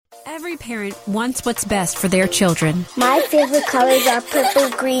Every parent wants what's best for their children. My favorite colors are purple,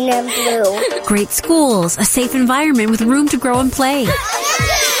 green, and blue. Great schools, a safe environment with room to grow and play.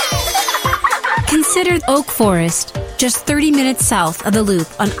 Consider Oak Forest, just 30 minutes south of the Loop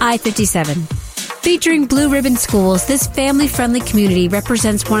on I-57. Featuring Blue Ribbon Schools, this family-friendly community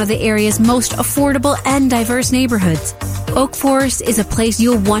represents one of the area's most affordable and diverse neighborhoods. Oak Forest is a place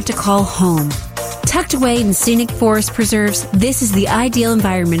you'll want to call home. Tucked away in scenic forest preserves, this is the ideal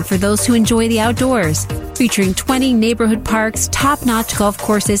environment for those who enjoy the outdoors. Featuring 20 neighborhood parks, top-notch golf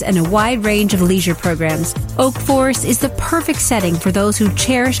courses, and a wide range of leisure programs, Oak Forest is the perfect setting for those who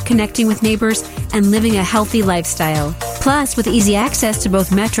cherish connecting with neighbors and living a healthy lifestyle. Plus, with easy access to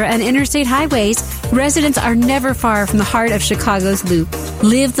both metro and interstate highways, residents are never far from the heart of Chicago's Loop.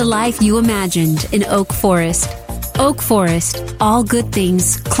 Live the life you imagined in Oak Forest. Oak Forest, all good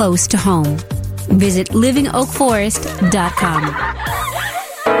things close to home. Visit livingoakforest.com.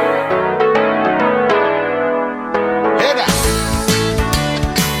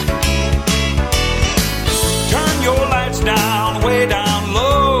 Turn your lights down, way down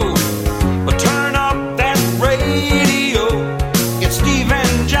low. But turn up that radio. It's Steve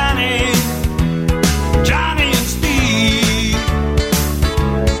and Johnny. Johnny and Steve.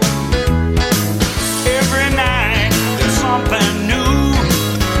 Every night there's something new.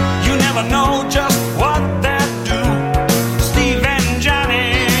 You never know just what that do. Steve and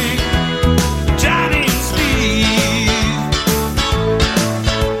Johnny. Johnny and Steve.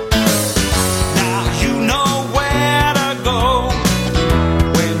 Now you know where to go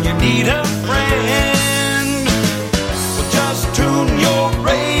when you need a friend. Well, just tune your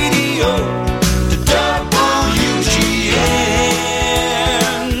radio to WGN.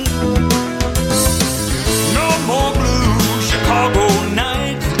 No more blue Chicago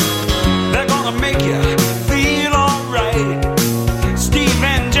nights. They're gonna make you feel alright. Steve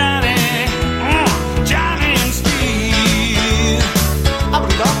and Johnny, Johnny and Steve. I'm a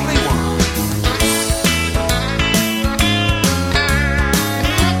lovely one.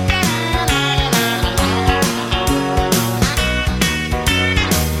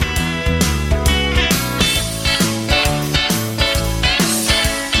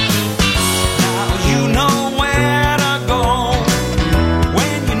 Now you know where to go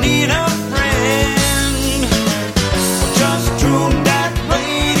when you need a friend. Just tune that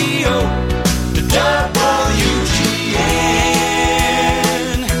radio to WGN.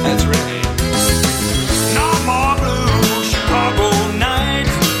 That's right. No more blue Chicago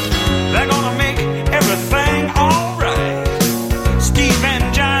nights. They're gonna make everything alright. Steve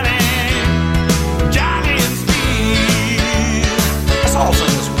and Johnny, Johnny and Steve. Let's all sing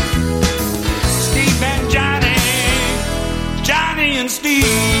this one. Steve and Johnny, Johnny and Steve.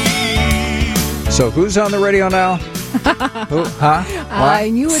 So who's on the radio now? Who? Huh? I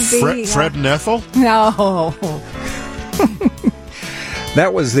knew it'd be... Fred and Ethel? No.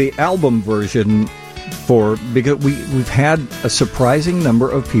 That was the album version because we've had a surprising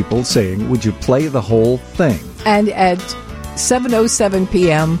number of people saying, would you play the whole thing? And at 7:07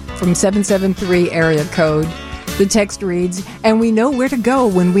 p.m. from 773 area code, the text reads, and we know where to go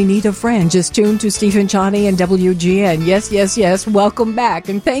when we need a friend. Just tune to Stephen Chani and WGN. Yes, yes, yes. Welcome back.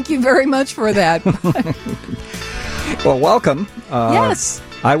 And thank you very much for that. Well, welcome. Yes.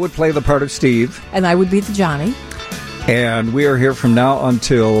 I would play the part of Steve. And I would be the Johnny. And we are here from now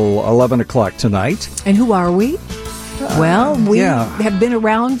until 11 o'clock tonight. And who are we? Well, we yeah. have been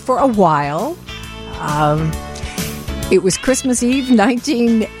around for a while. It was Christmas Eve,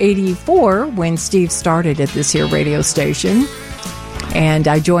 1984, when Steve started at this here radio station. And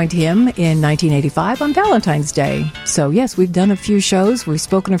I joined him in 1985 on Valentine's Day. So, yes, we've done a few shows. We've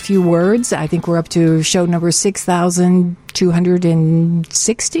spoken a few words. I think we're up to show number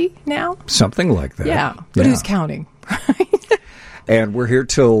 6,260 now. Something like that. Yeah, but who's counting? And we're here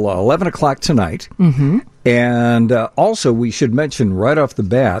till 11 o'clock tonight. Mm-hmm. And also, we should mention right off the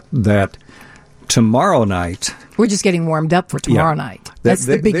bat that tomorrow night... We're just getting warmed up for tomorrow night. That's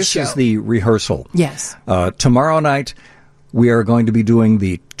the big show. This is the rehearsal. Yes. Tomorrow night, we are going to be doing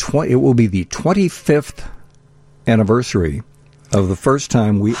it will be the 25th anniversary of the first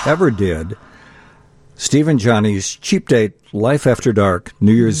time we ever did Steve and Johnny's Cheap Date Life After Dark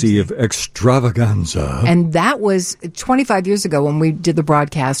New Year's Eve Extravaganza. And that was 25 years ago when we did the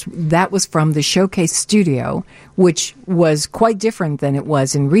broadcast. That was from the Showcase Studio, which was quite different than it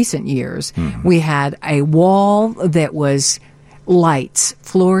was in recent years. Mm-hmm. We had a wall that was lights,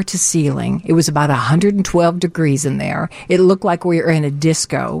 floor to ceiling. It was about 112 degrees in there. It looked like we were in a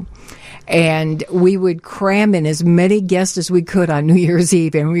disco. And we would cram in as many guests as we could on New Year's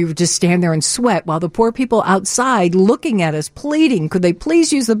Eve, and we would just stand there and sweat while the poor people outside looking at us, pleading, could they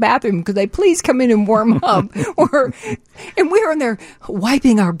please use the bathroom? Could they please come in and warm up? And we were in there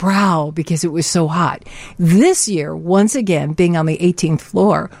wiping our brow because it was so hot. This year, once again, being on the 18th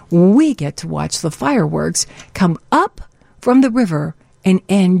floor, we get to watch the fireworks come up from the river and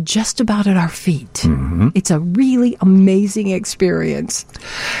end just about at our feet. Mm-hmm. It's a really amazing experience.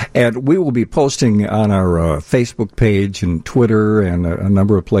 And we will be posting on our Facebook page and Twitter and a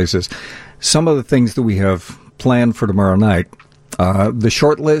number of places some of the things that we have planned for tomorrow night. The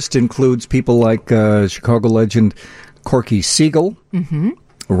short list includes people like Chicago legend Corky Siegel,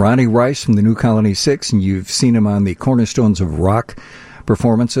 Ronnie Rice from the New Colony 6, and you've seen him on the Cornerstones of Rock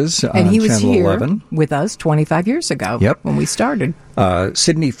performances and on he was Channel here 11 with us 25 years ago when we started.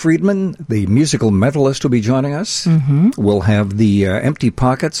 Sidney Friedman, the musical medalist, will be joining us. We'll have the Empty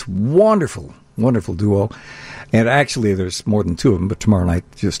Pockets, wonderful duo. And actually, there's more than two of them, but tomorrow night,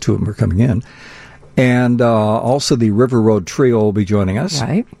 just two of them are coming in. And also the River Road Trio will be joining us.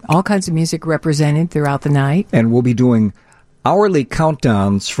 Right. All kinds of music represented throughout the night. And we'll be doing hourly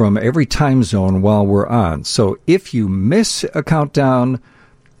countdowns from every time zone while we're on. So if you miss a countdown,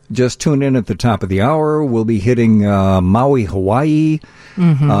 just tune in at the top of the hour. We'll be hitting Maui, Hawaii.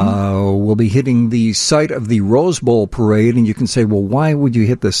 We'll be hitting the site of the Rose Bowl Parade. And you can say, well, why would you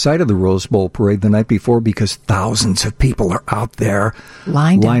hit the site of the Rose Bowl Parade the night before? Because thousands of people are out there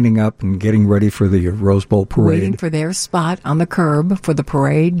lining up and getting ready for the Rose Bowl Parade. Waiting for their spot on the curb for the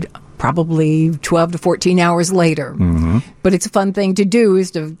parade, probably 12 to 14 hours later. But it's a fun thing to do,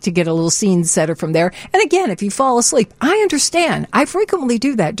 is to get a little scene setter from there. And again, if you fall asleep, I understand. I frequently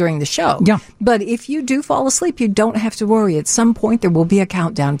do that during the show. Yeah. But if you do fall asleep, you don't have to worry. At some point, there will be a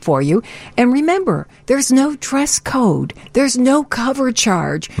countdown for you. And remember, there's no dress code. There's no cover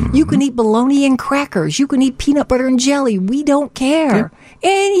charge. You can eat bologna and crackers. You can eat peanut butter and jelly. We don't care.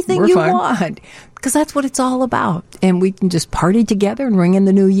 Anything you want. Because that's what it's all about. And we can just party together and ring in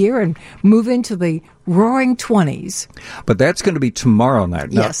the new year and move into the roaring 20s. But that's going to be tomorrow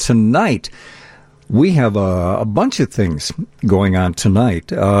night. Yes. Now, tonight, we have a bunch of things going on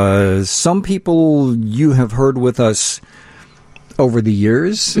tonight. Some people you have heard with us over the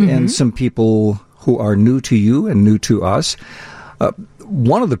years, and some people who are new to you and new to us.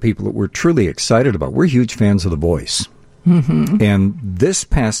 One of the people that we're truly excited about, we're huge fans of The Voice. And this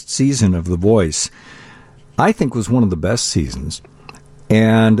past season of The Voice, I think, was one of the best seasons.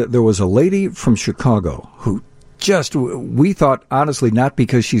 And there was a lady from Chicago who we thought, honestly, not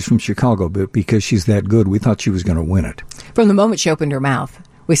because she's from Chicago, but because she's that good, we thought she was going to win it. From the moment she opened her mouth,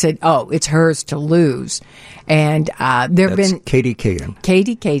 we said, oh, it's hers to lose. And there have been... Katie Caden.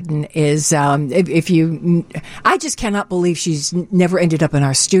 Katie Caden is, I just cannot believe she's never ended up in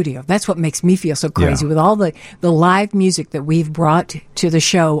our studio. That's what makes me feel so crazy. With all the live music that we've brought to the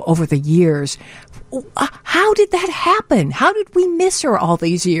show over the years. How did that happen? How did we miss her all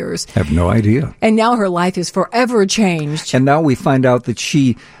these years? I have no idea. And now her life is forever changed. And now we find out that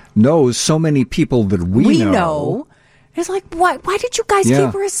she knows so many people that we know. It's like, why did you guys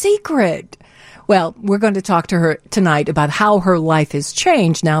keep her a secret? Well, we're going to talk to her tonight about how her life has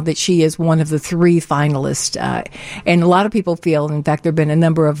changed now that she is one of the 3 finalists. And a lot of people feel, in fact, there have been a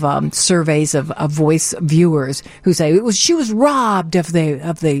number of surveys of Voice viewers who say she was robbed of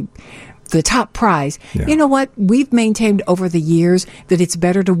the top prize. Yeah. You know what? We've maintained over the years that it's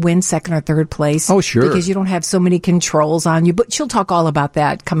better to win second or third place. Oh, sure. Because you don't have so many controls on you. But she'll talk all about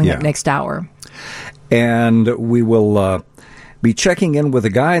that coming up next hour. And we will be checking in with a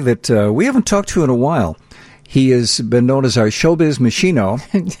guy that we haven't talked to in a while. He has been known as our Showbiz Machino.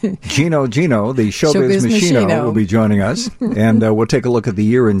 Gino, the Showbiz Machino, will be joining us. And we'll take a look at the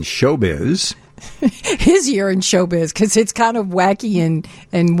year in showbiz. His year in showbiz, because it's kind of wacky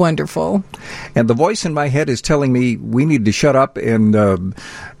and wonderful. And the voice in my head is telling me we need to shut up and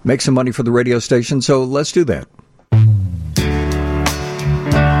make some money for the radio station, so let's do that.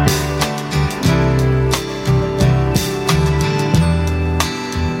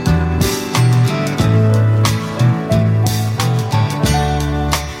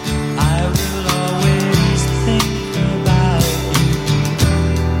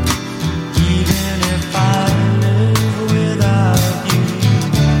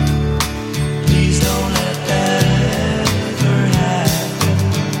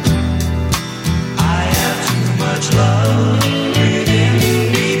 I have to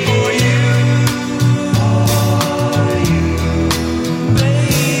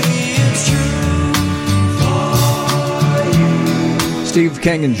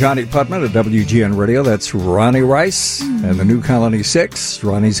Steve King and Johnny Putman at WGN Radio. That's Ronnie Rice and the New Colony 6.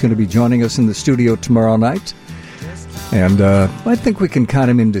 Ronnie's going to be joining us in the studio tomorrow night. And I think we can count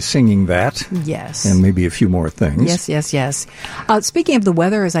him into singing that. Yes. And maybe a few more things. Yes. Speaking of the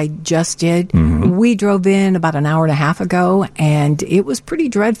weather, as I just did, we drove in about an hour and a half ago, and it was pretty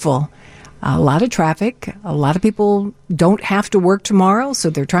dreadful. A lot of traffic. A lot of people don't have to work tomorrow,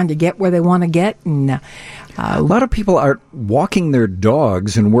 so they're trying to get where they want to get. And a lot of people are walking their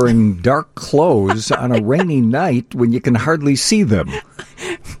dogs and wearing dark clothes on a rainy night when you can hardly see them.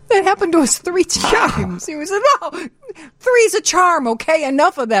 That happened to us 3 times. He was like, no, 3's a charm, okay?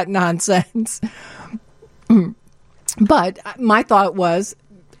 Enough of that nonsense. But my thought was,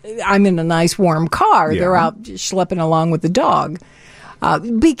 I'm in a nice warm car. Yeah. They're out schlepping along with the dog.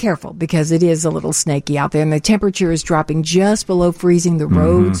 Be careful, because it is a little snaky out there, and the temperature is dropping just below freezing. The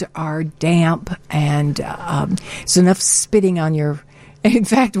roads are damp, and there's enough spitting on your... In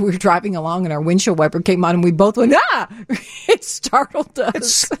fact, we were driving along, and our windshield wiper came on, and we both went, ah! It startled us. It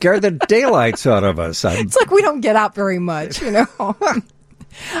scared the daylights out of us. It's like we don't get out very much, you know.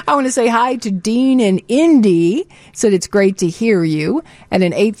 I want to say hi to Dean and Indy. Said it's great to hear you. And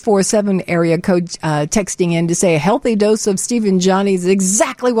an 847 area code texting in to say a healthy dose of Steve and Johnny is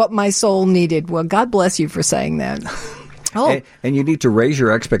exactly what my soul needed. Well, God bless you for saying that. Oh, and you need to raise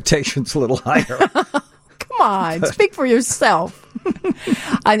your expectations a little higher. Come on, speak for yourself.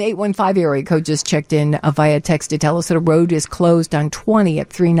 An 815 area code just checked in via text to tell us that a road is closed on 20 at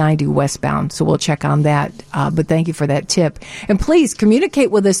 390 westbound. So we'll check on that. But thank you for that tip. And please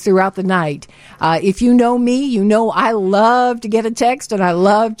communicate with us throughout the night. If you know me, you know I love to get a text, and I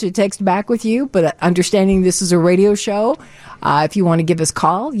love to text back with you. But understanding this is a radio show, if you want to give us a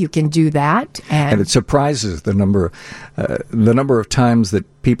call, you can do that. And it surprises the number of times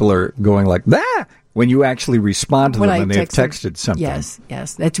that people are going like, that. When you actually respond to them and they've texted something. Yes.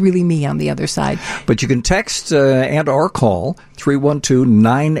 That's really me on the other side. But you can text and or call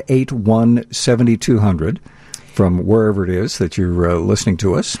 312-981-7200 from wherever it is that you're listening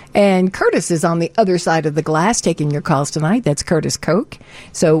to us. And Curtis is on the other side of the glass taking your calls tonight. That's Curtis Koch.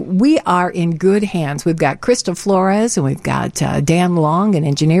 So we are in good hands. We've got Krista Flores, and we've got Dan Long in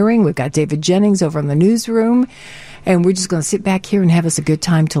engineering. We've got David Jennings over in the newsroom. And we're just going to sit back here and have us a good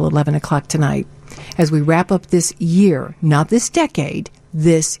time till 11 o'clock tonight as we wrap up this year, not this decade,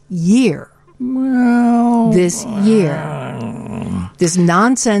 this year. Well, this year. This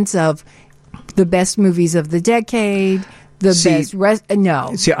nonsense of the best movies of the decade, no.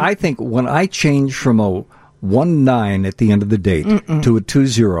 See, I think when I change from a 1-9 at the end of the date to a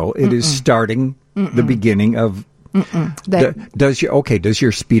 2-0, it is starting the beginning of... Does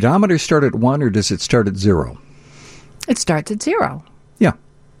your speedometer start at 1 or does it start at 0? It starts at 0. Yeah.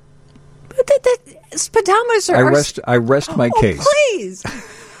 But the speedometers are... I rest my case. Please.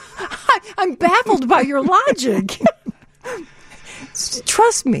 I'm baffled by your logic.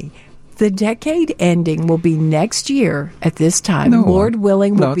 Trust me. The decade ending will be next year at this time. No. Lord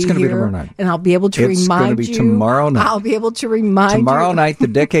willing, we'll be it's going to here. be tomorrow night. And I'll be able to remind you. It's going to be tomorrow night. I'll be able to remind you. Tomorrow night, the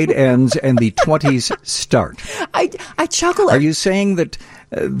decade ends and the 20s start. I chuckle at... Are you saying that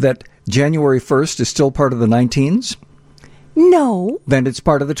January 1st is still part of the 19s? No. Then it's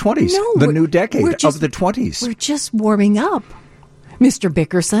part of the 20s. No, the new decade of the 20s. We're just warming up, Mr.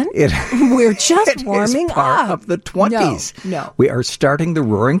 Bickerson. We're just warming is part up of the 20s. No. We are starting the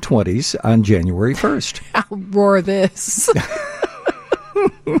Roaring 20s on January 1st. I'll roar this.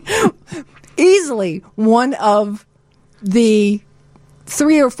 Easily one of the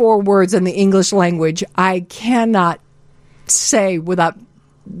 3 or 4 words in the English language I cannot say without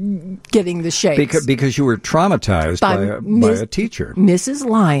getting the shakes. Because you were traumatized by a teacher. Mrs.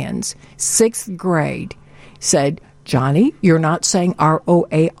 Lyons, 6th grade, said, Johnny, you're not saying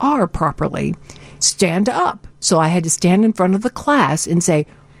R-O-A-R properly. Stand up. So I had to stand in front of the class and say,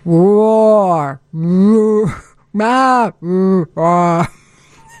 roar, roar, roar.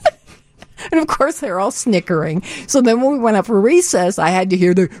 And of course, they're all snickering. So then when we went up for recess, I had to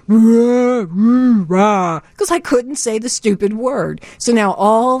hear the because I couldn't say the stupid word. So now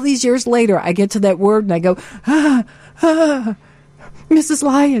all these years later, I get to that word and I go, Mrs.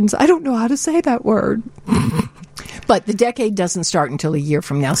 Lyons, I don't know how to say that word. But the decade doesn't start until a year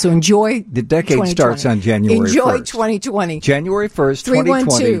from now. So enjoy the decade starts on January 1st. Enjoy 2020. January 1st,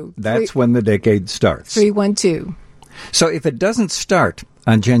 2020. That's when the decade starts. 312. So if it doesn't start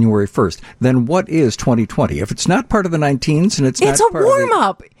on January 1st, then what is 2020? If it's not part of the 19s and it's not a part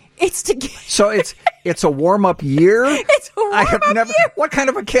warm-up. It's to get. So it's a warm-up year? It's a I have warm-up never. year. What kind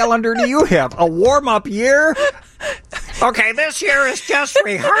of a calendar do you have? A warm-up year? Okay, this year is just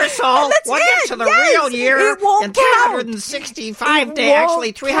rehearsal. That's We'll it. get to the Yes. real year It won't in count. 365 It days, actually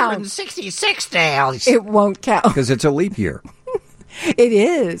won't 366 days. It won't count. Because it's a leap year. It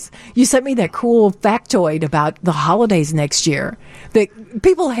is. You sent me that cool factoid about the holidays next year. That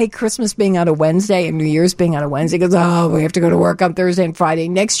people hate Christmas being on a Wednesday and New Year's being on a Wednesday because, we have to go to work on Thursday and Friday.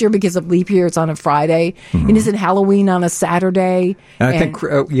 Next year, because of leap year, it's on a Friday. And isn't Halloween on a Saturday? And I think,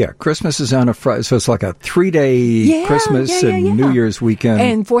 Christmas is on a Friday, so it's like a 3-day Christmas and New Year's weekend.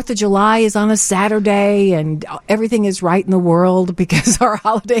 And 4th of July is on a Saturday, and everything is right in the world because our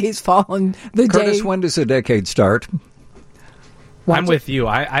holidays fall on the Curtis, day. when does the decade start? I'm with you.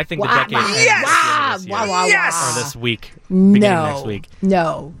 I think the decade ends at the end of this year. Or this week. Beginning next week.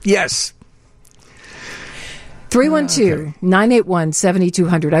 No. Yes.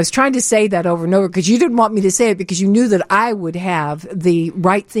 312-981-7200. I was trying to say that over and over because you didn't want me to say it because you knew that I would have the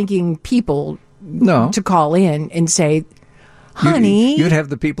right-thinking people to call in and say, honey. You'd have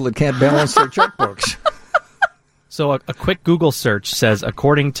the people that can't balance their checkbooks. So a quick Google search says,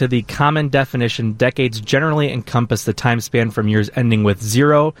 according to the common definition, decades generally encompass the time span from years ending with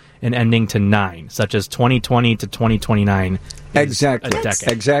 0 and ending to 9, such as 2020 to 2029. Exactly. A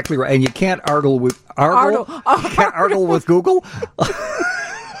decade. Exactly right. And you can't argle with you can't argle with Google.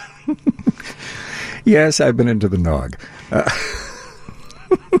 Yes, I've been into the nog.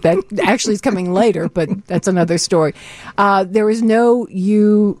 That actually is coming later, but that's another story. There is no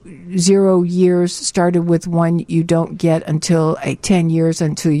 0 years started with one you don't get until 10 years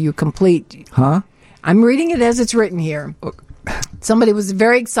until you complete. Huh? I'm reading it as it's written here. Somebody was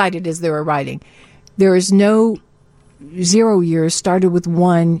very excited as they were writing. There is no 0 years started with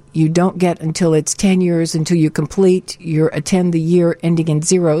one you don't get until it's 10 years until you complete your attend the year ending in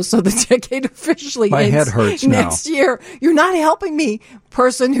 0. So the decade officially My ends head hurts now. next year. You're not helping me,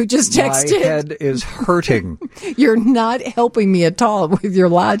 person who just texted. My head is hurting. You're not helping me at all with your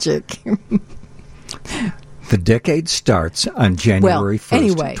logic. The decade starts on January 1st,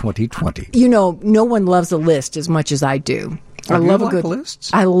 anyway, 2020. You know, no one loves a list as much as I do. I love a good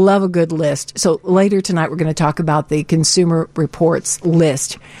lists. I love a good list. So later tonight, we're going to talk about the Consumer Reports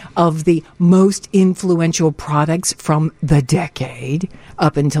list of the most influential products from the decade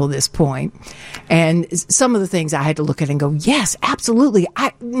up until this point. And some of the things I had to look at and go, yes, absolutely.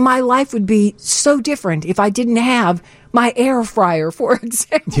 My life would be so different if I didn't have my air fryer, for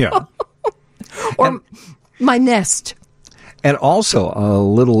example. Yeah. Or my Nest. And also, a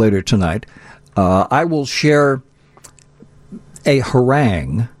little later tonight, I will share a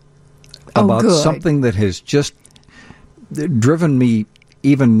harangue about something that has just driven me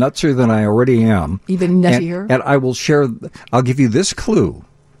even nutser than I already am. Even nuttier? And I will share, I'll give you this clue.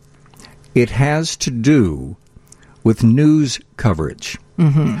 It has to do with news coverage.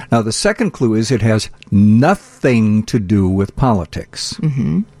 Mm-hmm. Now, the second clue is it has nothing to do with politics.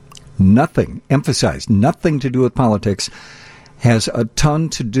 Mm-hmm. Nothing, emphasize, nothing to do with politics, has a ton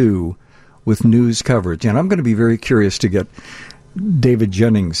to do with news coverage. And I'm going to be very curious to get David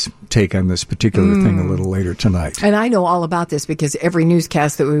Jennings' take on this particular thing a little later tonight. And I know all about this because every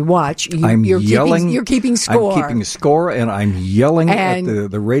newscast that we watch, you're keeping score. I'm keeping score, and I'm yelling at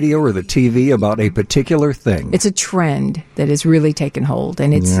the radio or the TV about a particular thing. It's a trend that has really taken hold,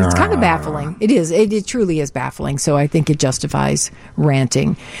 and it's kind of baffling. It is. It truly is baffling, so I think it justifies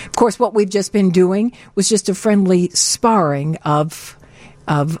ranting. Of course, what we've just been doing was just a friendly sparring of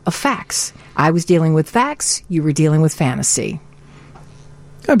facts. I was dealing with facts. You were dealing with fantasy.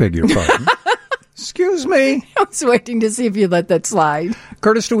 I beg your pardon. Excuse me. I was waiting to see if you let that slide.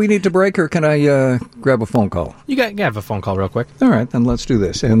 Curtis, do we need to break, or can I grab a phone call? You can have a phone call real quick. All right, then let's do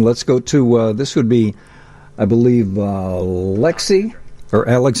this. And let's go to, this would be, I believe, Lexi, or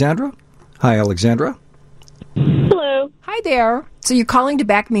Alexandra. Hi, Alexandra. Hello. Hi there. So you're calling to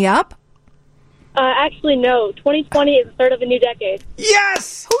back me up? Actually, no. 2020 is the start of a new decade.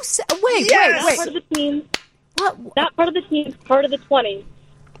 Yes! Who said? Wait. Not part of the teens. What? Not part of the teens, part of the 20s.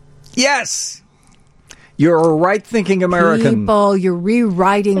 Yes! You're a right-thinking American. People, you're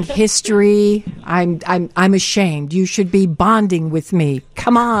rewriting history. I'm ashamed. You should be bonding with me.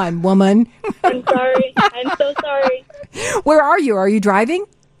 Come on, woman. I'm sorry. I'm so sorry. Where are you? Are you driving?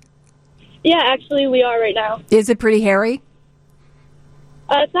 Yeah, actually, we are right now. Is it pretty hairy?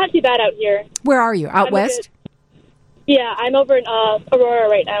 It's not too bad out here. Where are you? Out west? Yeah, I'm over in Aurora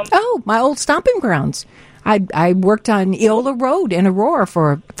right now. Oh, my old stomping grounds. I worked on Eola Road in Aurora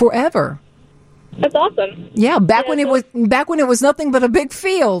for forever. That's awesome. Yeah, back when it was nothing but a big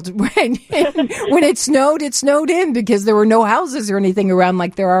field. When it snowed in because there were no houses or anything around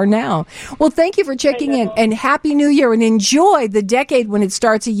like there are now. Well, thank you for checking in, and Happy New Year, and enjoy the decade when it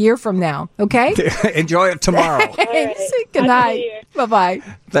starts a year from now. Okay? Enjoy it tomorrow. Right. Good night. Bye-bye.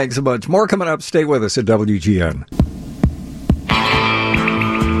 Thanks so much. More coming up. Stay with us at WGN.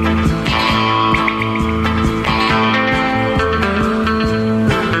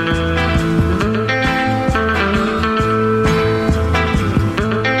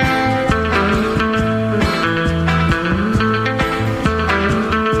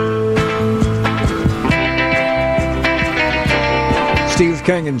 Steve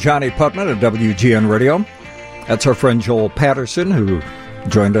King and Johnny Putman at WGN Radio. That's our friend Joel Patterson, who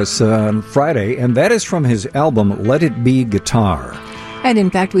joined us on Friday, and that is from his album Let It Be Guitar. And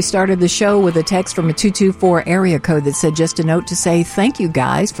in fact, we started the show with a text from a 224 area code that said just a note to say thank you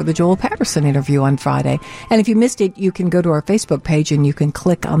guys for the Joel Patterson interview on Friday. And if you missed it, you can go to our Facebook page and you can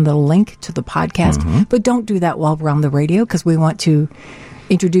click on the link to the podcast. But don't do that while we're on the radio, because we want to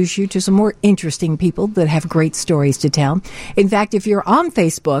introduce you to some more interesting people that have great stories to tell. In fact, if you're on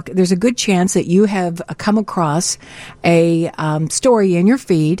Facebook, there's a good chance that you have come across a story in your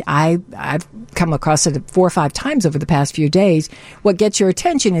feed. I've come across it 4 or 5 times over the past few days. What gets your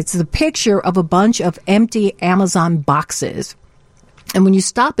attention, it's the picture of a bunch of empty Amazon boxes. And when you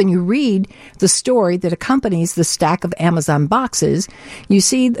stop and you read the story that accompanies the stack of Amazon boxes, you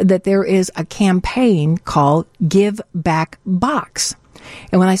see that there is a campaign called Give Back Box.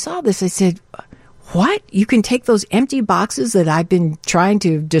 And when I saw this, I said, what? You can take those empty boxes that I've been trying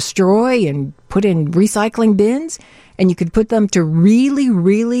to destroy and put in recycling bins, and you could put them to really,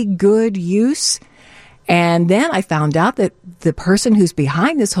 really good use? And then I found out that the person who's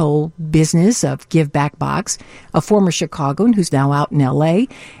behind this whole business of Give Back Box, a former Chicagoan who's now out in L.A.,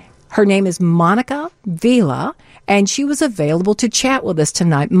 her name is Monica Vila, and she was available to chat with us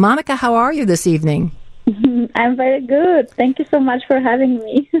tonight. Monica, how are you this evening? I'm very good. Thank you so much for having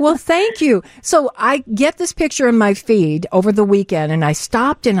me. Well, thank you. So I get this picture in my feed over the weekend, and I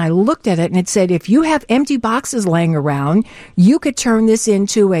stopped and I looked at it, and it said, if you have empty boxes laying around, you could turn this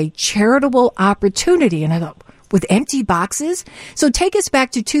into a charitable opportunity. And I thought, with empty boxes? So take us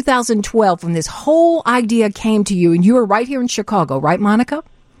back to 2012 when this whole idea came to you, and you were right here in Chicago, right, Monica?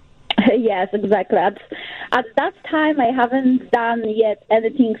 Yes, exactly. At that time, I haven't done yet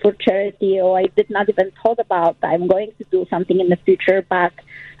anything for charity, or I did not even thought about I'm going to do something in the future, but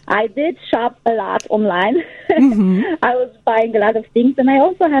I did shop a lot online. I was buying a lot of things, and I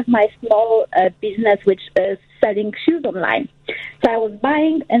also have my small business, which is selling shoes online. So I was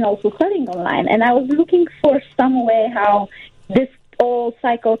buying and also selling online, and I was looking for some way how this whole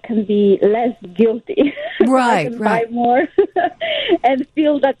cycle can be less guilty. Right, I can buy more and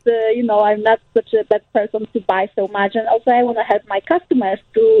feel that, I'm not such a bad person to buy so much. And also I want to help my customers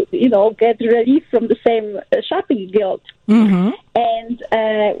to, get relief from the same shopping guilt. And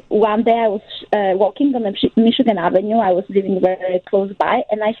one day I was walking on Michigan Avenue. I was living very close by,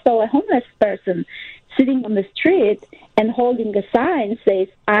 and I saw a homeless person sitting on the street and holding a sign says,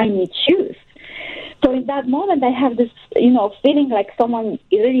 I need shoes. So in that moment, I have this, feeling like someone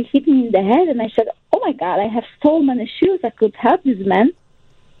really hit me in the head, and I said, oh, my God, I have so many shoes. I could help this man.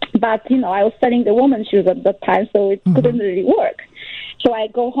 But, I was selling the woman's shoes at that time, so it couldn't really work. So I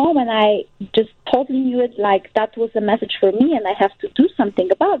go home, and I just totally knew it like that was a message for me, and I have to do something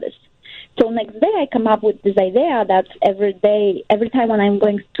about this. So next day, I come up with this idea that every time when I'm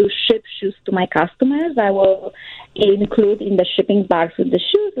going to ship shoes to my customers, I will include in the shipping box with the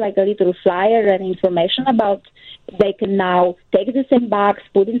shoes like a little flyer and information about they can now take the same box,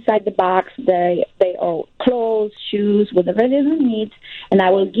 put inside the box they are clothes, shoes, whatever they need, and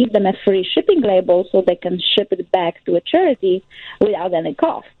I will give them a free shipping label so they can ship it back to a charity without any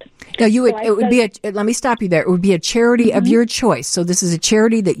cost. Now, let me stop you there. It would be a charity of your choice. So this is a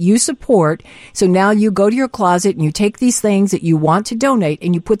charity that you support. So now you go to your closet and you take these things that you want to donate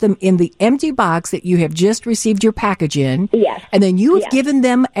and you put them in the empty box that you have just received your package in. Yes. And then you have given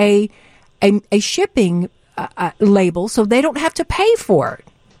them a shipping label so they don't have to pay for it.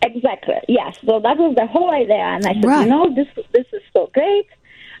 Exactly. Yes. So that was the whole idea. And I said, this is so great.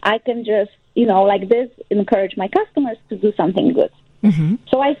 I can just, like this, encourage my customers to do something good.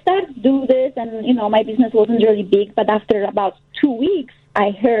 So I started to do this, and, my business wasn't really big, but after about 2 weeks,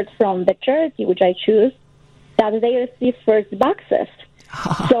 I heard from the charity, which I choose, that they received first boxes.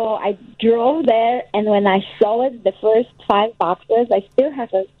 So I drove there, and when I saw it, the first 5 boxes, I still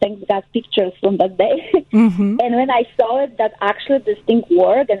have, thank God, pictures from that day. And when I saw it, that actually this thing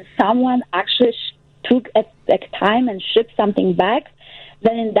worked, and someone actually took a time and shipped something back,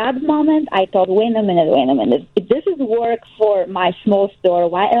 Then in that moment, I thought, wait a minute. If this is work for my small store,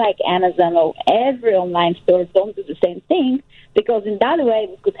 why like Amazon or every online store don't do the same thing? Because in that way,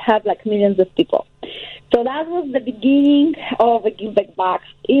 we could have like millions of people. So that was the beginning of a Give Back Box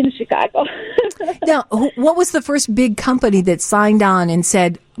in Chicago. Now, what was the first big company that signed on and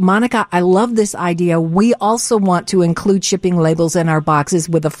said, Monica, I love this idea. We also want to include shipping labels in our boxes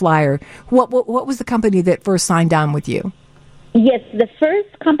with a flyer. What was the company that first signed on with you? Yes, the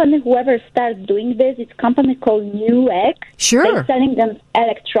first company, whoever started doing this, it's a company called Newegg. Sure. They're selling them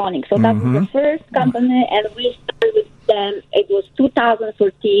electronics. So that was the first company, and we started with them. It was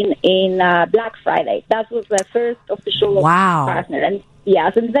 2014 in Black Friday. That was the first official partner. And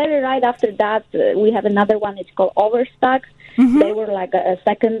yes, and very right after that, we have another one. It's called Overstock. They were like a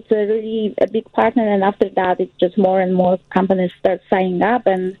second really a big partner, and after that, it's just more and more companies start signing up.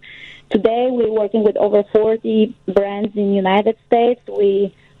 And today, we're working with over 40 brands in the United States.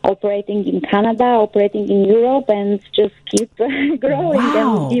 We operating in Canada, operating in Europe, and just keep growing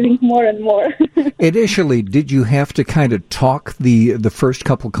and giving more and more. Initially, did you have to kind of talk the first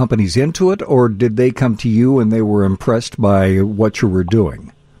couple companies into it, or did they come to you and they were impressed by what you were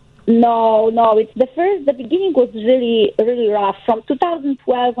doing? No. The beginning was really, really rough. From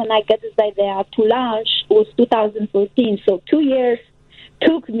 2012, when I got this idea to launch, it was 2014. So 2 years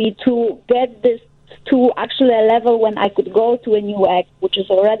took me to get this to actually a level when I could go to a Newegg, which is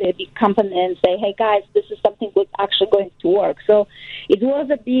already a big company, and say, hey, guys, this is something that's actually going to work. So it was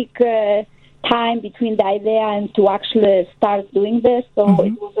a big time between the idea and to actually start doing this. So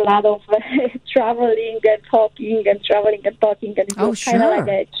it was a lot of traveling and talking and traveling and talking. And it was kind of like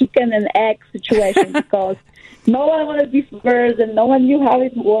a chicken and egg situation because no one wanted this first and no one knew how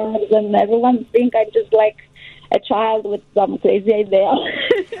it works. And everyone think I just like a child with some crazy idea.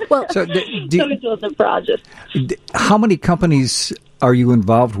 Well, so it was a project. How many companies are you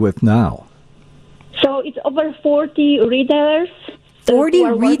involved with now? So it's over 40 retailers. 40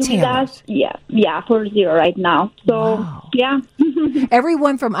 retailers? Yeah, 40 right now. So, yeah.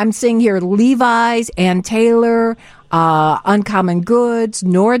 Everyone from, I'm seeing here, Levi's, Ann Taylor, Uncommon Goods,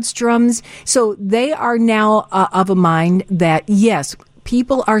 Nordstrom's. So they are now of a mind that, yes,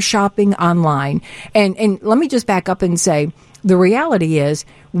 people are shopping online. And let me just back up and say, the reality is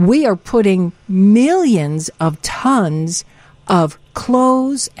we are putting millions of tons of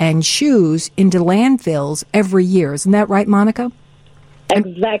clothes and shoes into landfills every year. Isn't that right, Monica?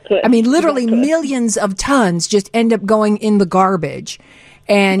 Exactly. I mean, literally millions of tons just end up going in the garbage.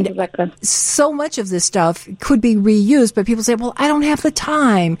 And so much of this stuff could be reused, but people say, well, I don't have the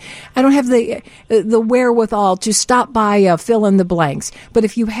time. I don't have the wherewithal to stop by fill in the blanks. But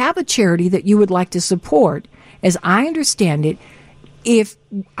if you have a charity that you would like to support, as I understand it, if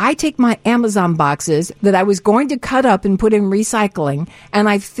I take my Amazon boxes that I was going to cut up and put in recycling, and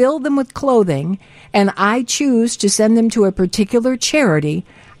I fill them with clothing, and I choose to send them to a particular charity,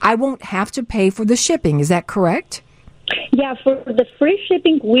 I won't have to pay for the shipping. Is that correct? Yeah, for the free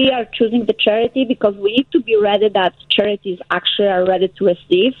shipping, we are choosing the charity because we need to be ready that charities actually are ready to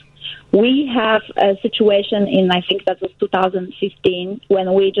receive. We have a situation in, I think that was 2015,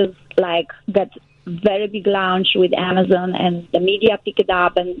 when we just got very big launch with Amazon and the media pick it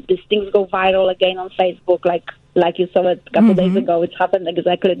up and these things go viral again on Facebook like you saw it a couple days ago. It happened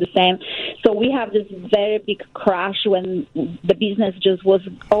exactly the same. So we have this very big crash when the business just was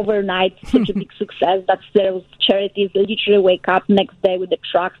overnight such a big success that there was charities literally wake up next day with the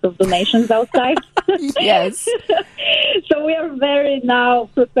trucks of donations outside. Yes. So we are very now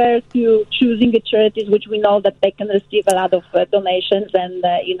prepared to choosing the charities which we know that they can receive a lot of donations, and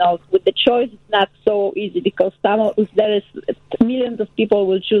with the choice it's not so easy because if there is millions of people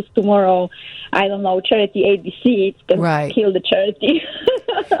will choose tomorrow, I don't know, charity ABC, it's going to kill the charity.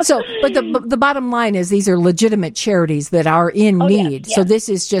 So, but the bottom line is these are legitimate charities that are in need. Yes. So this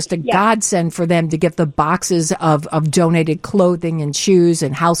is just a godsend for them to get the boxes of donated clothing and shoes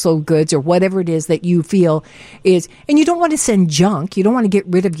and household goods or whatever it is that you feel is, and you don't want to send junk. You don't want to get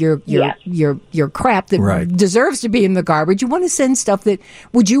rid of your crap that deserves to be in the garbage. You want to send stuff that,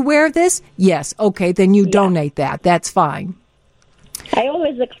 would you wear this? Yes. Okay, then you donate that. That's fine. I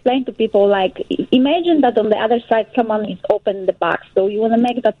always explain to people, imagine that on the other side someone is opening the box, so you want to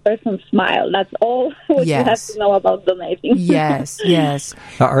make that person smile. That's all what you have to know about donating. Yes.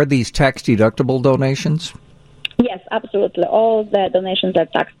 Are these tax-deductible donations? Yes, absolutely. All the donations are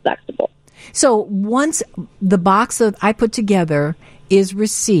tax-deductible. So once the box that I put together is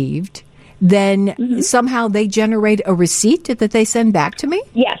received, then somehow they generate a receipt that they send back to me?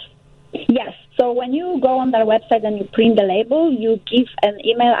 Yes. So when you go on their website and you print the label, you give an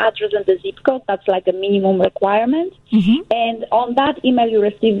email address and the zip code. That's like a minimum requirement. And on that email, you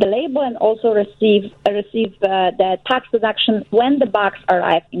receive the label and also receive the tax deduction when the box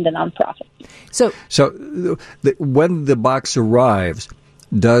arrives in the nonprofit. So when the box arrives,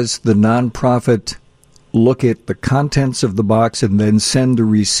 does the nonprofit look at the contents of the box and then send a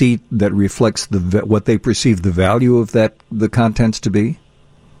receipt that reflects what they perceive the value of the contents to be?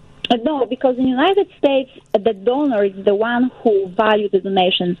 No, because in the United States, the donor is the one who values the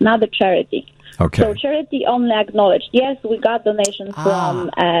donations, not the charity. Okay. So charity only acknowledged, yes, we got donations from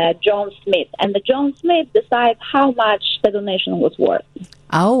John Smith, and the John Smith decides how much the donation was worth.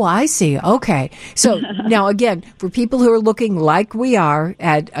 Oh, I see. Okay. So now again, for people who are looking like we are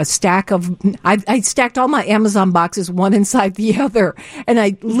at a stack of, I stacked all my Amazon boxes one inside the other. And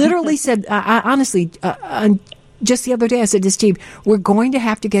I literally said, I honestly, just the other day, I said to Steve, we're going to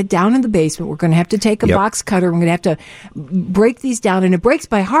have to get down in the basement. We're going to have to take a box cutter. We're going to have to break these down. And it breaks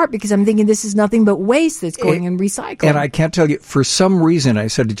my heart because I'm thinking this is nothing but waste that's going in recycling. And I can't tell you, for some reason, I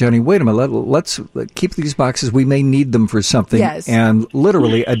said to Johnny, wait a minute, let's keep these boxes. We may need them for something. Yes. And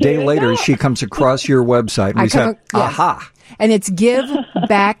literally a day later, she comes across your website and we said, aha. And it's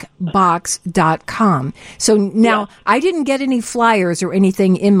givebackbox.com. So now I didn't get any flyers or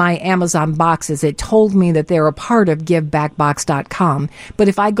anything in my Amazon boxes. It told me that they're a part of givebackbox.com. But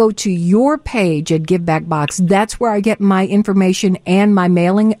if I go to your page at givebackbox, that's where I get my information and my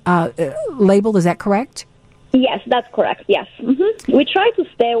mailing label. Is that correct? Yes, that's correct. Yes. We try to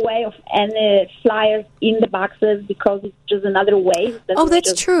stay away of any flyers in the boxes because it's just another way.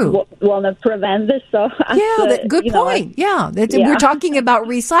 That's true. Want to prevent this. So good point. We're talking about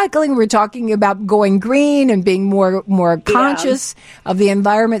recycling. We're talking about going green and being more conscious of the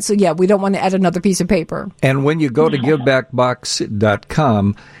environment. So we don't want to add another piece of paper. And when you go to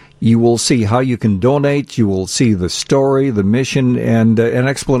givebackbox.com, you will see how you can donate. You will see the story, the mission, and an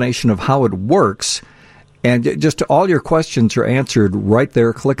explanation of how it works. And just all your questions are answered right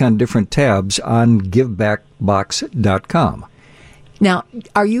there. Click on different tabs on givebackbox.com. Now,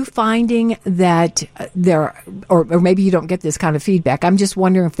 are you finding that or maybe you don't get this kind of feedback? I'm just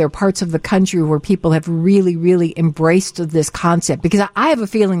wondering if there are parts of the country where people have really, really embraced this concept. Because I have a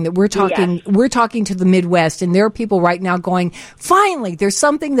feeling that we're talking to the Midwest, and there are people right now going, finally, there's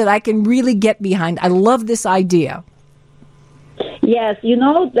something that I can really get behind. I love this idea. Yes,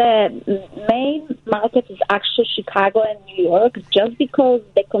 the main market is actually Chicago and New York, just because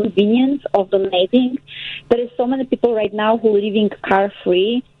the convenience of donating. There is so many people right now who are living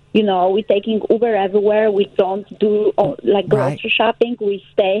car-free. We're taking Uber everywhere. We don't do grocery shopping. We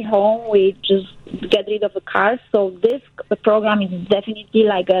stay home. We just get rid of the cars. So this program is definitely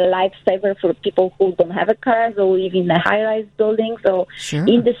like a lifesaver for people who don't have a car or live in a high-rise building. So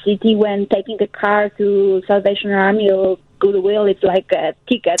in the city, when taking a car to Salvation Army or Goodwill, it's like a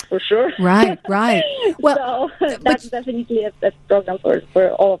ticket for sure. Right. Well, so that's definitely a program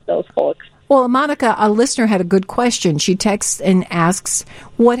for all of those folks. Well, Monica, a listener had a good question. She texts and asks,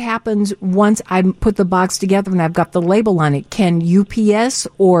 what happens once I put the box together and I've got the label on it? Can UPS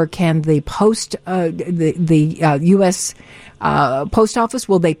or can the post, the U.S. Post Office,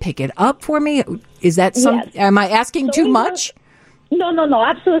 will they pick it up for me? Is that am I asking too much? No,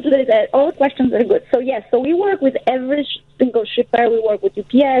 absolutely. All questions are good. So, yes, we work with every single shipper. We work with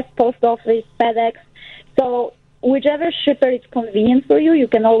UPS, Post Office, FedEx. So whichever shipper is convenient for you, you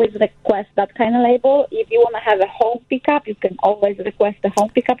can always request that kind of label. If you want to have a home pickup, you can always request a home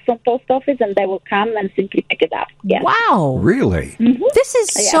pickup from Post Office, and they will come and simply pick it up. Yes. Wow. Really? Mm-hmm. This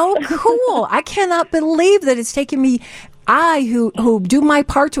is so cool. I cannot believe that it's taken me... who do my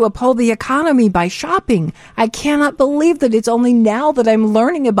part to uphold the economy by shopping. I cannot believe that it's only now that I'm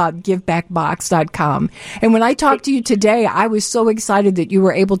learning about givebackbox.com. And when I talked to you today, I was so excited that you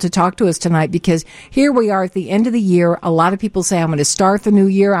were able to talk to us tonight, because here we are at the end of the year. A lot of people say, I'm going to start the new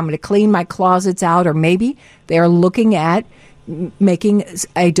year. I'm going to clean my closets out, or maybe they're looking at making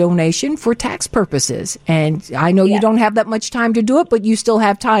a donation for tax purposes. And I know you don't have that much time to do it, but you still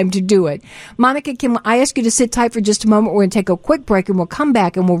have time to do it. Monica, can I ask you to sit tight for just a moment? We're going to take a quick break, and we'll come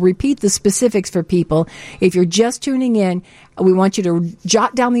back and we'll repeat the specifics for people. If you're just tuning in, we want you to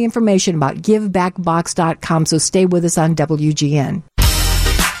jot down the information about givebackbox.com. So stay with us on WGN.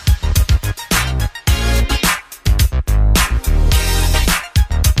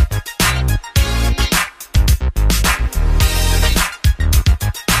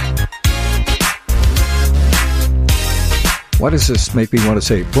 Why does this make me want to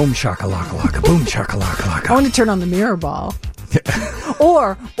say boom shakalaka, boom shakalaka? I want to turn on the mirror ball.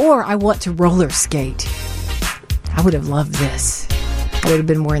 or I want to roller skate. I would have loved this. I would have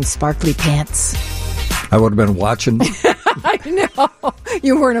been wearing sparkly pants. I would have been watching. I know.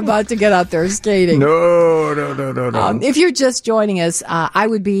 You weren't about to get out there skating. No. If you're just joining us, I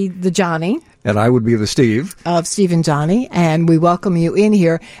would be the Johnny And I would be the Steve. of Steve and Johnny, and we welcome you in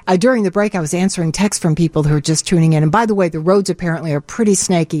here. During the break, I was answering texts from people who are just tuning in. And by the way, the roads apparently are pretty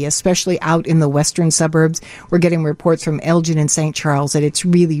snaky, especially out in the western suburbs. We're getting reports from Elgin and St. Charles that it's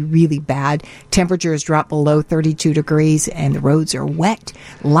really, really bad. Temperatures drop below 32 degrees, and the roads are wet.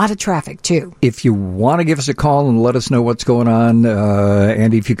 A lot of traffic, too. If you want to give us a call and let us know what's going on,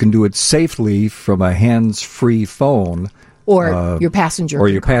 and if you can do it safely from a hands-free phone, Or your passenger. Or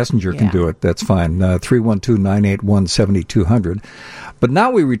can your call. passenger can Yeah. do it. That's fine. 312-981-7200. But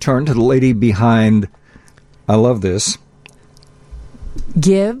now we return to the lady behind, I love this,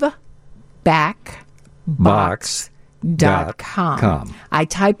 GiveBackBox.com. I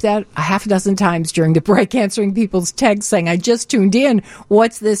typed that a half a dozen times during the break, answering people's texts saying, I just tuned in.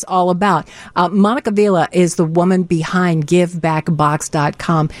 What's this all about? Monica Vila is the woman behind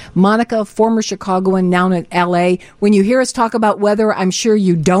GiveBackBox.com. Monica, former Chicagoan, now in L.A. When you hear us talk about weather, I'm sure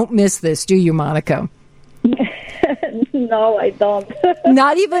you don't miss this, do you, Monica? No, I don't.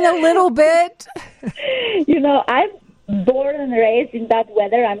 Not even a little bit? You know, I'm born and raised in that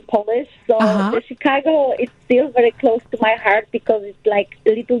weather. I'm Polish, so the Chicago is still very close to my heart because it's like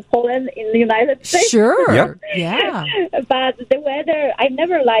little Poland in the United States. Sure. Yep. Yeah. But the weather, I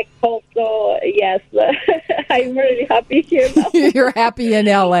never liked cold, so yes, I'm really happy here now. You're happy in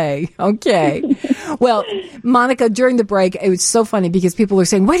L.A. Okay. Well, Monica, during the break, it was so funny because people were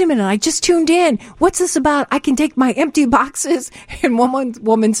saying, wait a minute, I just tuned in. What's this about? I can take my empty boxes. And one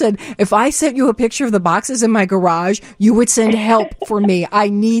woman said, if I sent you a picture of the boxes in my garage, you would send help for me. I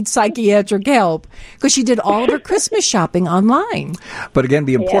need psychiatric help. Because she did all of her Christmas shopping online. But again,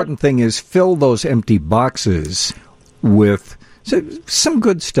 the important thing is fill those empty boxes with some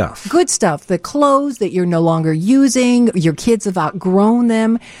good stuff. Good stuff. The clothes that you're no longer using, your kids have outgrown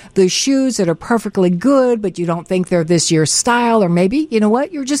them, the shoes that are perfectly good, but you don't think they're this year's style, or maybe, you know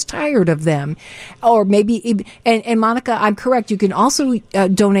what, you're just tired of them. Or maybe, and Monica, I'm correct, you can also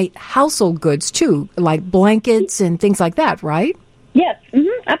donate household goods too, like blankets and things like that, right? Yes,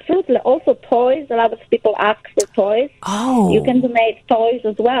 absolutely. Also toys. A lot of people ask for toys. Oh. You can donate toys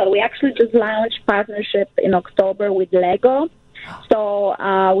as well. We actually just launched partnership in October with Lego. So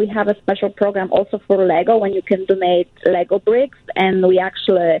we have a special program also for Lego when you can donate Lego bricks, and we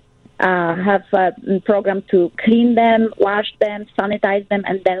actually have a program to clean them, wash them, sanitize them,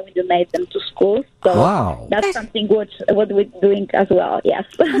 and then we donate them to schools. So Wow. that's something what we're doing as well, yes.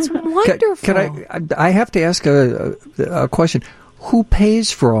 That's wonderful. Can I have to ask a question. Who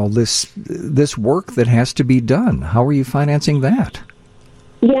pays for all this work that has to be done? How are you financing that?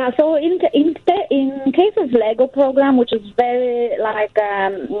 Yeah, so in case of Lego program, which is very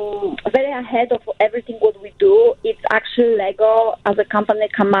very ahead of everything what we do, it's actually Lego as a company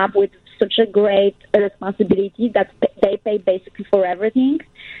come up with such a great responsibility that they pay basically for everything.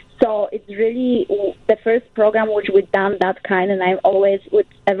 So it's really the first program which we've done that kind, and I'm always, with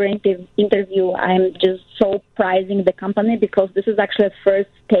every interview, I'm just so prizing the company because this is actually the first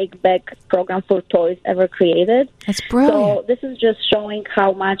take-back program for toys ever created. That's brilliant. So this is just showing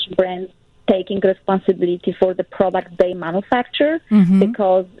how much brands taking responsibility for the product they manufacture,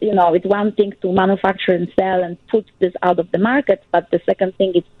 because, you know, it's one thing to manufacture and sell and put this out of the market, but the second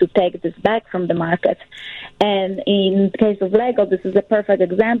thing is to take this back from the market. And in the case of Lego, this is a perfect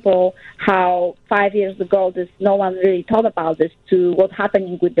example how 5 years ago no one really thought about this, to what's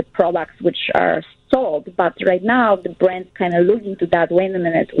happening with the products which are sold. But right now, the brands kind of look into that. Wait a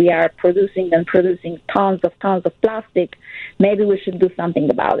minute, we are producing tons of plastic. Maybe we should do something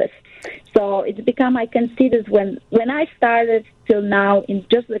about it. So it's become, I can see this when I started till now, in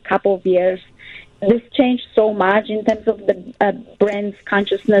just a couple of years, this changed so much in terms of the brand's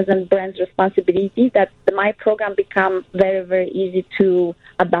consciousness and brand's responsibility that my program become very, very easy to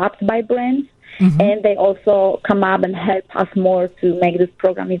adopt by brands. And they also come up and help us more to make this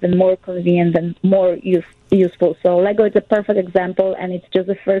program even more convenient and more useful. So Lego is a perfect example, and it's just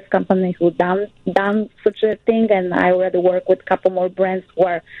the first company who done such a thing. And I already work with a couple more brands who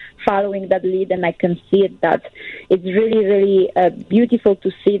are following that lead, and I can see it that it's really, really beautiful to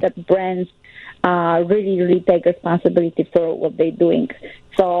see that brands really, really take responsibility for what they're doing.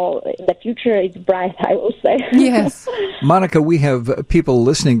 So the future is bright, I will say. Yes. Monica, we have people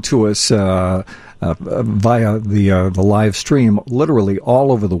listening to us via the live stream literally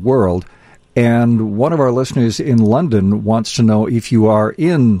all over the world. And one of our listeners in London wants to know if you are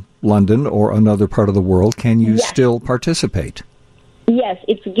in London or another part of the world, can you still participate? Yes,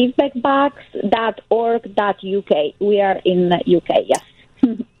 it's givebackbox.org.uk. We are in the UK, yes.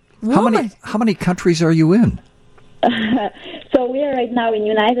 How many countries are you in? So we are right now in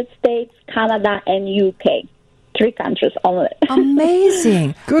United States, Canada, and UK. 3 countries only.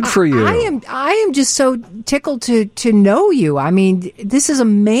 Amazing. Good for you. I am just so tickled to know you. I mean, this is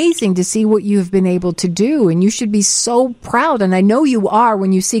amazing to see what you've been able to do, and you should be so proud. And I know you are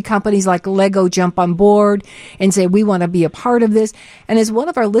when you see companies like Lego jump on board and say, we want to be a part of this. And as one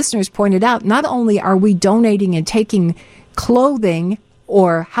of our listeners pointed out, not only are we donating and taking clothing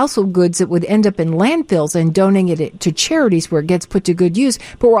or household goods that would end up in landfills and donating it to charities where it gets put to good use,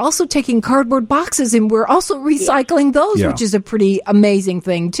 but we're also taking cardboard boxes and we're also recycling those, which is a pretty amazing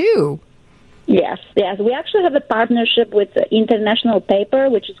thing too. Yes. We actually have a partnership with International Paper,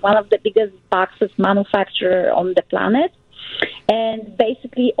 which is one of the biggest boxes manufacturer on the planet. And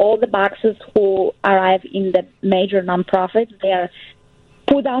basically all the boxes who arrive in the major nonprofits, they are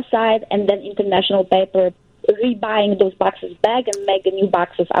put outside, and then International Paper rebuying those boxes back and make new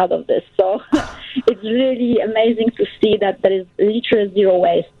boxes out of this. So it's really amazing to see that there is literally zero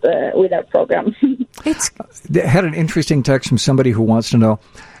waste with our program. I had an interesting text from somebody who wants to know,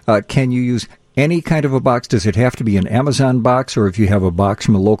 can you use any kind of a box? Does it have to be an Amazon box, or if you have a box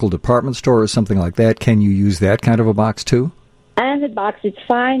from a local department store or something like that, can you use that kind of a box too? And the box, it's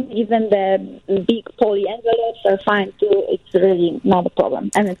fine. Even the big poly envelopes are fine too. It's really not a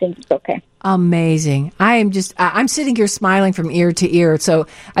problem. And I think it's okay. Amazing. I'm sitting here smiling from ear to ear. So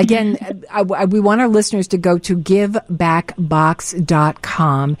again, we want our listeners to go to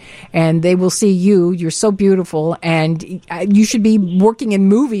givebackbox.com and they will see you. You're so beautiful, and you should be working in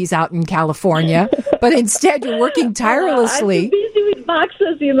movies out in California, but instead you're working tirelessly. I'm busy with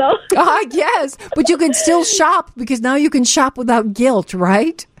boxes, you know. Yes, but you can still shop, because now you can shop without guilt,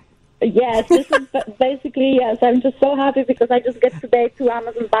 right? Yes, this is basically, yes. I'm just so happy because I just get today 2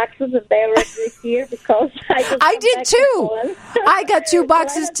 Amazon boxes and they're already here because I did too. I got 2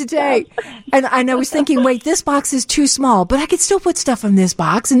 boxes today. And I was thinking, wait, this box is too small, but I could still put stuff in this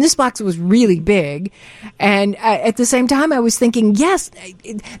box. And this box was really big. And at the same time, I was thinking, yes,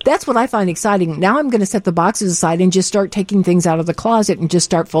 that's what I find exciting. Now I'm going to set the boxes aside and just start taking things out of the closet and just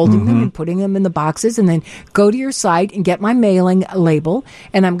start folding them and putting them in the boxes, and then go to your site and get my mailing label.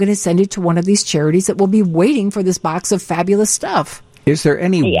 And I'm going to send it to one of these charities that will be waiting for this box of fabulous stuff. Is there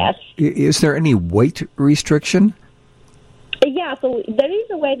any weight restriction? Yeah, so there is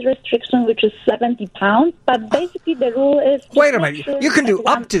a weight restriction, which is 70 pounds, but basically the rule is... Wait a minute, you can do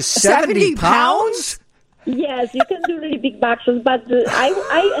up to 70 pounds? Yes, you can do really big boxes, but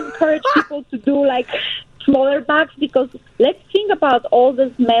I encourage people to do like smaller bags, because let's think about all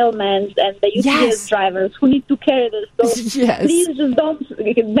these mailmen and the UPS drivers who need to carry this. So please just don't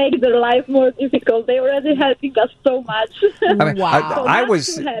make their life more difficult. They're already helping us so much. I mean,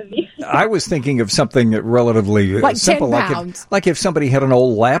 I was thinking of something relatively like simple, 10 pounds. like if somebody had an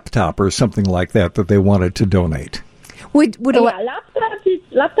old laptop or something like that they wanted to donate.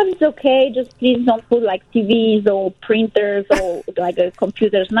 Laptop is okay. Just please don't put like TVs or printers or like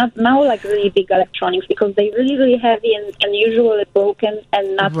computers. Not like really big electronics, because they're really, really heavy and usually broken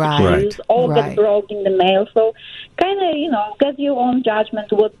and not to use. All get broke in the mail. So kind of, get your own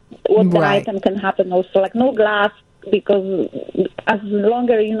judgment what the item can happen. Also, like no glass, because as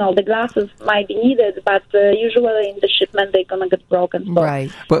longer, the glasses might be needed, but usually in the shipment they're going to get broken. So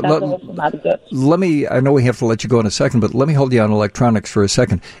but that's also not good. I know we have to let you go in a second, but let me hold you on electronics for a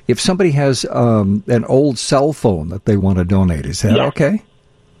second. If somebody has an old cell phone that they want to donate, is that okay?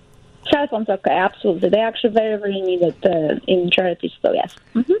 Cell phones, okay, absolutely. They're actually very, very needed in charities, so yes.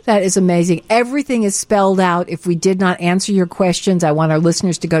 Mm-hmm. That is amazing. Everything is spelled out. If we did not answer your questions, I want our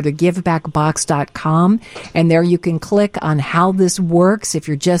listeners to go to givebackbox.com, and there you can click on how this works. If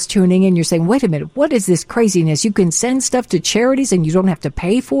you're just tuning in, you're saying, wait a minute, what is this craziness? You can send stuff to charities and you don't have to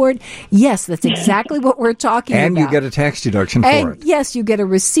pay for it. Yes, that's exactly what we're talking about. And you get a tax deduction for it. Yes, you get a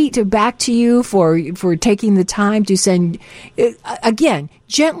receipt back to you for taking the time to send, again,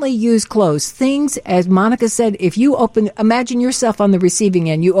 gently used clothes. Things, as Monica said, if you imagine yourself on the receiving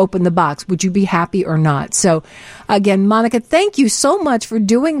end, you open the box, would you be happy or not? So, again, Monica, thank you so much for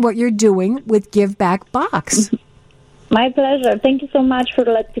doing what you're doing with Give Back Box. My pleasure. Thank you so much for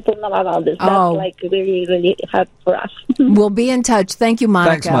letting people know about this. That's really, really helpful for us. We'll be in touch. Thank you,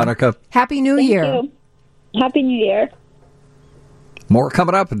 Monica. Thanks, Monica. Happy New Year. You. Happy New Year. More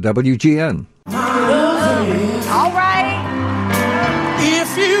coming up at WGN. All right.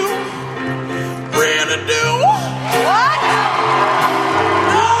 If you really do what?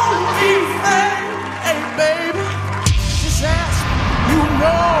 Don't be afraid, hey baby. Just ask, I'm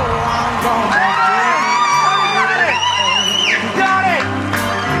gonna you got it.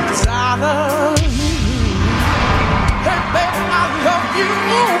 'Cause I love you. Hey baby, I love you.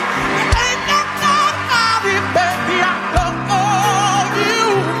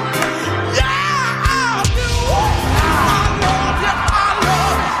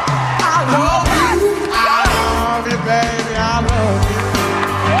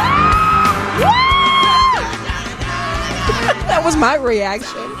 my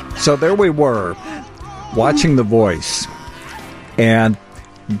reaction. So there we were, watching The Voice, and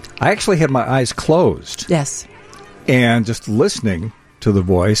I actually had my eyes closed. Yes. And just listening to The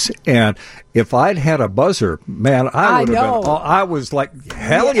Voice, and if I'd had a buzzer, man, I would have been. I was like,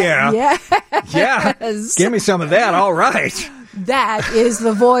 hell yeah. Yeah. Give me some of that. All right. That is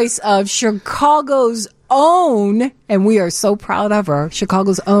the voice of Chicago's own, and we are so proud of her,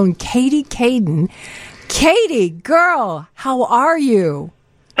 Chicago's own Katie Caden. Katie, girl, how are you?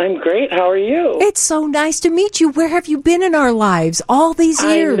 I'm great. How are you? It's so nice to meet you. Where have you been in our lives all these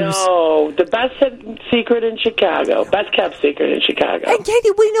years? I know. The best secret in Chicago. Best kept secret in Chicago. And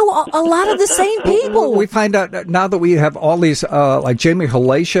Katie, we know a lot of the same people. We find out now that we have all these, like Jamie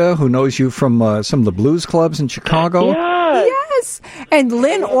Halacia, who knows you from some of the blues clubs in Chicago. Yes. And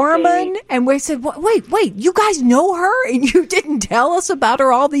Lynn Orman. And we said, wait, you guys know her? And you didn't tell us about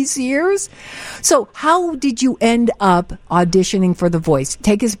her all these years? So how did you end up auditioning for The Voice?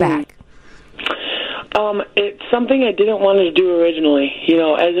 Take us back. It's something I didn't want to do originally. You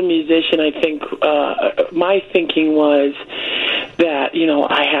know, as a musician, I think my thinking was that, you know,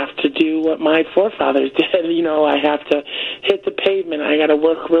 I have to do what my forefathers did. You know, I have to hit the pavement. I got to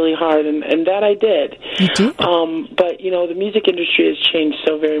work really hard, and that I did. You did? But, you know, the music industry has changed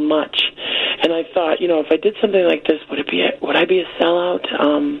so very much. And I thought, you know, if I did something like this, would I be a sellout?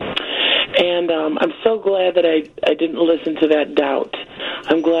 And I'm so glad that I didn't listen to that doubt.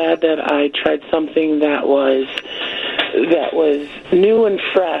 I'm glad that I tried something that was new and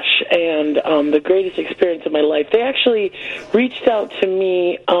fresh, and the greatest experience of my life. They actually reached out to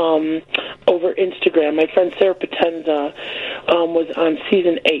me over Instagram. My friend Sarah Potenza was on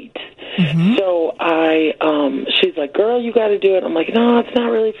season 8. Mm-hmm. So she's like, girl, you got to do it. I'm like, no, it's not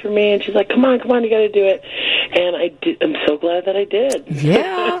really for me. And she's like, come on, you got to do it. And I'm so glad that I did.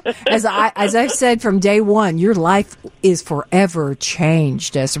 Yeah. As I've said from day one, your life is forever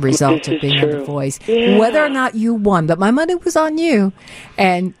changed as a result of being on The Voice. Yeah. Whether or not you won, but my money was on you.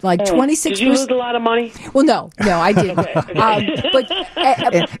 And like 26%. Did you lose a lot of money? Well, no, I didn't.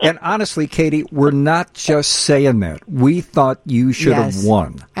 And honestly, Katie, we're not just saying that. We thought you should have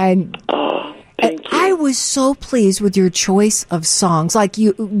won. And thank you. I was so pleased with your choice of songs. Like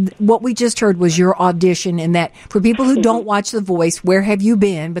what we just heard was your audition, and that for people who don't watch The Voice, where have you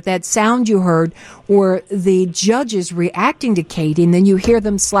been? But that sound you heard were the judges reacting to Katie, and then you hear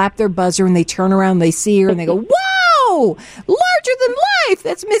them slap their buzzer, and they turn around, they see her, and they go, "Wow, larger than life!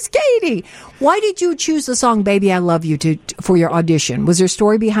 That's Miss Katie." Why did you choose the song "Baby I Love You" for your audition? Was there a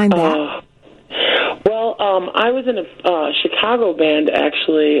story behind that? Well, I was in a Chicago band,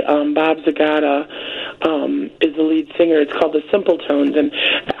 actually. Bob Zagata is the lead singer. It's called the Simple Tones. And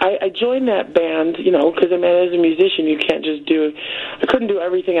I joined that band, you know, because, I mean, as a musician, you can't just I couldn't do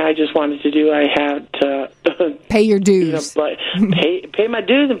everything I just wanted to do. I had to pay your dues. You know, pay my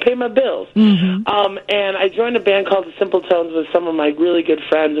dues and pay my bills. Mm-hmm. And I joined a band called the Simple Tones with some of my really good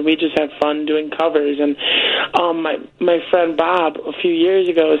friends, and we just had fun doing covers. And my friend Bob, a few years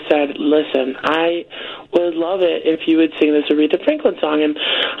ago, said, listen, I would love it if you would sing this Aretha Franklin song. And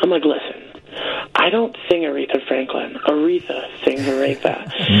I'm like, listen, I don't sing Aretha Franklin. Aretha sings Aretha.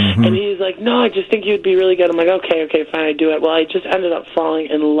 Mm-hmm. And he's like, no, I just think you'd be really good. I'm like, okay, fine, I do it. Well, I just ended up falling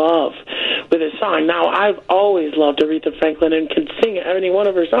in love with his song. Now, I've always loved Aretha Franklin and can sing any one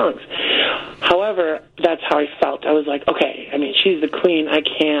of her songs. However, that's how I felt. I was like, okay, I mean, she's the queen. I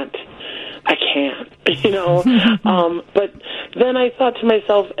can't, you know. But then I thought to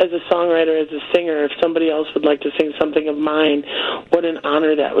myself, as a songwriter, as a singer, if somebody else would like to sing something of mine, what an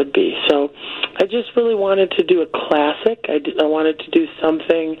honor that would be. So I just really wanted to do a classic. I wanted to do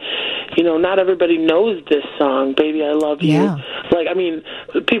something, you know, not everybody knows this song, Baby I Love You. Yeah. Like, I mean,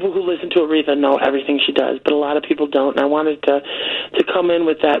 people who listen to Aretha know everything she does, but a lot of people don't. And I wanted to come in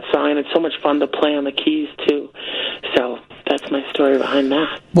with that song, and it's so much fun to play on the keys, too. So that's my story behind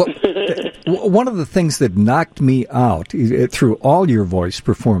that. Well, one of the things that knocked me out through all your voice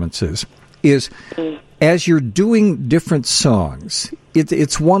performances is as you're doing different songs,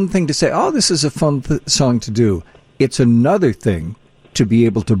 it's one thing to say, oh, this is a fun song to do. It's another thing to be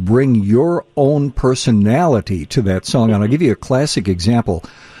able to bring your own personality to that song. And I'll give you a classic example,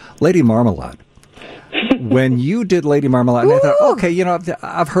 Lady Marmalade. When you did Lady Marmalade, and I thought, okay, you know,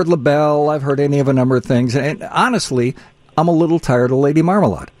 I've heard LaBelle, I've heard any of a number of things, and honestly, I'm a little tired of Lady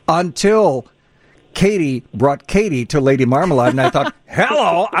Marmalade. Until Katie brought Katie to Lady Marmalade, and I thought,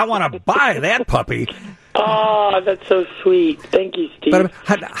 hello, I want to buy that puppy. Oh, that's so sweet. Thank you, Steve. But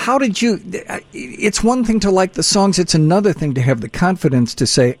how did you, it's one thing to like the songs, it's another thing to have the confidence to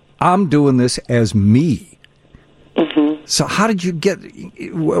say, I'm doing this as me. Mm-hmm. So how did you get?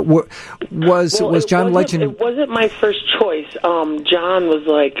 Was John Legend? It wasn't my first choice. John was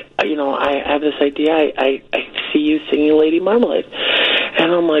like, I have this idea. I see you singing Lady Marmalade,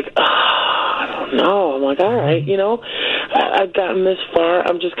 and I'm like, I don't know. I'm like, all right, I've gotten this far.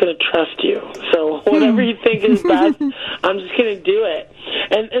 I'm just going to trust you. So whatever you think is best, I'm just going to do it.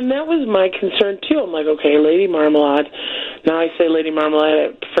 And that was my concern too. I'm like, okay, Lady Marmalade. Now I say Lady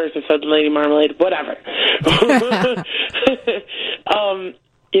Marmalade. At first I said Lady Marmalade. Whatever.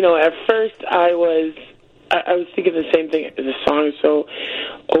 At first I was thinking the same thing. The song is so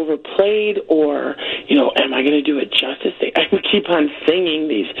overplayed, or am I going to do it justice? I would keep on singing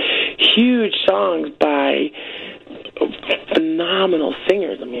these huge songs by phenomenal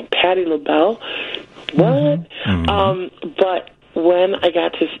singers. I mean, Patti LaBelle. What? Mm-hmm. But when I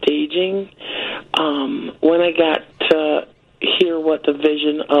got to staging, when I got to hear what the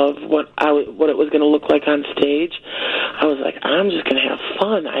vision of what it was going to look like on stage, I was like, I'm just going to have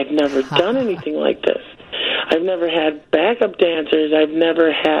fun. I've never done anything like this. I've never had backup dancers. I've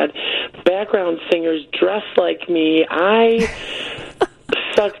never had background singers dressed like me. I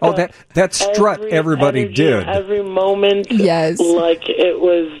sucked up that strut everybody did. Every moment, yes, like it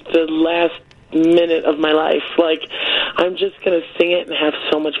was the last minute of my life. Like, I'm just going to sing it and have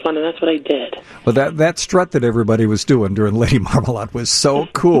so much fun, and that's what I did. Well, that strut that everybody was doing during Lady Marmalade was so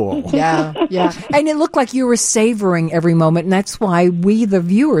cool. Yeah. And it looked like you were savoring every moment, and that's why we, the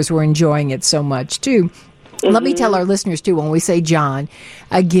viewers, were enjoying it so much, too. Mm-hmm. Let me tell our listeners, too, when we say John,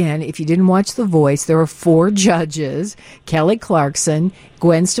 again, if you didn't watch The Voice, there are 4 judges: Kelly Clarkson,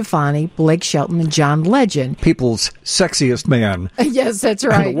 Gwen Stefani, Blake Shelton, and John Legend. People's sexiest man. Yes, that's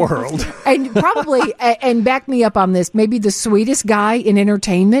right. In the world. And probably, and back me up on this, maybe the sweetest guy in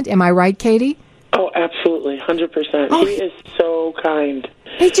entertainment. Am I right, Katie? Oh, absolutely, 100%. Oh, he is so kind.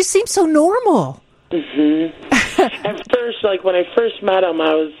 He just seems so normal. Mm-hmm. At first, like when I first met him,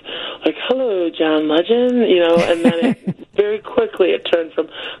 I was like, "Hello, John Legend," and then very quickly it turned from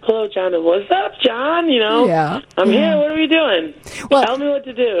 "Hello, John," to "What's up, John?" Yeah. I'm here. What are we doing? Well, tell me what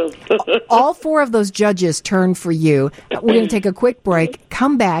to do. All 4 of those judges turned for you. We're going to take a quick break,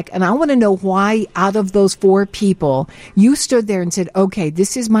 come back, and I want to know why out of those 4 people, you stood there and said, okay,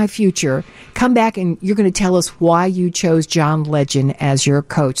 this is my future. Come back and you're going to tell us why you chose John Legend as your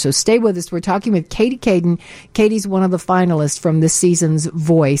coach. So stay with us. We're talking with Katie Caden. Katie's one of the finalists from this season's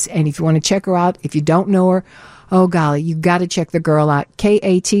Voice. And if you want to check her out, if you don't know her, oh golly, you got to check the girl out.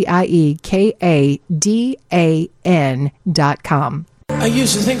 KatieKadan.com. I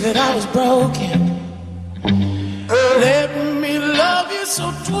used to think that I was broken. Let me love you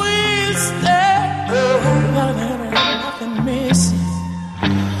so twisted. Nothing missing.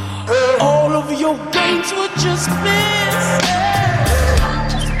 All of your games were just missing.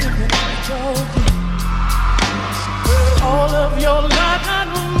 Just thinking I was broken. All of your life on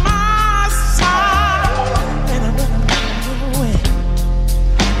my side, and I'm running away.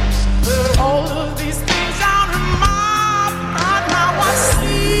 All of these things out of my mind. Now I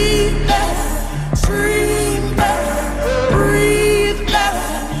sleep better, dream better, breathe better.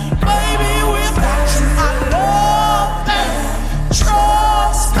 Baby, without you, I love better,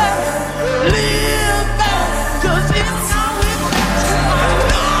 trust better, live better. 'Cause it's not without you, I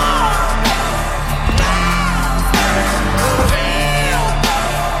love better.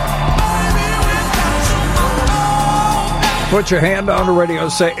 Put your hand on the radio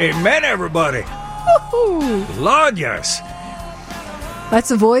and say, amen, everybody. Woo-hoo. Lord, yes. That's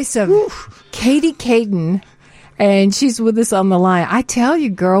the voice of Katie Caden, and she's with us on the line. I tell you,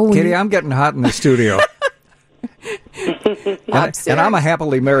 girl. Katie, I'm getting hot in the studio. and I'm a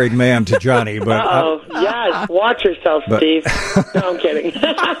happily married man to Johnny. But yes. Watch yourself, Steve. No, I'm kidding.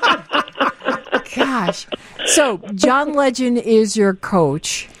 Gosh. So, John Legend is your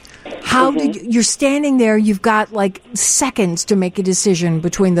coach. How did you're standing there, you've got like seconds to make a decision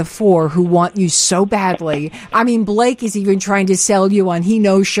between the 4 who want you so badly. I mean, Blake is even trying to sell you on he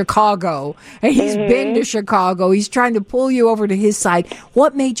knows Chicago, and he's been to Chicago. He's trying to pull you over to his side.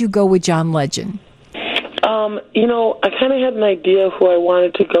 What made you go with John Legend? I kind of had an idea who I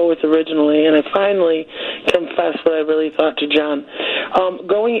wanted to go with originally, and I finally confessed what I really thought to John.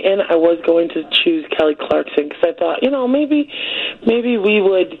 Going in, I was going to choose Kelly Clarkson because I thought, maybe we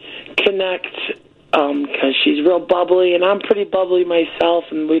would connect because she's real bubbly, and I'm pretty bubbly myself,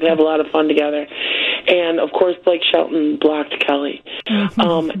 and we'd have a lot of fun together. And, of course, Blake Shelton blocked Kelly.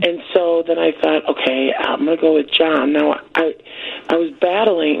 And so then I thought, okay, I'm going to go with John. Now, I was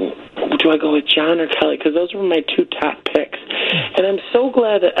battling, do I go with John or Kelly? Because those were my 2 top picks. And I'm so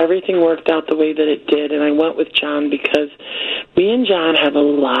glad that everything worked out the way that it did, and I went with John because me and John have a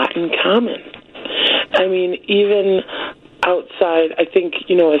lot in common. I mean, even outside, I think,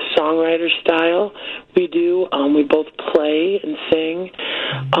 you know, a songwriter style, we do. We both play and sing.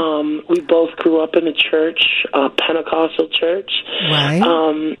 We both grew up in the church, Pentecostal church. Right.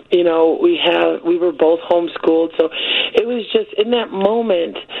 You know, we were both homeschooled, so it was just in that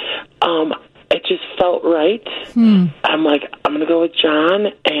moment. It just felt right. I'm like, I'm going to go with John,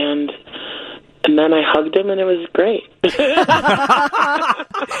 and then I hugged him, and it was great. Not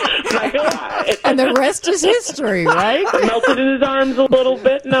gonna lie. And the rest is history, right? I melted in his arms a little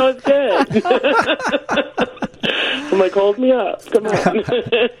bit, and now it's good. I'm like, hold me up. Come on.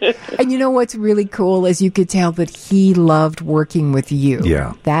 And you know what's really cool is you could tell that he loved working with you.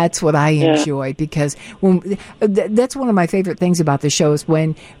 Yeah. That's what I enjoy, because that's one of my favorite things about the show is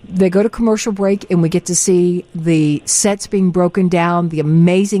when they go to commercial break and we get to see the sets being broken down, the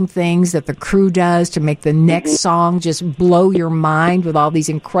amazing things that the crew does to make the next song just blow your mind with all these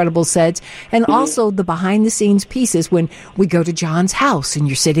incredible sets. And also the behind-the-scenes pieces when we go to John's house and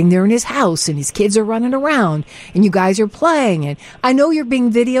you're sitting there in his house and his kids are running around and you guys are playing. And I know you're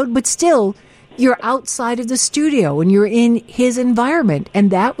being videoed, but still, you're outside of the studio and you're in his environment.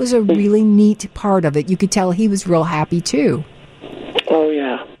 And that was a really neat part of it. You could tell he was real happy, too. Oh,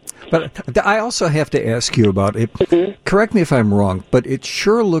 yeah. But I also have to ask you about it. Correct me if I'm wrong, but it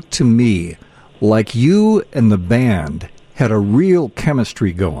sure looked to me like you and the band had a real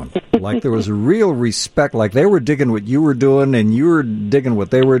chemistry going. Like there was a real respect, like they were digging what you were doing and you were digging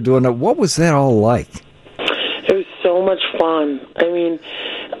what they were doing. What was that all like? It was so much fun. I mean,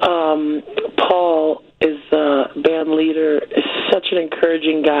 Paul is the band leader, is such an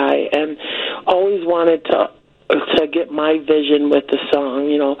encouraging guy, and always wanted to get my vision with the song,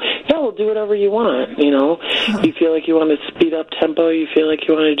 you know. Yeah, we'll do whatever you want, you know. You feel like you want to speed up tempo, you feel like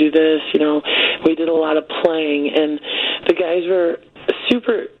you want to do this, you know. We did a lot of playing, and the guys were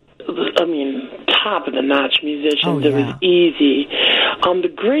super, I mean, top of the notch musicians. Oh, yeah. It was easy. The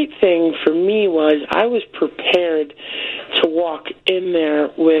great thing for me was I was prepared to walk in there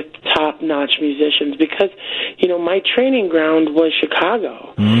with top-notch musicians because, you know, my training ground was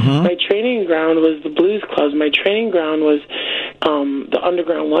Chicago. My training ground was the blues clubs. My training ground was the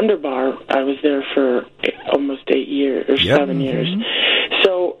Underground Wonder Bar. I was there for almost 8 years or 7 years.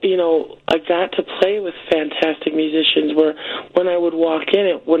 So, you know, I got to play with fantastic musicians where when I would walk in,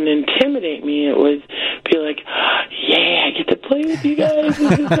 it wouldn't intimidate me. It would be like, yeah, I get to play with you guys.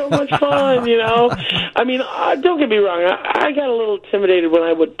 This is so much fun, you know. I mean, don't get me wrong. I got a little intimidated when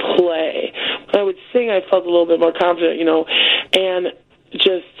I would play. When I would sing, I felt a little bit more confident, you know, and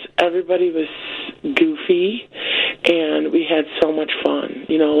just everybody was goofy, and we had so much fun.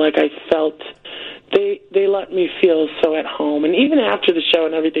 You know, like I felt they let me feel so at home. And even after the show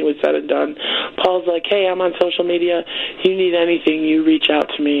and everything was said and done, Paul's like, hey, I'm on social media. If you need anything, you reach out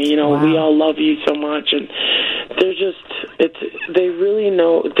to me. You know, we all love you so much. And they're just, they really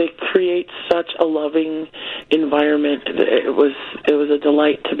know, they create such a loving environment. It was a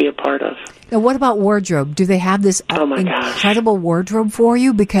delight to be a part of. Now, what about wardrobe? Do they have this incredible wardrobe for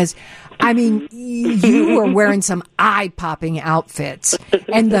you? Because, I mean, you were wearing some eye-popping outfits.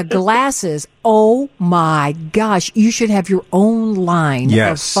 And the glasses, oh my gosh, you should have your own line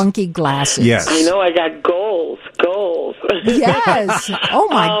of funky glasses. Yes. I know, I got goals. Yes. Oh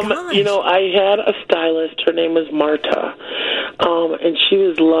my gosh. You know, I had a stylist. Her name was Marta. And she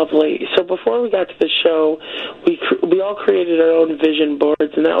was lovely. So before we got to the show, we all created our own vision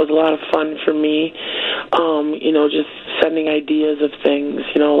boards, and that was a lot of fun for me. You know, just sending ideas of things.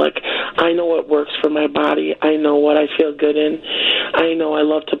 You know, like I know what works for my body. I know what I feel good in. I know I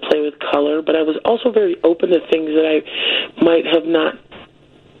love to play with color, but I was also very open to things that I might have not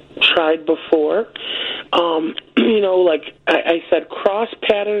tried before. You know, like I said, cross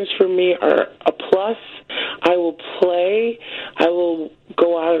patterns for me are a plus. I will play. I will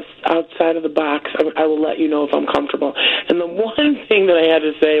go outside of the box. I will let you know if I'm comfortable. And the one thing that I had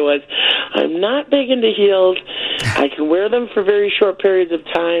to say was, I'm not big into heels. I can wear them for very short periods of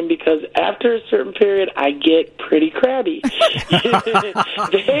time because after a certain period, I get pretty crabby.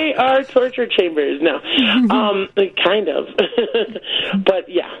 They are torture chambers. No, kind of. But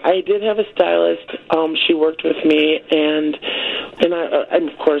yeah, I did have a stylist. She worked with me, and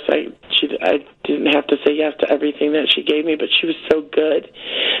of course I didn't have to say yes to everything that she gave me, but she was so good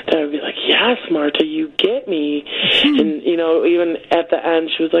that I would be like, yes, Marta, you get me. And, you know, even at the end,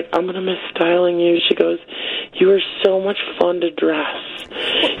 she was like, I'm going to miss styling you. She goes, you are so much fun to dress,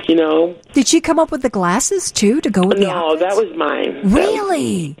 you know. Did she come up with the glasses, too, to go with the outfits? No, that was mine.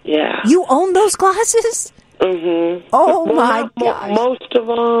 Really? Yeah. You own those glasses? Mm-hmm. Oh, my gosh. Most of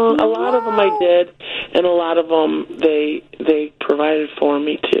them, a lot of them I did. and a lot of them they provided for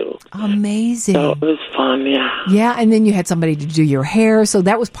me too. Amazing. So it was fun, yeah. Yeah, and then you had somebody to do your hair, so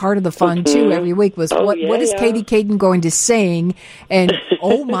that was part of the fun too. Every week was what is Katie Caden going to sing, and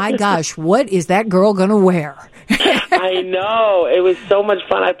oh my gosh, what is that girl going to wear? I know, it was so much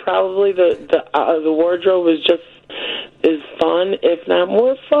fun. I probably the wardrobe was just as fun, if not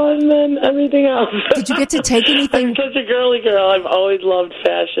more fun than everything else. Did you get to take anything? I'm such a girly girl. I've always loved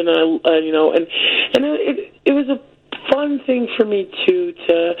fashion, and it was a fun thing for me too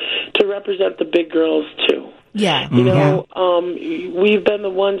to represent the big girls too. Yeah. You know, we've been the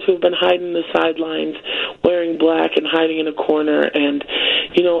ones who've been hiding in the sidelines, wearing black and hiding in a corner, and,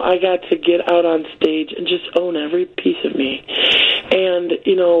 you know, I got to get out on stage and just own every piece of me. And,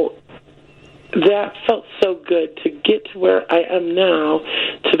 you know, that felt so good to get to where I am now,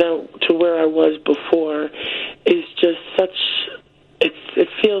 to where I was before, is just such... It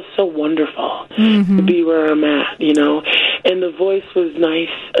feels so wonderful to be where I'm at, you know. And the voice was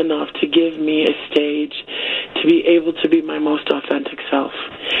nice enough to give me a stage to be able to be my most authentic self.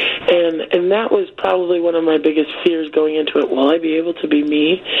 And that was probably one of my biggest fears going into it. Will I be able to be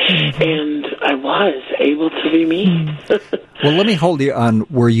me? And I was able to be me. Well, let me hold you on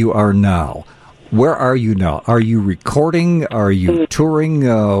where you are now. Where are you now? Are you recording? Are you touring?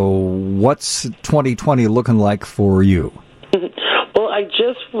 What's 2020 looking like for you? Well, I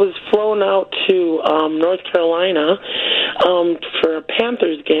just was flown out to North Carolina for a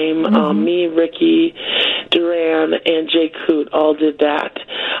Panthers game. Me, Ricky Duran, and Jay Coote all did that.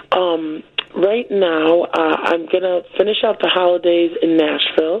 Right now, I'm going to finish out the holidays in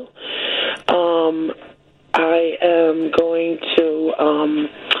Nashville. I am going to...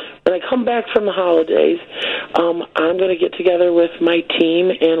 when I come back from the holidays, I'm going to get together with my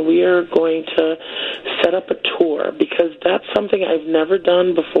team, and we are going to set up a tour, because that's something I've never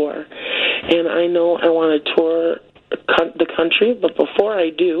done before. And I know I want to tour the country, but before I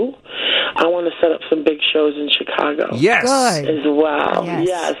do, I want to set up some big shows in Chicago. Yes. As well.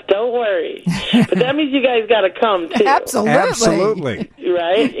 Yes, don't worry. But that means you guys got to come, too. Absolutely.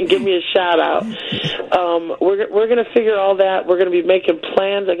 Right? And give me a shout-out. We're going to figure all that. We're going to be making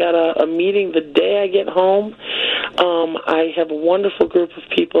plans. I got a meeting the day I get home. I have a wonderful group of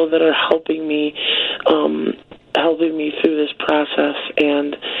people that are helping me through this process,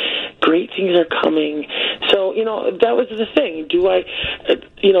 and great things are coming. So, you know, that was the thing. Do I,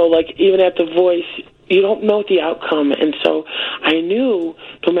 you know, like even at The Voice, you don't know the outcome. And so I knew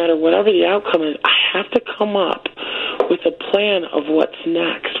no matter whatever the outcome is, I have to come up with a plan of what's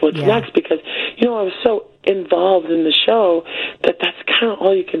next. Next, because, you know, I was so involved in the show that's kind of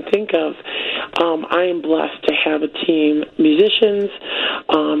all you can think of. I am blessed to have a team, musicians,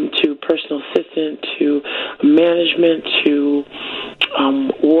 to personal assistant, to management, to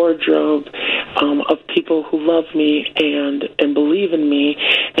wardrobe, of people who love me and believe in me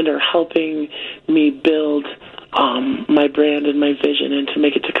and are helping me build my brand and my vision, and to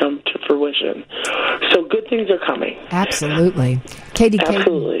make it to come to fruition. So good things are coming. Absolutely. Katie.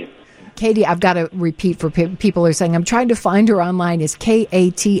 Katie, I've got to repeat for people who are saying, I'm trying to find her online. It's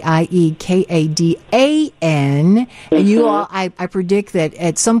KATIEKADAN. And you all, I predict that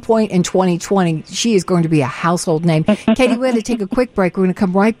at some point in 2020, she is going to be a household name. Katie, we're going to take a quick break. We're going to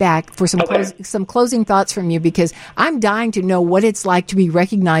come right back for some closing thoughts from you, because I'm dying to know what it's like to be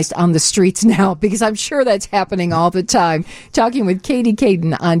recognized on the streets now, because I'm sure that's happening all the time. Talking with Katie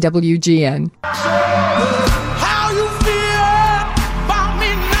Caden on WGN. How you feel about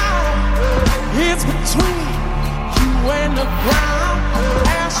me now? It's between you and the ground.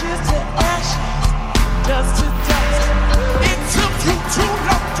 Ashes to ashes, dust to dust. It took you too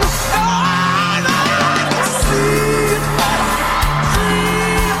long to see that,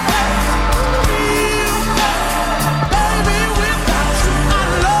 feel that. Baby, without you, I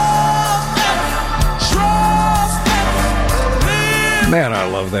love that, trust that, live. Man, I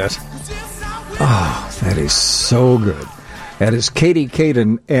love that. Oh, that is so good. That is Katie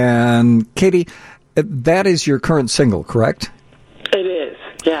Caden. And Katie, that is your current single, correct? It is,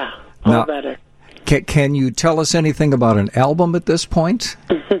 yeah. All Now, better. Can you tell us anything about an album at this point?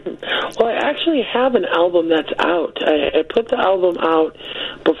 Well, I actually have an album that's out. I put the album out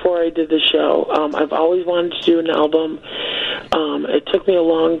before I did the show. I've always wanted to do an album. It took me a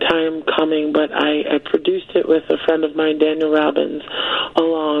long time coming, but I produced it with a friend of mine, Daniel Robbins,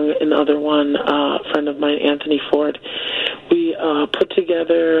 along another one, a friend of mine, Anthony Ford. We put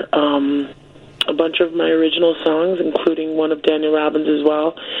together a bunch of my original songs, including one of Daniel Robbins as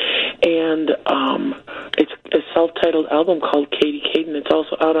well. And it's a self-titled album called Katie Caden. It's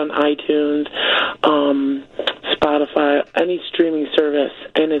also out on iTunes, Spotify, Spotify, any streaming service,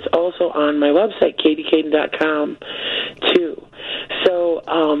 and it's also on my website, katiecaden.com, too. So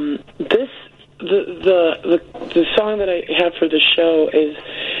the song that I have for the show is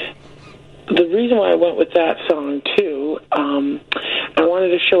the reason why I went with that song, too. I wanted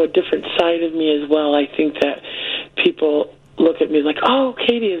to show a different side of me as well. I think that people look at me like, oh,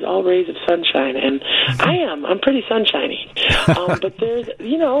 Katie is all rays of sunshine, and I am. I'm pretty sunshiny. But there's,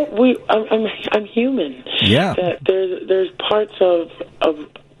 I'm human. Yeah. That there's parts of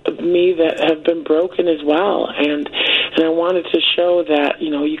me that have been broken as well, and I wanted to show that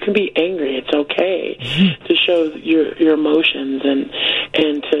you can be angry. It's okay to show your emotions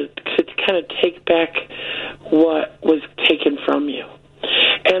and to kind of take back what was taken from you.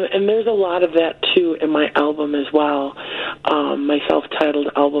 And there's a lot of that, too, in my album as well, my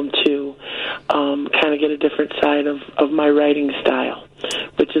self-titled album, too. Kind of get a different side of my writing style,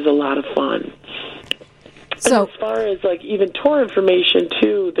 which is a lot of fun. So, and as far as even tour information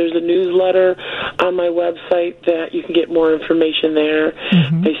too, there's a newsletter on my website that you can get more information there.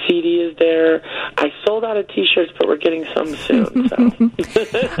 Mm-hmm. My CD is there. I sold out of T-shirts, but we're getting some soon.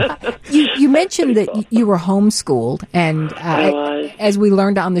 So. You mentioned that you were homeschooled, and as we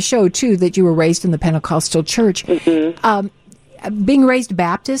learned on the show too, that you were raised in the Pentecostal church. Mm-hmm. Being raised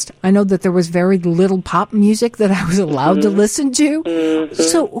Baptist, I know that there was very little pop music that I was allowed to listen to. Mm-hmm.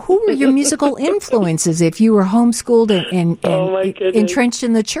 So who were your musical influences if you were homeschooled and entrenched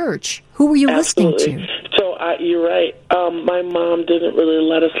in the church? Who were you listening to? So you're right. My mom didn't really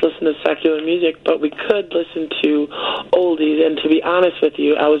let us listen to secular music, but we could listen to oldies. And to be honest with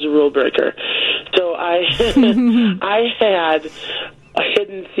you, I was a rule breaker. So I had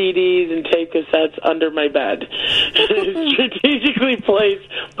hidden CDs and tape cassettes under my bed, strategically placed.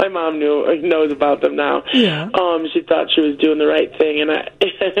 My mom knows about them now. Yeah. She thought she was doing the right thing, and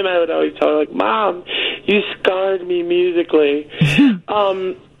I would always tell her, like, Mom, you scarred me musically.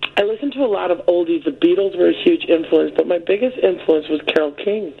 I listened to a lot of oldies. The Beatles were a huge influence, but my biggest influence was Carole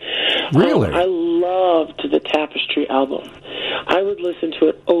King. Really? I loved the Tapestry album. I would listen to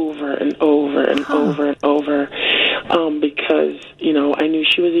it over and over and over and over because, I knew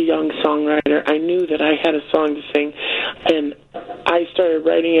she was a young songwriter. I knew that I had a song to sing, and I started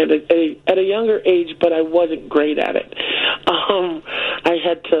writing at a younger age, but I wasn't great at it. I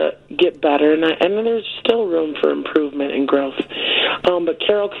had to get better, and there's still room for improvement and growth. But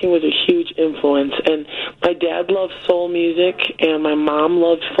Carole King was a huge influence, and my dad loved soul music, and my mom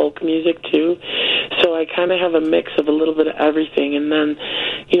loved folk music too. So I kind of have a mix of a little bit of everything, and then,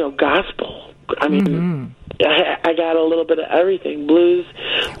 gospel. I mean, I got a little bit of everything. Blues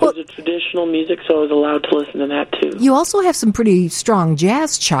was a traditional music, so I was allowed to listen to that too. You also have some pretty strong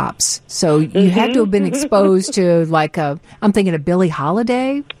jazz chops, so you had to have been exposed to, I'm thinking of Billie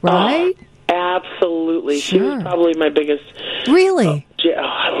Holiday, right? Absolutely. Sure. She was probably my biggest... Really?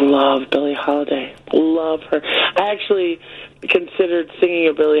 I love Billie Holiday. Love her. I actually considered singing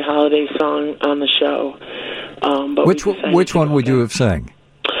a Billie Holiday song on the show. But which one would you have sang?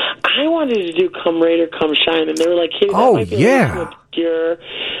 I wanted to do Come Rain or Come Shine, and they were like, hey, that might be a little obscure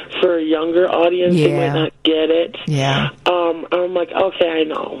for a younger audience. They might not get it. Yeah. I'm like, okay, I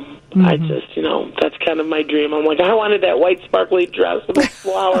know. Mm-hmm. I just, that's kind of my dream. I'm like, I wanted that white sparkly dress with a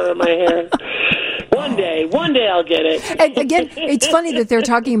flower in my hair. One day I'll get it. And again, it's funny that they're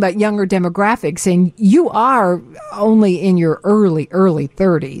talking about younger demographics, and you are only in your early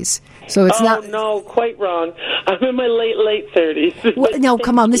 30s. So it's not... no, quite wrong. I'm in my late 30s. Well, no,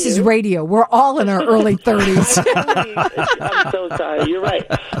 come on, this is radio. We're all in our early 30s. I'm so sorry. You're right.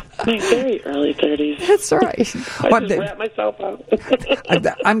 My very early 30s. That's right. I just wrap myself out.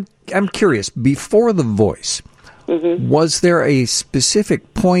 I'm curious. Before The Voice, was there a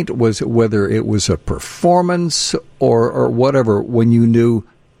specific point, whether it was a performance or whatever, when you knew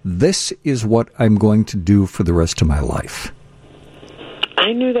this is what I'm going to do for the rest of my life?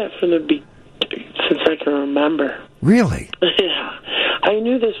 I knew that since I can remember. Really? Yeah. I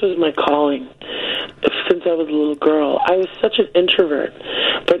knew this was my calling since I was a little girl. I was such an introvert.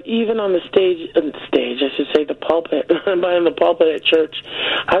 But even on the stage, I should say the pulpit, behind the pulpit at church,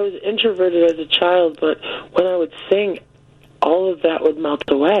 I was introverted as a child, but when I would sing, all of that would melt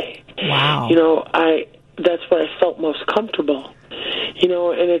away. Wow. That's where I felt most comfortable.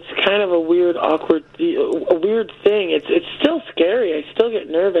 And it's kind of a weird, awkward, a weird thing. It's still scary. I still get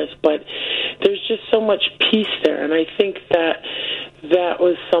nervous, but there's just so much peace there. And I think that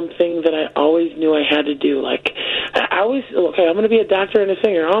was something that I always knew I had to do. Like, I'm going to be a doctor and a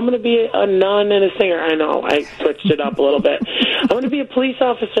singer. I'm going to be a nun and a singer. I know, I switched it up a little bit. I'm going to be a police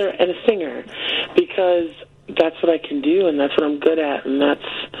officer and a singer because that's what I can do and that's what I'm good at, and that's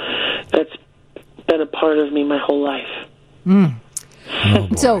been a part of me my whole life.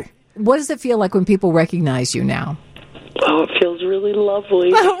 So, what does it feel like when people recognize you now? Oh, it feels really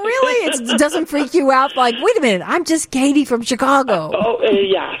lovely. Oh, really? It doesn't freak you out? Like, wait a minute, I'm just Katie from Chicago.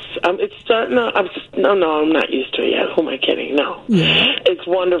 Yes. It's starting to, I'm not used to it yet. Who am I kidding? No. Yeah. It's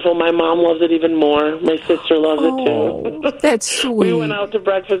wonderful. My mom loves it even more. My sister loves it too. That's sweet. We went out to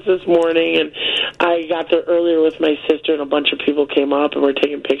breakfast this morning, and I got there earlier with my sister, and a bunch of people came up, and we're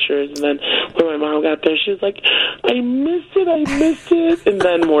taking pictures. And then when my mom got there, she was like, I missed it. And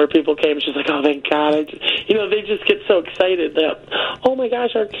then more people came. She's like, oh, thank God. They just get so excited that, oh, my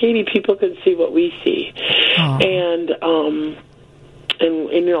gosh, our Katie people can see what we see. And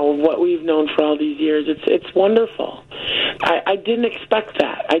what we've known for all these years, it's wonderful. I didn't expect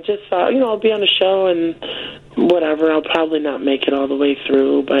that. I just thought, I'll be on a show and whatever. I'll probably not make it all the way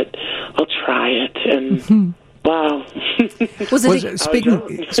through, but I'll try it. And wow.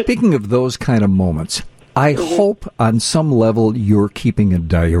 Speaking of those kind of moments, I hope on some level you're keeping a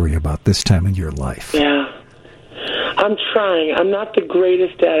diary about this time in your life. Yeah. I'm trying. I'm not the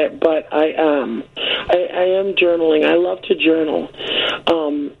greatest at it, but I am. I am journaling. I love to journal.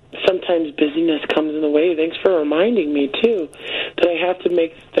 Sometimes busyness comes in the way. Thanks for reminding me, too, that I have to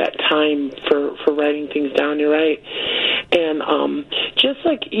make that time for writing things down. You're right. And just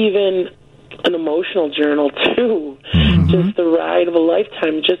like even an emotional journal, too, just the ride of a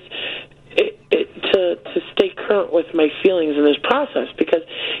lifetime, just to stay current with my feelings in this process, because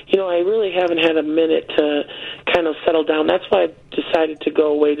I really haven't had a minute to kind of settle down. That's why I decided to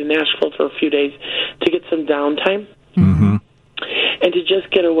go away to Nashville for a few days to get some downtime and to just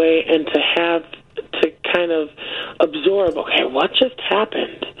get away and to kind of absorb, okay, what just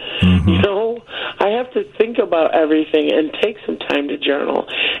happened? I have to think about everything and take some time to journal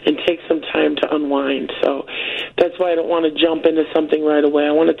and take some time to unwind. So that's why I don't want to jump into something right away.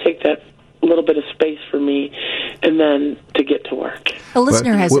 I want to take that little bit of space for me and then to get to work. A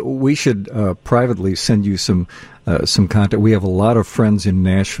listener has... We should privately send you some content. We have a lot of friends in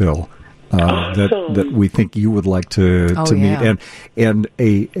Nashville that we think you would like to meet. And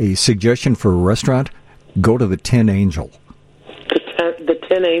a suggestion for a restaurant, go to the Tin Angel. The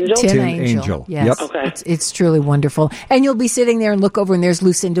Tin Angel? Tin Angel. Yes. Yep. Okay. It's truly wonderful. And you'll be sitting there and look over, and there's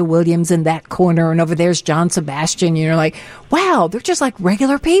Lucinda Williams in that corner, and over there's John Sebastian. And you're like, wow, they're just like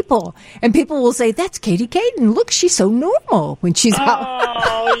regular people. And people will say, that's Katie Caden. Look, she's so normal when she's out.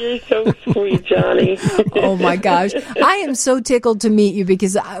 Oh, you're so sweet, Johnny. Oh, my gosh. I am so tickled to meet you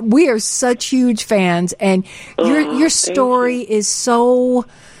because we are such huge fans. And your story is so...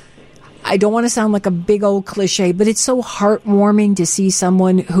 I don't want to sound like a big old cliche, but it's so heartwarming to see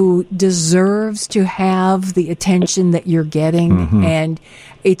someone who deserves to have the attention that you're getting. And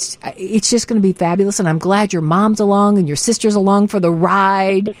it's just going to be fabulous. And I'm glad your mom's along and your sister's along for the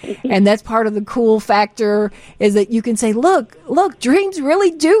ride. And that's part of the cool factor, is that you can say, look, dreams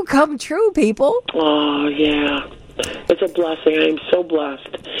really do come true, people. Oh, yeah. It's a blessing. I am so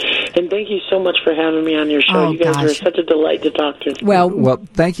blessed. And thank you so much for having me on your show. You guys are such a delight to talk to. Well,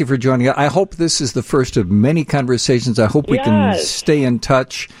 thank you for joining us. I hope this is the first of many conversations. I hope we can stay in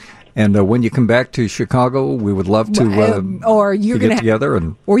touch. And when you come back to Chicago, we would love to get together.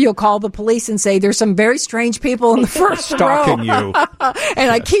 Or you'll call the police and say, there's some very strange people in the first stalking you.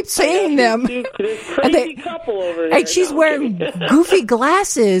 And I keep seeing them. Crazy couple over here. And she's wearing goofy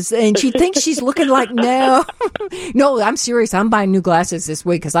glasses, and she thinks she's looking like, no, I'm serious. I'm buying new glasses this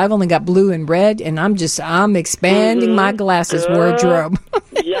week because I've only got blue and red, and I'm expanding my glasses wardrobe.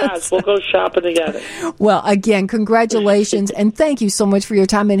 Yes, we'll go shopping together. Well, again, congratulations, and thank you so much for your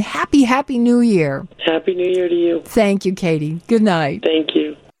time, and Happy New Year. Happy New Year to you. Thank you, Katie. Good night. Thank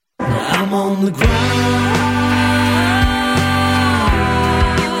you. I'm on the ground.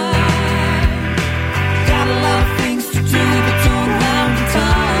 Got a lot of things to do, but don't have the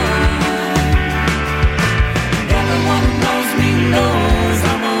time. Everyone who knows me knows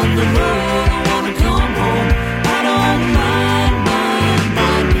I'm on the road. I wanna come home. I don't mind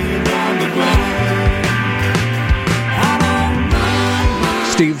being on the ground. I don't mind.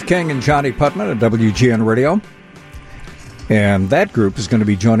 Steve King and Johnny Putman at WGN Radio. And that group is going to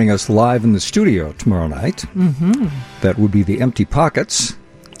be joining us live in the studio tomorrow night. That would be the Empty Pockets.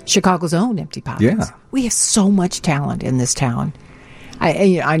 Chicago's own Empty Pockets. Yeah. We have so much talent in this town.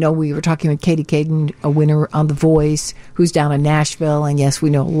 I know we were talking with Katie Caden, a winner on The Voice, who's down in Nashville. And yes, we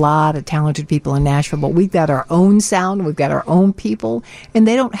know a lot of talented people in Nashville, but we've got our own sound. We've got our own people, and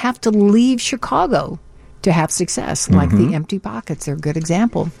they don't have to leave Chicago to have success, like the Empty Pockets. They're a good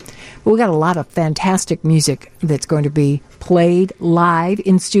example. But we got a lot of fantastic music that's going to be played live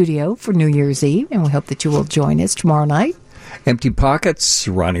in studio for New Year's Eve, and we hope that you will join us tomorrow night. Empty Pockets,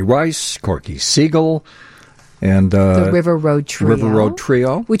 Ronnie Rice, Corky Siegel, and the River Road Trio. River Road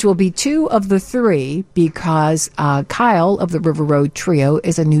Trio. Which will be 2 of the 3 because Kyle of the River Road Trio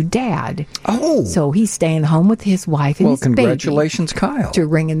is a new dad. Oh. So he's staying home with his wife and Well, his baby. congratulations, Kyle. To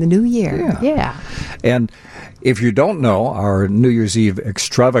ring in the new year. Yeah. And if you don't know, our New Year's Eve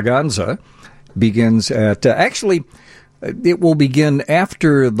extravaganza begins at, actually, it will begin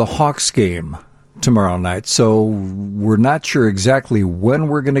after the Hawks game tomorrow night. So we're not sure exactly when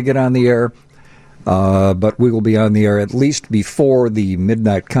we're going to get on the air. But we will be on the air at least before the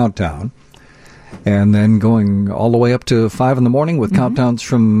midnight countdown, and then going all the way up to 5 in the morning with countdowns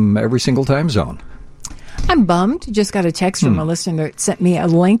from every single time zone. I'm bummed. Just got a text from a listener that sent me a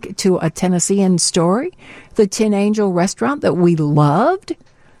link to a Tennessean story. The Tin Angel restaurant that we loved,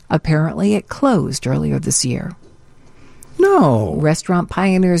 apparently it closed earlier this year. No. Restaurant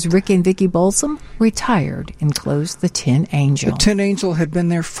pioneers Rick and Vicki Bolsom retired and closed the Tin Angel. The Tin Angel had been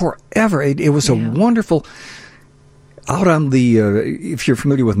there forever. It was a wonderful, out on the, if you're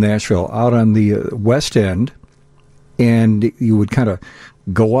familiar with Nashville, out on the West End, and you would kind of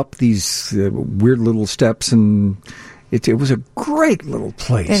go up these weird little steps, and it was a great little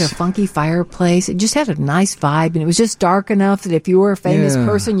place. They had a funky fireplace. It just had a nice vibe, and it was just dark enough that if you were a famous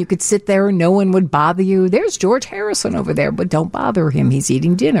person, you could sit there and no one would bother you. There's George Harrison over there, but don't bother him. He's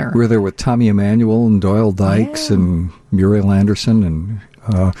eating dinner. We were there with Tommy Emmanuel and Doyle Dykes and Muriel Anderson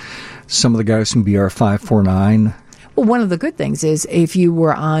and some of the guys from BR 549. Well, one of the good things is if you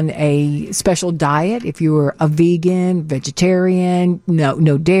were on a special diet, if you were a vegan, vegetarian,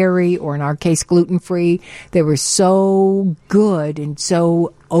 no dairy, or in our case, gluten-free, they were so good and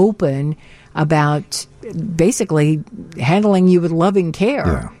so open about basically handling you with loving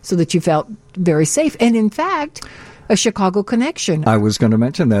care so that you felt very safe. And in fact, a Chicago connection. I was going to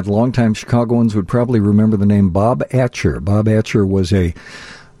mention that. Longtime Chicagoans would probably remember the name Bob Atcher. Bob Atcher was a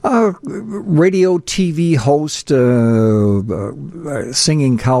radio TV host,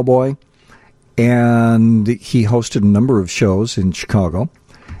 singing cowboy, and he hosted a number of shows in Chicago.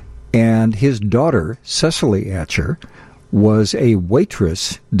 And his daughter, Cecily Atcher, was a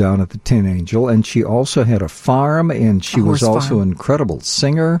waitress down at the Tin Angel, and she also had a farm, and she was also an incredible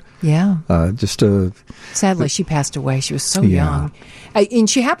singer. Yeah. Sadly, she passed away. She was so young. And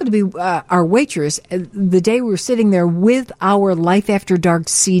she happened to be our waitress the day we were sitting there with our Life After Dark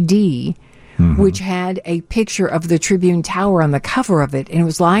CD, which had a picture of the Tribune Tower on the cover of it, and it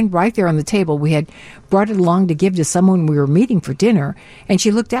was lying right there on the table. We had brought it along to give to someone we were meeting for dinner, and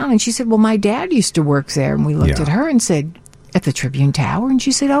she looked down and she said, well, my dad used to work there. And we looked at her and said, at the Tribune Tower? And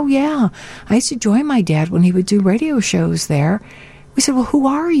she said, oh, yeah. I used to join my dad when he would do radio shows there. We said, well, who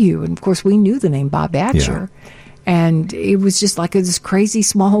are you? And, of course, we knew the name Bob Atcher. And it was just like this crazy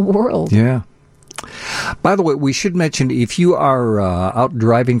small world. Yeah. By the way, we should mention, if you are out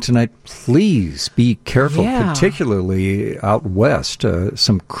driving tonight, please be careful, particularly out west.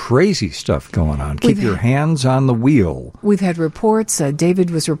 Some crazy stuff going on. Keep your hands on the wheel. We've had reports. David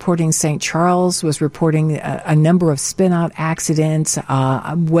was reporting St. Charles, was reporting a number of spin-out accidents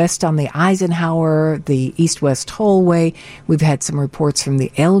west on the Eisenhower, the east-west tollway. We've had some reports from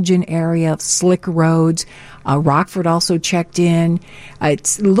the Elgin area, slick roads. Rockford also checked in.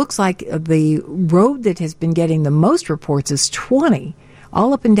 It looks like the road that has been getting the most reports is 20,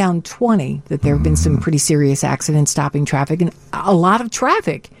 all up and down 20, that there have been some pretty serious accidents stopping traffic, and a lot of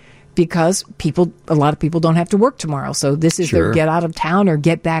traffic because a lot of people don't have to work tomorrow. So this is their get out of town or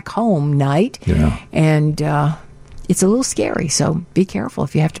get back home night. Yeah. And it's a little scary, so be careful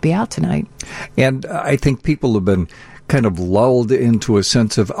if you have to be out tonight. And I think people have been kind of lulled into a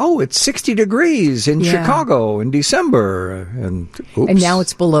sense of, it's 60 degrees in Chicago in December. And now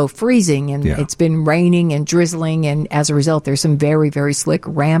it's below freezing, and it's been raining and drizzling, and as a result, there's some very, very slick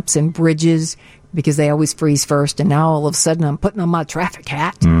ramps and bridges because they always freeze first. And now all of a sudden I'm putting on my traffic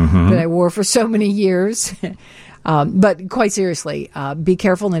hat that I wore for so many years. But quite seriously, be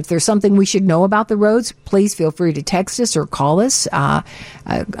careful. And if there's something we should know about the roads, please feel free to text us or call us.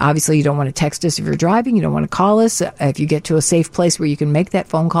 Obviously, you don't want to text us if you're driving. You don't want to call us. If you get to a safe place where you can make that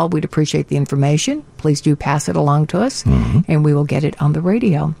phone call, we'd appreciate the information. Please do pass it along to us, and we will get it on the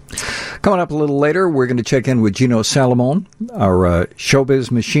radio. Coming up a little later, we're going to check in with Gino Salomon, our Showbiz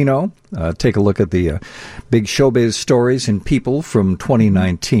Machino. Take a look at the big showbiz stories and people from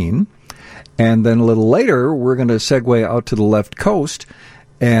 2019. And then a little later, we're going to segue out to the left coast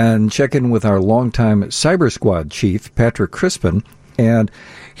and check in with our longtime Cyber Squad chief, Patrick Crispin. And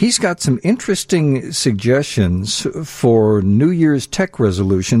he's got some interesting suggestions for New Year's tech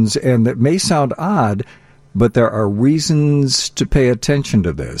resolutions, and that may sound odd, but there are reasons to pay attention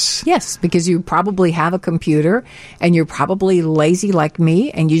to this. Yes, because you probably have a computer and you're probably lazy like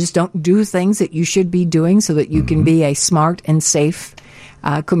me and you just don't do things that you should be doing so that you can be a smart and safe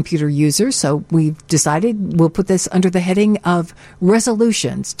computer user. So we've decided we'll put this under the heading of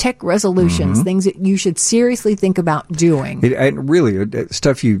resolutions, tech resolutions, things that you should seriously think about doing. Really,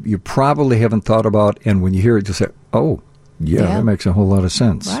 stuff you probably haven't thought about, and when you hear it, just say, oh, yeah, that makes a whole lot of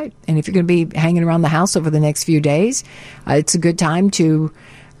sense. Right. And if you're going to be hanging around the house over the next few days, it's a good time to,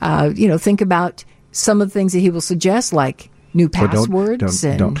 think about some of the things that he will suggest, like new passwords.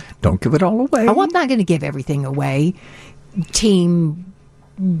 Don't give it all away. Oh, I'm not going to give everything away. Team,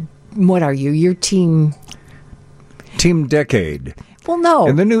 what are you? Your team... Team Decade. Well, no.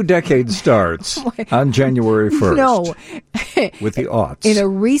 And the new decade starts on January 1st. No. With the aughts. In a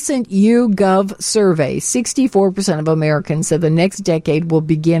recent YouGov survey, 64% of Americans said the next decade will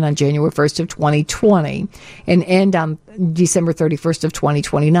begin on January 1st of 2020 and end on December 31st of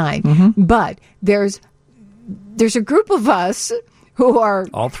 2029. But there's a group of us who are...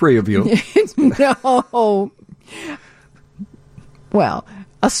 All three of you. No. Well...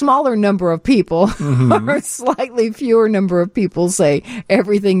 a smaller number of people or a slightly fewer number of people say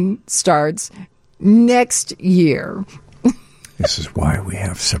everything starts next year. This is why we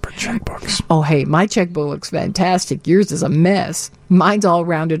have separate checkbooks. Oh, hey, my checkbook looks fantastic. Yours is a mess. Mine's all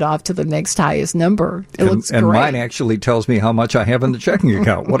rounded off to the next highest number. It looks great. And mine actually tells me how much I have in the checking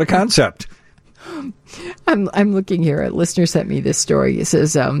account. What a concept. I'm looking here. A listener sent me this story. It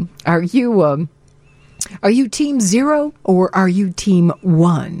says, are you Team 0 or are you Team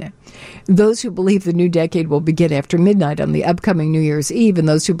 1? Those who believe the new decade will begin after midnight on the upcoming New Year's Eve, and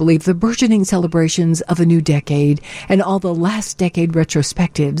those who believe the burgeoning celebrations of a new decade and all the last decade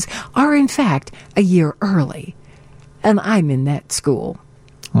retrospectives are in fact a year early. And I'm in that school.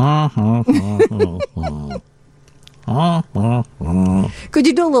 Could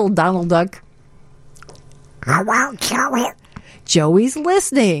you do a little Donald Duck? Hello, Joey. Joey's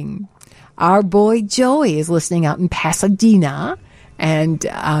listening. Our boy Joey is listening out in Pasadena, and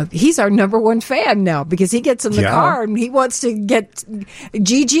he's our number one fan now because he gets in the car and he wants to get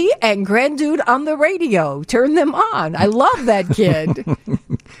Gigi and Grand Dude on the radio. Turn them on. I love that kid.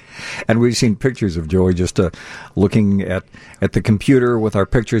 And we've seen pictures of Joey just looking at the computer with our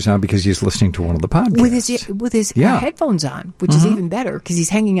pictures on because he's listening to one of the podcasts. With his headphones on, which is even better because he's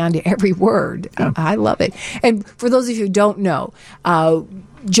hanging on to every word. Yeah. I love it. And for those of you who don't know,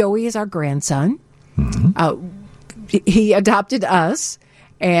 Joey is our grandson. He adopted us.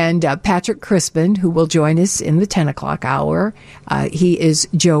 And Patrick Crispin, who will join us in the 10 o'clock hour, he is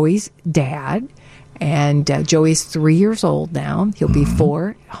Joey's dad. And Joey's 3 years old now. He'll be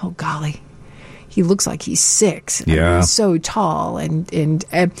 4. Oh, golly. He looks like he's 6. Yeah. He's so tall. And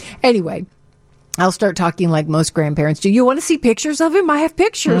anyway, I'll start talking like most grandparents do. You want to see pictures of him? I have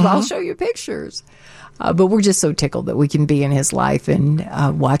pictures. I'll show you pictures. But we're just so tickled that we can be in his life and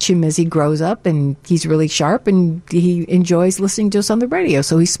watch him as he grows up. And he's really sharp and he enjoys listening to us on the radio.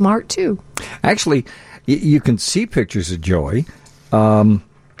 So he's smart, too. Actually, you can see pictures of Joey.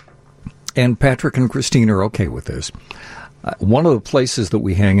 And Patrick and Christine are okay with this. One of the places that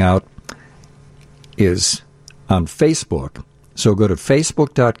we hang out is on Facebook. So go to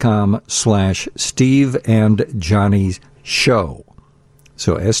facebook.com/Steve and Johnny's Show.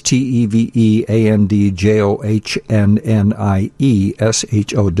 So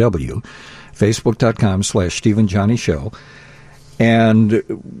STEVEANDJOHNNIESHOW. Facebook.com/Steve and Johnny Show. And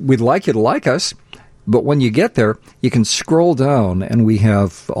we'd like you to like us. But when you get there, you can scroll down, and we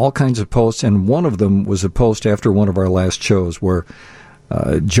have all kinds of posts, and one of them was a post after one of our last shows where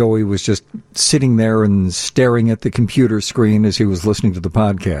Joey was just sitting there and staring at the computer screen as he was listening to the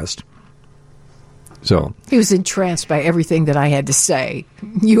podcast. So he was entranced by everything that I had to say.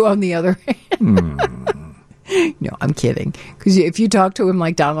 You, on the other hand. No, I'm kidding. Because if you talk to him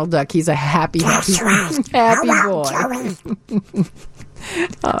like Donald Duck, he's a happy boy.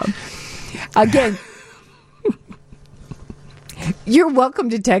 Again, you're welcome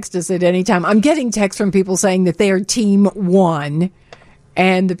to text us at any time. I'm getting texts from people saying that they are Team 1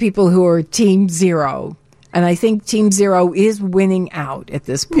 and the people who are Team 0. And I think Team 0 is winning out at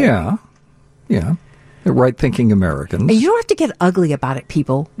this point. Yeah. They're right-thinking Americans. And you don't have to get ugly about it,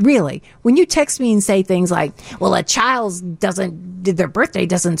 people. Really. When you text me and say things like, well, their birthday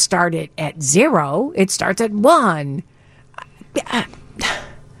doesn't start at 0. It starts at 1.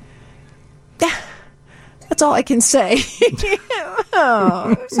 That's all I can say.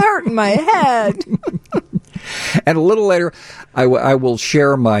 It's hurting my head. And a little later, I will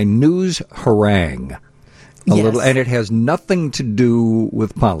share my news harangue. little, and it has nothing to do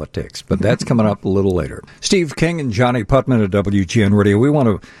with politics, but that's coming up a little later. Steve King and Johnny Putman at WGN Radio. We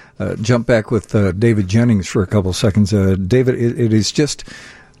want to jump back with David Jennings for a couple seconds. David, it is just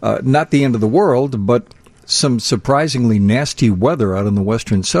not the end of the world, but some surprisingly nasty weather out in the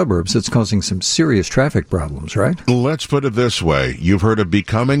western suburbs that's causing some serious traffic problems, right? Let's put it this way. You've heard of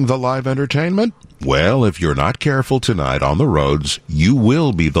becoming the live entertainment? Well, if you're not careful tonight on the roads, you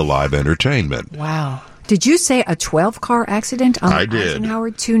will be the live entertainment. Wow. Did you say a 12-car accident on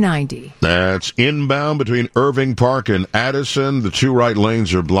Eisenhower 290? That's inbound between Irving Park and Addison. The two right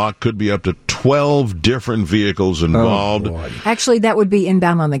lanes are blocked. Could be up to 12 different vehicles involved. Actually, that would be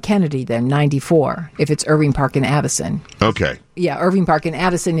inbound on the Kennedy, then, 94, if it's Irving Park and Addison. Okay. Yeah, Irving Park and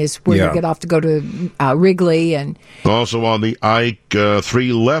Addison is where you get off to go to Wrigley. And also on the Ike,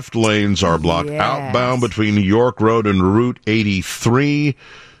 3 left lanes are blocked. Outbound between York Road and Route 83.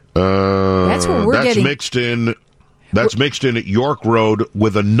 That's where we're getting mixed in. That's mixed in at York Road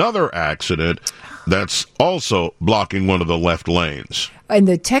with another accident that's also blocking one of the left lanes. And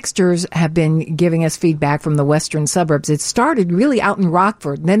the texters have been giving us feedback from the western suburbs. It started really out in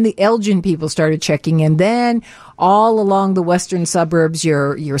Rockford. And then the Elgin people started checking in. Then all along the western suburbs,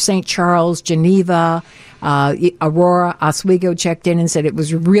 your St. Charles, Geneva, Aurora, Oswego checked in and said it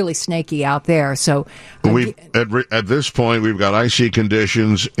was really snaky out there. So at this point, we've got icy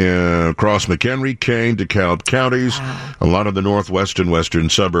conditions across McHenry, Kane, DeKalb counties, a lot of the northwest and western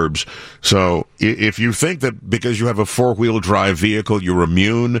suburbs. So if you think that because you have a four-wheel drive vehicle, you're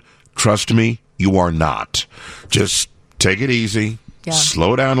immune, trust me, you are not. Just take it easy,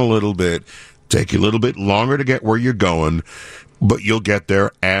 slow down a little bit, take you a little bit longer to get where you're going, but you'll get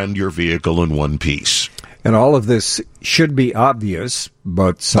there and your vehicle in one piece. And all of this should be obvious,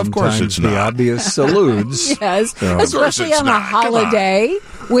 but sometimes the obvious eludes. Yes, especially on a holiday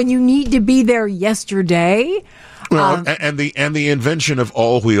when you need to be there yesterday. Well, and the invention of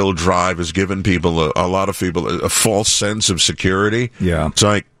all-wheel drive has given people a lot of people a false sense of security. Yeah, it's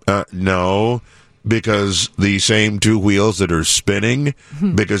like no, because the same two wheels that are spinning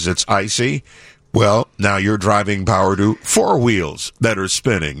because it's icy. Well, now you're driving power to four wheels that are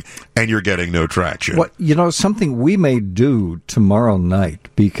spinning, and you're getting no traction. Well, you know, something we may do tomorrow night,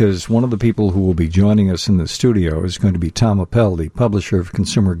 because one of the people who will be joining us in the studio is going to be Tom Appel, the publisher of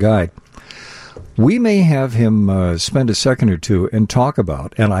Consumer Guide. We may have him spend a second or two and talk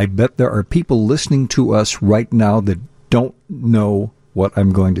about, and I bet there are people listening to us right now that don't know what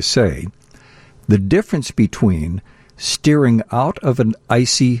I'm going to say, the difference between steering out of an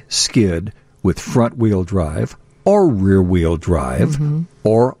icy skid with front-wheel drive or rear-wheel drive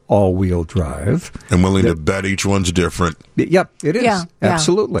or all-wheel drive. I'm willing to bet each one's different. Yep, it is. Yeah,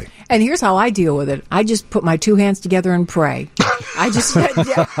 absolutely. And here's how I deal with it. I just put my two hands together and pray. I just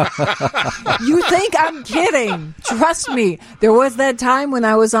you think I'm kidding. Trust me. There was that time when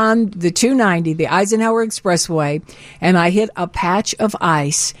I was on the 290, the Eisenhower Expressway, and I hit a patch of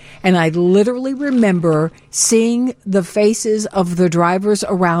ice, and I literally remember seeing the faces of the drivers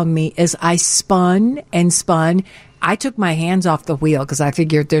around me as I spun and spun. I took my hands off the wheel because I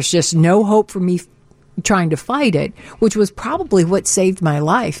figured there's just no hope for me trying to fight it, which was probably what saved my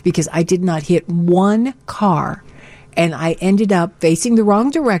life because I did not hit one car. And I ended up facing the wrong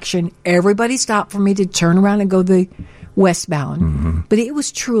direction. Everybody stopped for me to turn around and go the westbound. But it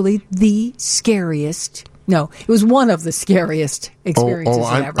was truly the scariest. No, it was one of the scariest experiences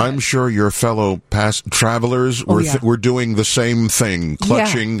I've ever had. I'm sure your fellow past travelers were doing the same thing,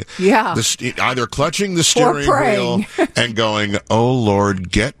 clutching either clutching the steering wheel and going, "Oh Lord,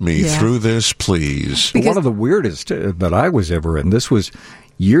 get me through this, please." One of the weirdest that I was ever in, this was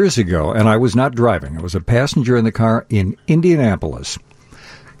years ago, and I was not driving. I was a passenger in the car in Indianapolis,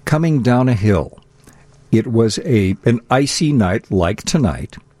 coming down a hill. It was an icy night like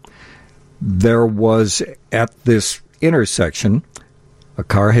tonight. There was, at this intersection, a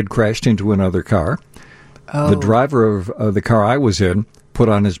car had crashed into another car. The driver of the car I was in put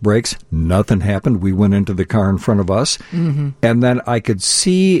on his brakes. Nothing happened. We went into the car in front of us. And then I could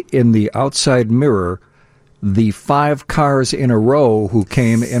see in the outside mirror the 5 cars in a row who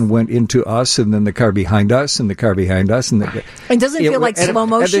came and went into us, and then the car behind us, and the car behind us. And doesn't it feel like slow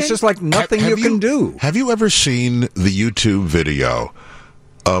motion? And there's just like nothing you can do. Have you ever seen the YouTube video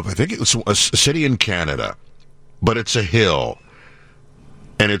of, I think it was a city in Canada, but it's a hill,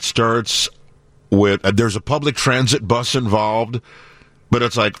 and it starts with, there's a public transit bus involved, but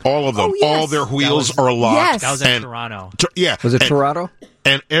it's like all of them, Oh, yes. all their wheels are locked. Yes. That was in and- Toronto. Yeah. Was it and- Toronto?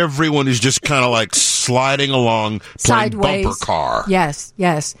 And everyone is just kind of like sliding along, playing Sideways. bumper car. Yes,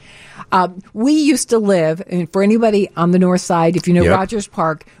 yes. We used to live, and for anybody on the north side, if you know Yep. Rogers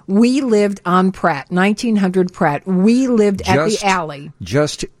Park, we lived on Pratt, 1900 Pratt. We lived at the Just- alley.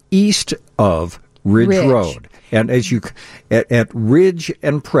 Just east of Ridge Ridge. Road. And as you at Ridge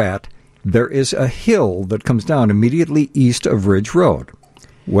and Pratt, there is a hill that comes down immediately east of Ridge Road.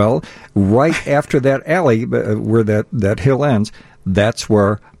 Well, right after that alley, where that hill ends, that's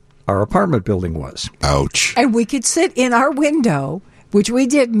where our apartment building was. Ouch. And we could sit in our window, which we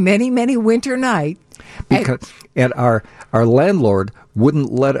did many, many winter nights. And our landlord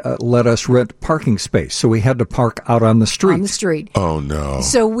wouldn't let us rent parking space, so we had to park out on the street. On the street. Oh, no.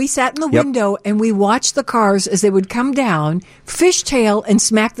 So we sat in the Yep. window and we watched the cars as they would come down, fishtail, and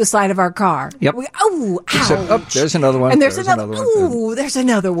smack the side of our car. Yep. Oh, We said, "Oh, there's another one. And there's another another. one." Ooh, there's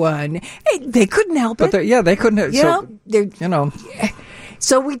another one. Hey, they couldn't help But it. they couldn't. Have, You know, they're- you know,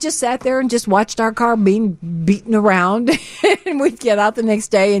 So we just sat there and just watched our car being beaten around, and we'd get out the next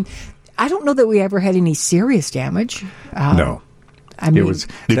day. And I don't know that we ever had any serious damage. no. I mean, It was.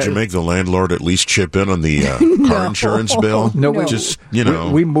 Did you make the landlord at least chip in on the car insurance bill? No, we Just, you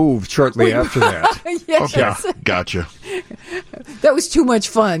know. we moved shortly after that. yes. Okay, gotcha. That was too much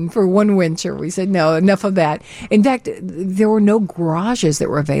fun for one winter. We said, no, enough of that. In fact, there were no garages that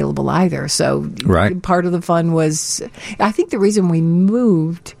were available either. So Right. part of the fun was, I think the reason we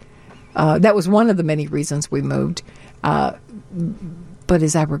moved, that was one of the many reasons we moved. But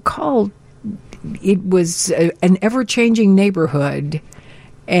as I recall, it was an ever-changing neighborhood.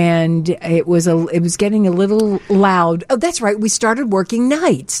 And it was getting a little loud. Oh, that's right. We started working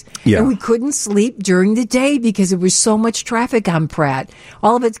nights. Yeah. And we couldn't sleep during the day because there was so much traffic on Pratt.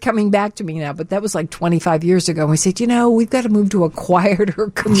 All of it's coming back to me now, but that was like 25 years ago. And we said, we've got to move to a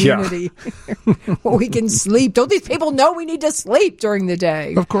quieter community where we can sleep. Don't these people know we need to sleep during the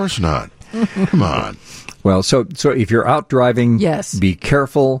day? Of course not. Come on. Well, so if you're out driving, Yes. be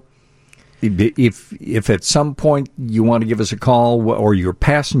careful. If at some point you want to give us a call or your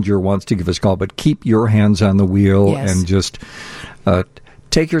passenger wants to give us a call, but keep your hands on the wheel Yes. and just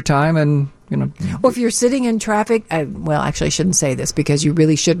take your time and, Or if you're sitting in traffic, well, actually, I shouldn't say this because you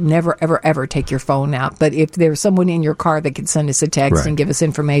really should never, ever, ever take your phone out. But if there's someone in your car that could send us a text Right. and give us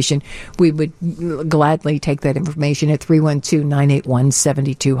information, we would gladly take that information at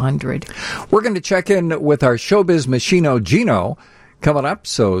 312-981-7200. We're going to check in with our showbiz machino, Gino, coming up,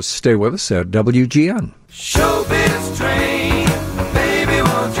 so stay with us at WGN. Showbiz train, baby,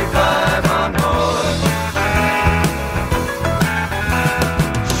 won't you climb on board?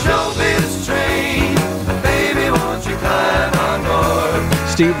 Showbiz train, baby, won't you climb on board?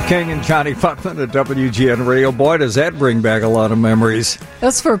 Steve King and Connie Putman at WGN Radio. Boy, does that bring back a lot of memories.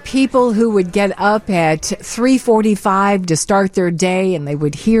 That's for people who would get up at 3:45 to start their day, and they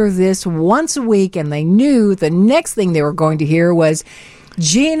would hear this once a week, and they knew the next thing they were going to hear was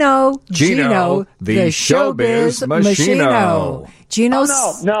Gino, the showbiz machino. Gino,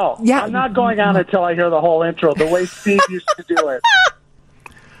 No, Yeah. I'm not going on until I hear the whole intro, the way Steve used to do it.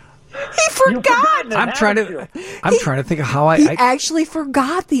 he forgot. I'm trying to think of how He I actually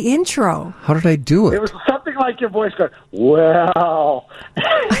forgot the intro. how did I do it? It was something like your voice going, well.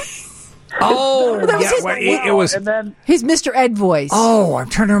 Oh, That was his- it was. And then His Mr. Ed voice. Oh, I'm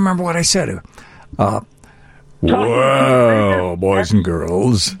trying to remember what I said. Whoa, boys and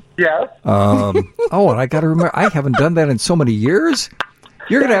girls. yes. And I got to remember. I haven't done that in so many years.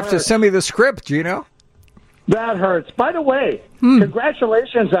 You're going to have to send me the script, Gino. That hurts. By the way,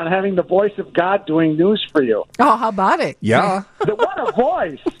 congratulations on having the voice of God doing news for you. Oh, how about it? Yeah. What a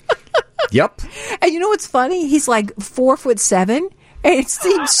voice. Yep. And you know what's funny? He's like 4'7", and it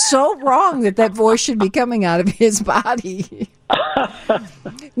seems so wrong that voice should be coming out of his body.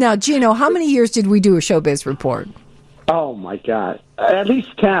 Now, Gino, how many years did we do a Showbiz Report? Oh, my God. At least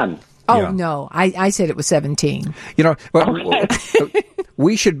 10. Oh, Yeah. no. I said it was 17. You know,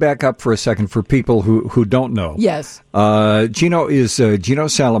 we should back up for a second for people who don't know. Yes. Gino is Gino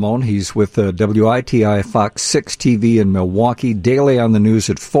Salamone. He's with WITI Fox 6 TV in Milwaukee, daily on the news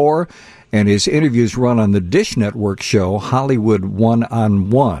at 4, and his interviews run on the Dish Network show Hollywood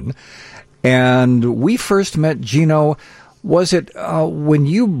One-on-One. And we first met Gino, was it when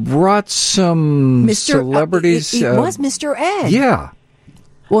you brought some celebrities? It was Mr. Ed. Yeah.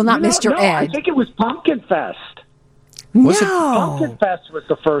 Well, not Mr. No, I Ed. think it was Pumpkin Fest. Was it? Pumpkin Fest was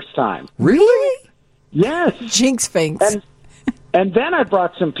the first time. Really? Yes. Jinx Finks. And then I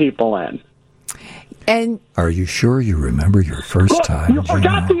brought some people in. And Are you sure you remember your first Look, time? you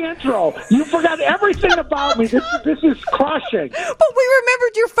forgot the intro. You forgot everything about me. This is crushing. But we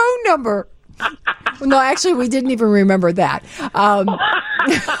remembered your phone number. No, actually, we didn't even remember that. And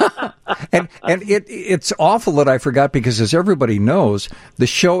it's awful that I forgot because, as everybody knows, the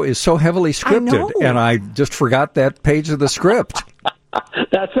show is so heavily scripted, and I just forgot that page of the script.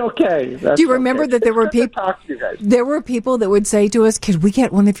 That's okay. Do you remember that there were people? Talk to you guys. There were people that would say to us, "Could we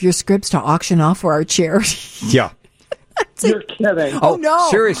get one of your scripts to auction off for our charity?" Yeah. You're kidding. Oh, no.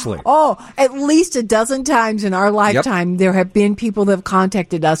 Seriously. Oh, at least a dozen times in our lifetime, there have been people that have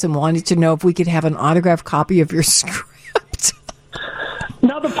contacted us and wanted to know if we could have an autographed copy of your script.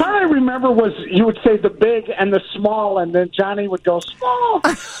 Now, the part I remember was you would say the big and the small, and then Johnny would go, small.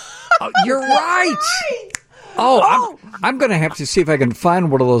 You're right. Oh, I'm going to have to see if I can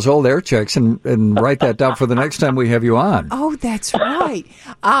find one of those old air checks and write that down for the next time we have you on. Oh, that's right.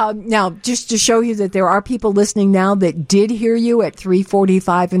 Now, just to show you that there are people listening now that did hear you at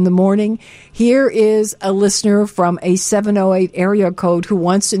 3:45 in the morning, here is a listener from a 708 area code who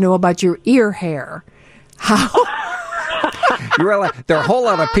wants to know about your ear hair. How? You realize there are a whole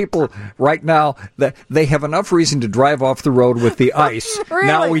lot of people right now that they have enough reason to drive off the road with the ice. Really?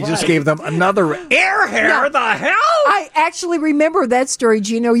 Now we just gave them another air hair. Yeah. The hell? I actually remember that story,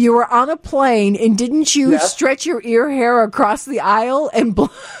 Gino. You were on a plane, and didn't you stretch your ear hair across the aisle and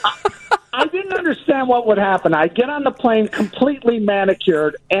I didn't understand what would happen. I'd get on the plane completely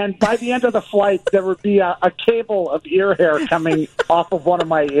manicured, and by the end of the flight, there would be a cable of ear hair coming off of one of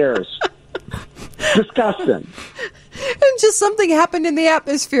my ears. Disgusting. And just something happened in the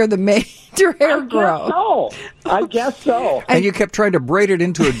atmosphere that made your hair grow. I guess so. And you kept trying to braid it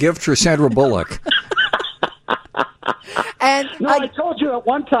into a gift for Sandra Bullock. And I told you at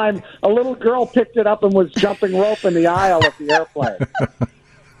one time a little girl picked it up and was jumping rope in the aisle of the airplane.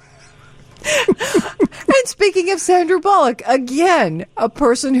 And speaking of Sandra Bullock, again, a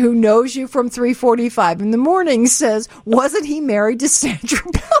person who knows you from 3:45 in the morning says, wasn't he married to Sandra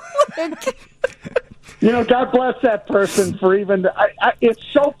Bullock? You know, God bless that person for even. It's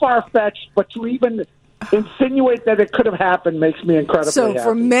so far-fetched, but to even insinuate that it could have happened makes me incredibly So happy.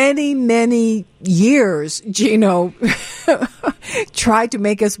 for many, many years, Gino tried to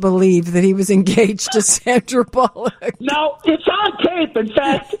make us believe that he was engaged to Sandra Bullock. No, it's on tape. In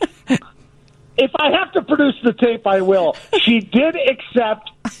fact, if I have to produce the tape, I will. She did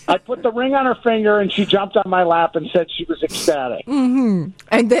accept. I put the ring on her finger, and she jumped on my lap and said she was ecstatic. Mm-hmm.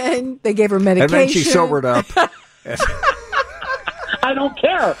 And then they gave her medication. And then she sobered up. I don't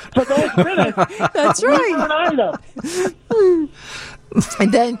care. For those minutes, that's right.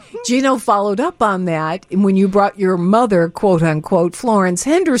 And then Gino followed up on that when you brought your mother, quote unquote, Florence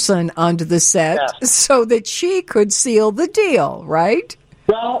Henderson, onto the set so that she could seal the deal, right?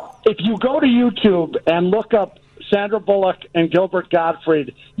 Well, if you go to YouTube and look up Sandra Bullock and Gilbert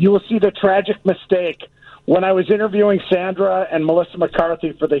Gottfried, you will see the tragic mistake when I was interviewing Sandra and Melissa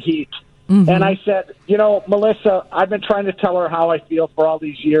McCarthy for The Heat. Mm-hmm. And I said, you know, Melissa, I've been trying to tell her how I feel for all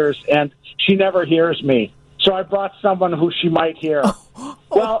these years, and she never hears me. So I brought someone who she might hear.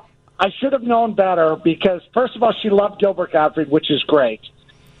 Well, I should have known better because, first of all, she loved Gilbert Gottfried, which is great.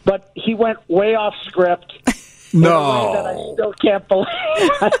 But he went way off script. No. In a way that I still can't believe.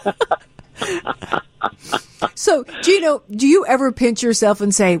 So, Gino, do you ever pinch yourself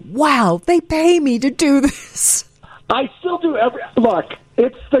and say, wow, they pay me to do this? I still do. Look,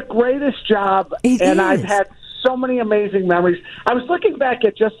 it's the greatest job, I've had so many amazing memories. I was looking back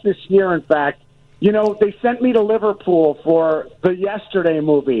at just this year, in fact. You know, they sent me to Liverpool for the Yesterday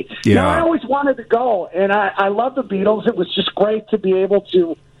movie. Yeah. Now, I always wanted to go, and I love the Beatles. It was just great to be able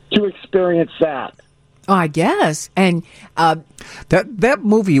to experience that. Oh, I guess. And that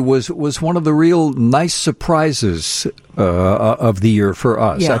movie was one of the real nice surprises of the year for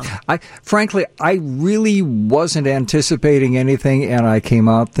us. Yeah. I frankly, I really wasn't anticipating anything, and I came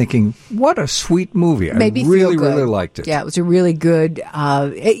out thinking, what a sweet movie. Made me I really, feel good. really liked it. Yeah, it was a really good,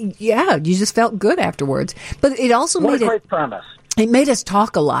 you just felt good afterwards. But it also What a great premise. It made us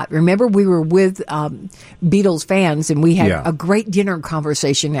talk a lot. Remember, we were with Beatles fans, and we had a great dinner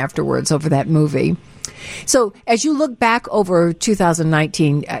conversation afterwards over that movie. So as you look back over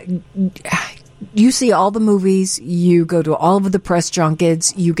 2019, you see all the movies, you go to all of the press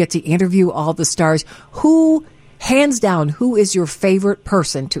junkets, you get to interview all the stars. Who, hands down, who is your favorite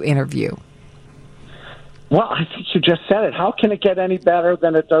person to interview? Well, I think you just said it. How can it get any better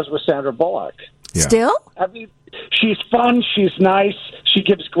than it does with Sandra Bullock? Yeah. Still? I mean, she's fun, she's nice, she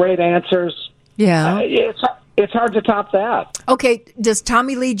gives great answers. Yeah. It's hard to top that. Okay, does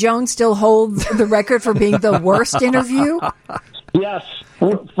Tommy Lee Jones still hold the record for being the worst interview? Yes.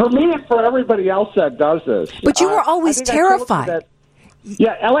 For me and for everybody else that does this. But you were always I think I told you terrified. that-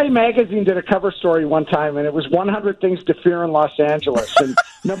 yeah, LA Magazine did a cover story one time, and it was 100 Things to Fear in Los Angeles. And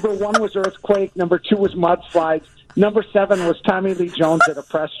number 1 was earthquake, number 2 was mudslides, number 7 was Tommy Lee Jones at a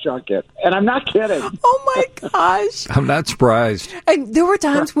press junket. And I'm not kidding. Oh, my gosh. I'm not surprised. And there were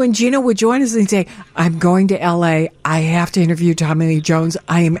times when Gina would join us and say, I'm going to L.A. I have to interview Tommy Lee Jones.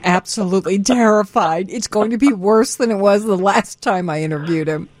 I am absolutely terrified. It's going to be worse than it was the last time I interviewed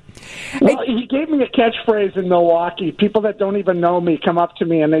him. Well, he gave me a catchphrase in Milwaukee. People that don't even know me come up to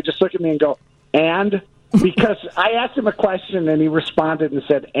me and they just look at me and go, and? Because I asked him a question and he responded and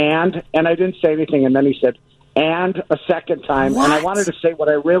said, and I didn't say anything. And then he said, and a second time. What? And I wanted to say what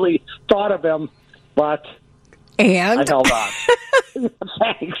I really thought of him, but And? I held on.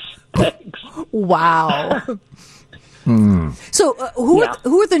 Thanks. Wow. So who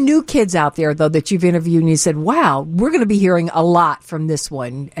are the new kids out there, though, that you've interviewed and you said, wow, we're going to be hearing a lot from this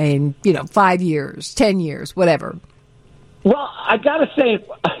one in, 5 years, 10 years, whatever? Well, I got to say,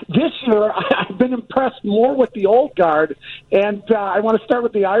 this year I've been impressed more with the old guard, and I want to start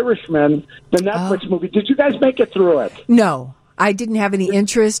with The Irishman, the Netflix movie. Did you guys make it through it? No, I didn't have any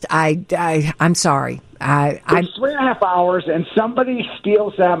interest. I'm sorry. It's 3.5 hours, and somebody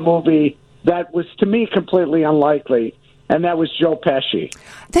steals that movie that was, to me, completely unlikely, and that was Joe Pesci.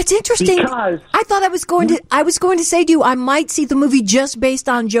 That's interesting. Because I thought I was going to say to you, I might see the movie just based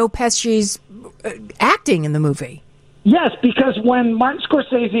on Joe Pesci's acting in the movie. Yes, because when Martin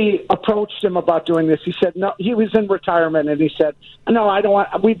Scorsese approached him about doing this, he said no. He was in retirement, and he said, "No, I don't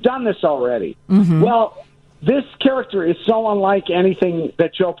want. We've done this already." Mm-hmm. Well, this character is so unlike anything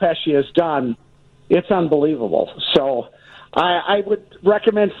that Joe Pesci has done; it's unbelievable. So, I would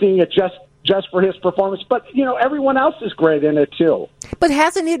recommend seeing it just for his performance. But everyone else is great in it too. But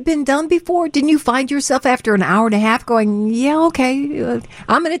hasn't it been done before? Didn't you find yourself after an hour and a half going, "Yeah, okay,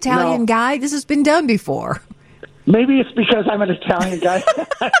 I'm an Italian guy. This has been done before." Maybe it's because I'm an Italian guy.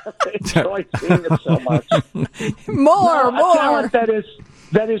 I enjoy seeing it so much. More. A talent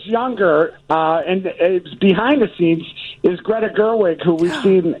that is younger and is behind the scenes is Greta Gerwig, who we've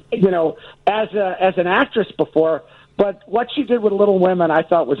seen, as an actress before. But what she did with Little Women, I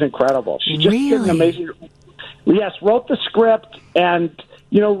thought was incredible. She just did an amazing. Yes, wrote the script and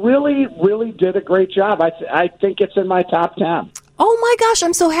really, really did a great job. I think it's in my top 10. Oh my gosh,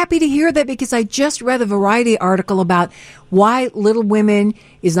 I'm so happy to hear that because I just read a Variety article about why Little Women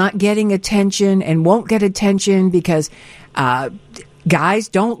is not getting attention and won't get attention because guys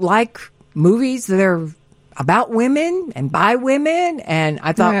don't like movies that are about women and by women. And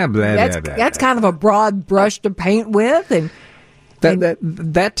I thought that's kind of a broad brush to paint with. And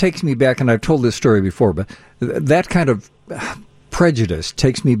that takes me back, and I've told this story before, but that kind of prejudice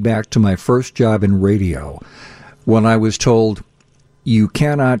takes me back to my first job in radio when I was told, you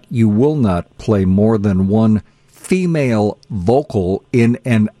will not play more than one female vocal in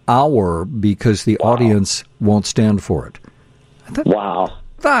an hour because the audience won't stand for it. Wow.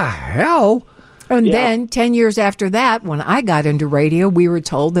 The hell? And then 10 years after that, when I got into radio, we were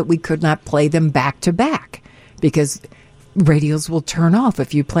told that we could not play them back to back because radios will turn off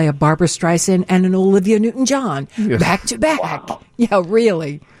if you play a Barbra Streisand and an Olivia Newton-John back to back. Wow. Yeah,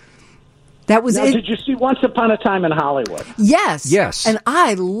 really. That was it. Did you see Once Upon a Time in Hollywood? Yes. And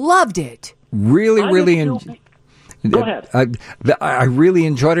I loved it. Really. Go ahead. I really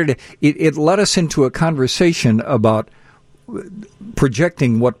enjoyed it. It led us into a conversation about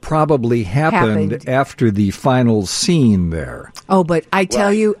projecting what probably happened after the final scene there. Oh, but I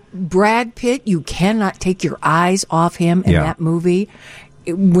tell you, Brad Pitt, you cannot take your eyes off him in that movie.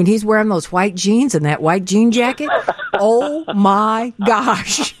 When he's wearing those white jeans and that white jean jacket, oh my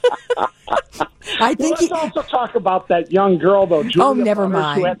gosh. I think let's also talk about that young girl, though. Julia never Butters,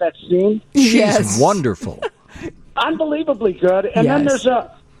 mind. Who had that scene. She's wonderful. Unbelievably good. And then there's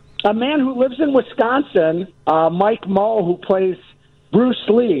a man who lives in Wisconsin, Mike Moe, who plays Bruce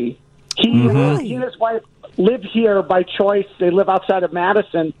Lee. He and his wife live here by choice. They live outside of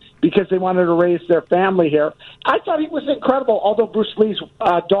Madison because they wanted to raise their family here. I thought he was incredible, although Bruce Lee's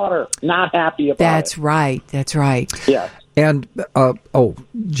daughter not happy about That's right. Yeah. And,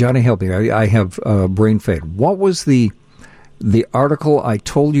 Johnny, help me. I have brain fade. What was the article I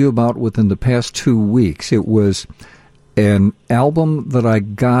told you about within the past 2 weeks? It was an album that I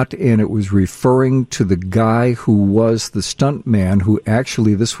got, and it was referring to the guy who was the stunt man, who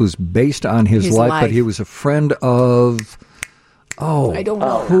actually, this was based on his life, but he was a friend of, I don't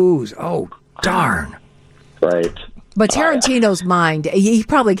know. Who's? Oh, darn. Right. But Tarantino's mind, he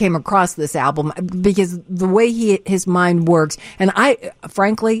probably came across this album because the way his mind works, and I,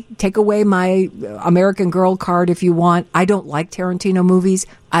 frankly, take away my American Girl card if you want. I don't like Tarantino movies.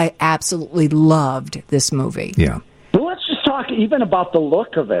 I absolutely loved this movie. Yeah. Well, let's just talk even about the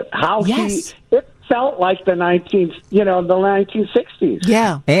look of it. How Yes. it felt like the 1960s.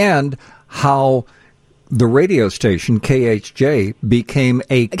 Yeah. And how the radio station, KHJ, became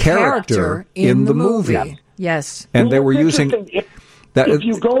a character in the movie. Yes. And Well, they were it's using... interesting. If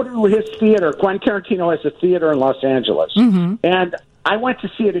you go to his theater, Quentin Tarantino has a theater in Los Angeles, and I went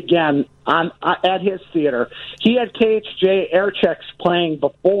to see it again at his theater. He had KHJ air checks playing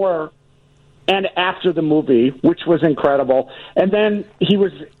before and after the movie, which was incredible. And then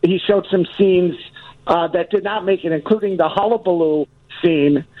he showed some scenes that did not make it, including the hullabaloo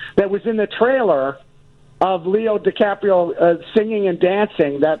scene that was in the trailer of Leo DiCaprio singing and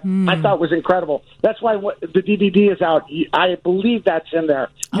dancing that I thought was incredible. That's why the DVD is out. I believe that's in there.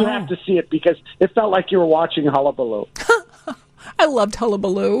 You have to see it because it felt like you were watching Hullabaloo. I loved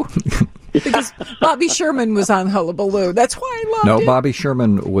Hullabaloo because Bobby Sherman was on Hullabaloo. That's why I loved it. No, Bobby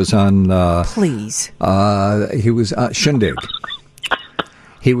Sherman was on... Please. He was Shindig.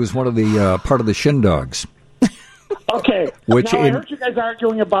 He was one of the part of the Shindogs. Okay. Which now, I heard you guys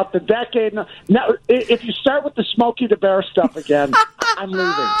arguing about the decade. Now, if you start with the Smokey the Bear stuff again, I'm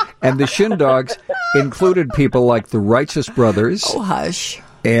leaving. And the Shindogs included people like the Righteous Brothers. Oh, hush.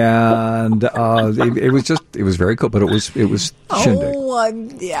 And it was very cool, but it was Shindig. Oh,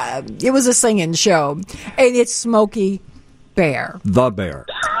 yeah. It was a singing show. And it's Smokey Bear. The Bear.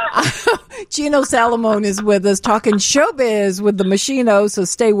 Gino Salamone is with us talking showbiz with the Machino, so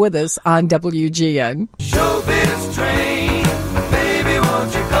stay with us on WGN. Showbiz train, baby,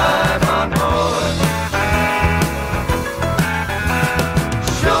 won't you climb on board?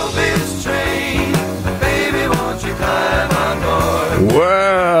 Showbiz train, baby, won't you climb on board?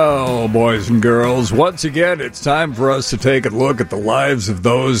 Well, boys and girls, once again, it's time for us to take a look at the lives of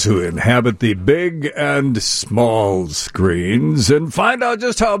those who inhabit the big and small screens and find out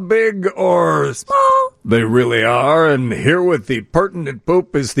just how big or small they really are. And here with the pertinent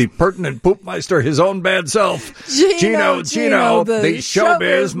poop is the pertinent poopmeister, his own bad self, Gino, the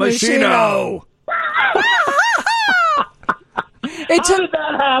showbiz machino. How did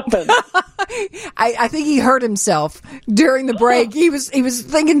that happen? I think he hurt himself during the break. He was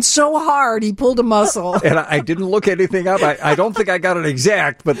thinking so hard he pulled a muscle. And I didn't look anything up. I don't think I got it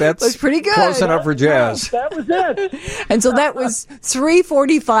exact, but that's pretty good. Close enough for jazz. That was it. And so that was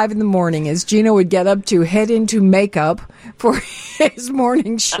 3:45 in the morning as Gino would get up to head into makeup for his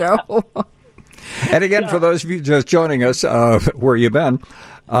morning show. And again, for those of you just joining us, where you been?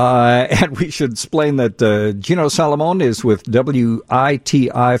 And we should explain that Gino Salamone is with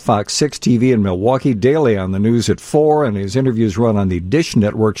WITI Fox 6 TV in Milwaukee, daily on the news at 4, and his interviews run on the Dish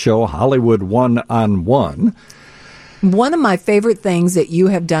Network show Hollywood 1-on-1. One of my favorite things that you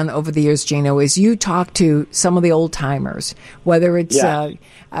have done over the years, Gino, is you talk to some of the old timers, whether it's Dom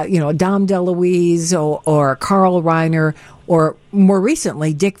DeLuise or Carl Reiner or more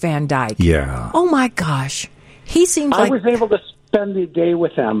recently Dick Van Dyke. Yeah. Oh my gosh, he seems like I was able to spend the day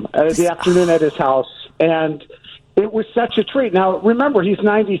with him, the afternoon at his house, and it was such a treat. Now, remember, he's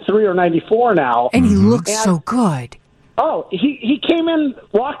 93 or 94 now. And he looks so good. Oh, he came in,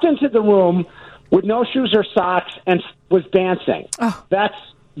 walked into the room with no shoes or socks and was dancing. Oh. That's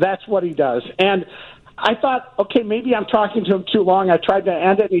what he does. And I thought, okay, maybe I'm talking to him too long. I tried to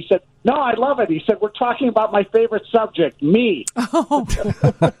end it, and he said, no, I love it. He said, we're talking about my favorite subject, me. Oh.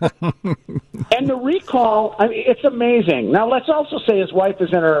 And the recall, I mean, it's amazing. Now, let's also say his wife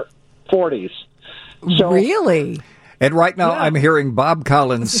is in her 40s. So, Really? And right now, I'm hearing Bob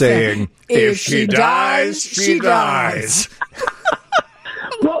Collins saying, if she dies, she dies.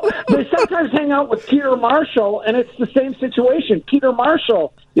 Well, they sometimes hang out with Peter Marshall, and it's the same situation. Peter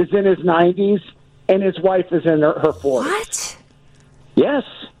Marshall is in his 90s, and his wife is in her 40s. What? Yes.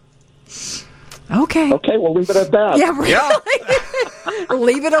 Okay. Okay, we'll leave it at that. Yeah, really?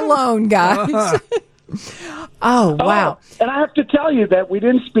 Leave it alone, guys. Oh, wow. And I have to tell you that we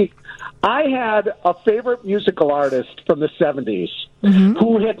didn't speak. I had a favorite musical artist from the 70s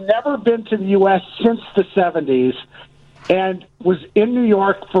who had never been to the U.S. since the 70s and was in New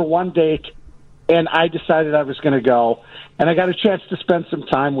York for one date, and I decided I was going to go. And I got a chance to spend some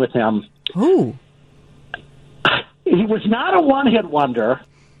time with him. Ooh. He was not a one-hit wonder,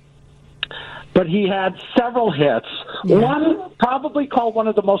 but he had several hits. Yeah. One probably called one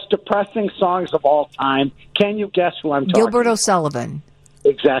of the most depressing songs of all time. Can you guess who I'm talking Gilbert about? O'Sullivan.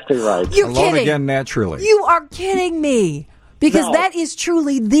 Exactly right. You're Alone kidding. Again Naturally. You are kidding me. Because No. that is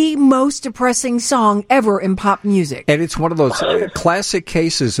truly the most depressing song ever in pop music. And it's one of those classic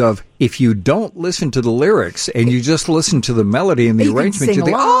cases of if you don't listen to the lyrics and you just listen to the melody and the You can arrangement, sing you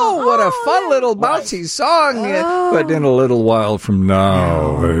think, along. oh, what a fun little bouncy song. But in a little while from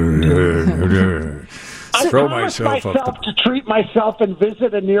now, I throw promised myself up. myself to treat myself and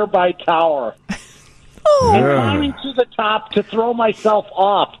visit a nearby tower. Oh. And climbing to the top to throw myself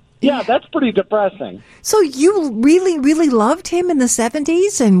off. Yeah, that's pretty depressing. So you really, really loved him in the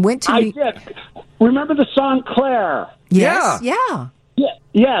 70s and went to... I did. Remember the song Claire? Yes, yeah.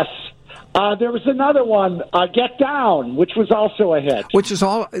 Yes. There was another one, Get Down, which was also a hit.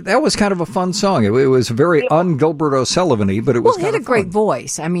 That was kind of a fun song. It was very un-Gilbert O'Sullivan-y, but it was Well, he had a great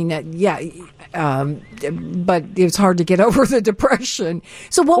voice. I mean, but it was hard to get over the depression.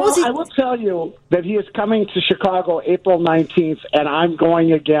 So what was he... I will tell you that he is coming to Chicago April 19th, and I'm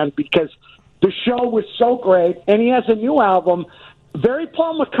going again because the show was so great, and he has a new album, very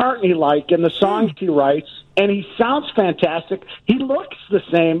Paul McCartney-like in the songs he writes, and he sounds fantastic. He looks the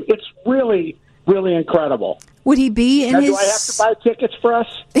same. It's really, really incredible. Would he be in now, his... do I have to buy tickets for us?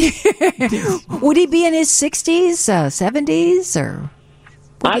 Would he be in his 60s, 70s, or...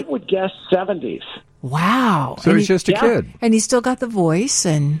 I would guess 70s. Wow. So he's just a kid. And he's still got the voice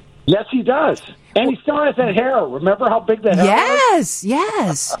and... Yes, he does. And he still has that hair. Remember how big the hair was?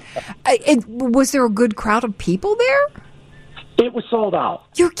 Yes. Was there a good crowd of people there? It was sold out.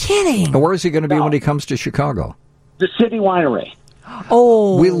 You're kidding. And where is he going to be when he comes to Chicago? The City Winery.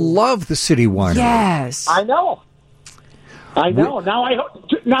 Oh. We love the City Winery. Yes. I know.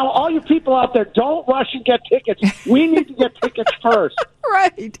 Now, all you people out there, don't rush and get tickets. We need to get tickets first.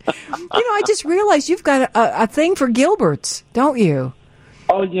 Right. I just realized you've got a thing for Gilberts, don't you?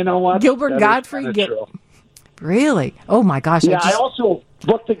 Oh, you know what? Gilbert Godfrey. Really? Oh my gosh! Yeah, I also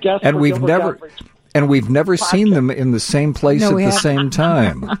booked the guest. And for we've Gilbert never. Godfrey. And we've never seen them in the same place at the same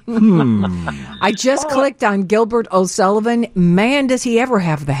time. I just clicked on Gilbert O'Sullivan. Man, does he ever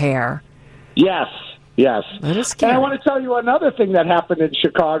have the hair. Yes. That is And I want to tell you another thing that happened in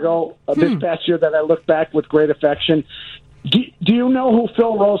Chicago this past year that I look back with great affection. Do you know who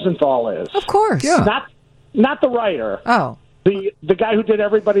Phil Rosenthal is? Of course. Yeah. Not the writer. Oh. The guy who did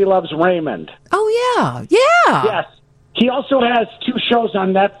Everybody Loves Raymond. Oh, yeah. Yes. He also has 2 shows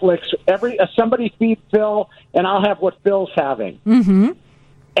on Netflix. Somebody Feed Phil, and I'll have what Phil's having. Mm-hmm.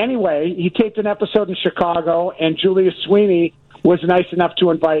 Anyway, he taped an episode in Chicago, and Julia Sweeney was nice enough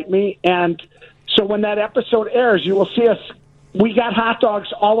to invite me. And so when that episode airs, you will see us. We got hot dogs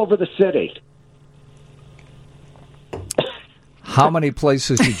all over the city. How many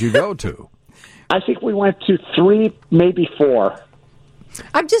places did you go to? I think we went to 3, maybe 4.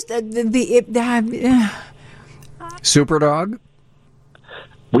 I'm just Superdog?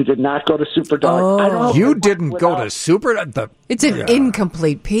 We did not go to Superdog. I don't know You didn't go to Superdog? It's an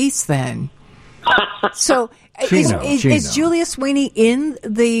incomplete piece then. So is Julia Sweeney in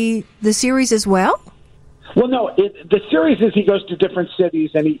the series as well? Well, no. The series is he goes to different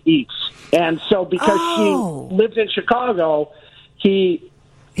cities and he eats. And so because she lived in Chicago, he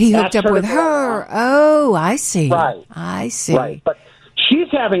hooked up with her. Oh, I see. Right. I see. Right. But she's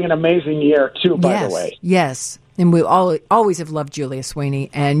having an amazing year, too, by the way. Yes. And we always have loved Julia Sweeney,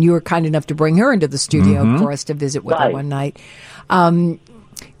 and you were kind enough to bring her into the studio for us to visit with her one night.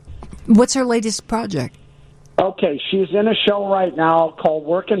 What's her latest project? Okay, she's in a show right now called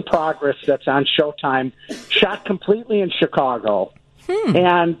Work in Progress that's on Showtime, shot completely in Chicago.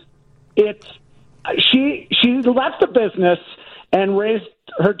 And she left the business and raised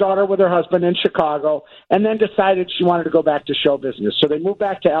her daughter with her husband in Chicago, and then decided she wanted to go back to show business. So they moved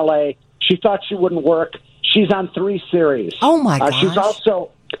back to L.A. She thought she wouldn't work. She's on 3 series. Oh, my gosh. She's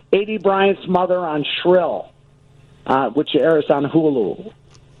also A.D. Bryant's mother on Shrill, which airs on Hulu.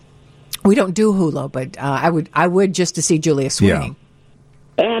 We don't do Hulu, but I would just to see Julia Sweeney.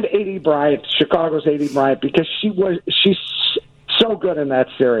 Yeah. And A.D. Bryant, Chicago's A.D. Bryant, because she's so good in that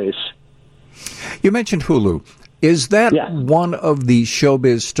series. You mentioned Hulu. Is that one of the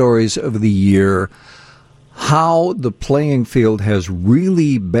showbiz stories of the year? How the playing field has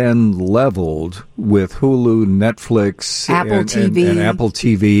really been leveled with Hulu, Netflix, Apple TV. and Apple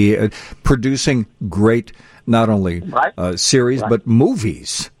TV, producing great not only series but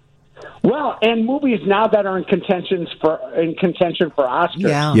movies. Well, and movies now that are in contention for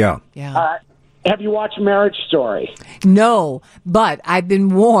Oscars. Yeah. Have you watched Marriage Story? No, but I've been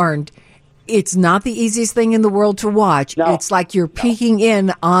warned. It's not the easiest thing in the world to watch. No. It's like you're peeking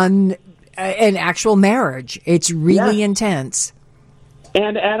in on an actual marriage. It's really intense.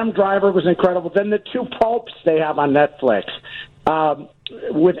 And Adam Driver was incredible. Then the 2 popes they have on Netflix.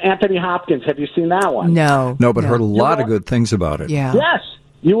 with Anthony Hopkins. Have you seen that one? No. No, but heard a lot of good things about it. Yeah. Yes,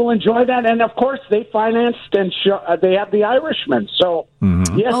 you will enjoy that. And, of course, they financed and they have The Irishman. So,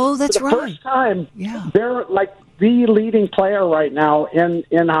 yes, Oh, that's for the right. first time, Yeah. they're like the leading player right now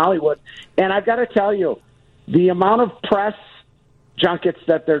in Hollywood. And I've got to tell you, the amount of press junkets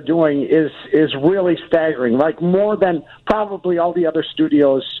that they're doing is really staggering, like more than probably all the other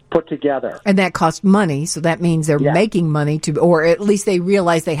studios put together. And that costs money, so that means they're making money to, or at least they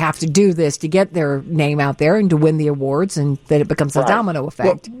realize they have to do this to get their name out there and to win the awards, and that it becomes a domino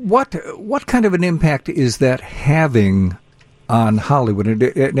effect. Well, what kind of an impact is that having on Hollywood?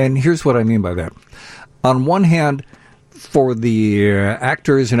 And here's what I mean by that. On one hand, for the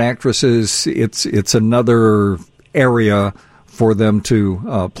actors and actresses, it's another area for them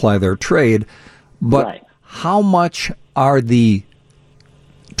to ply their trade. But how much are the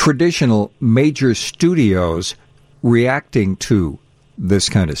traditional major studios reacting to this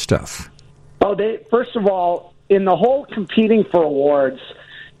kind of stuff? Oh, first of all, in the whole competing for awards,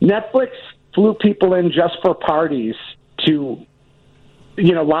 Netflix flew people in just for parties to,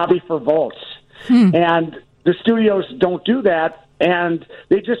 lobby for votes. And the studios don't do that, and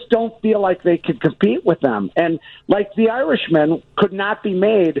they just don't feel like they could compete with them. And like The Irishman could not be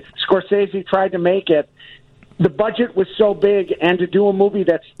made. Scorsese tried to make it. The budget was so big, and to do a movie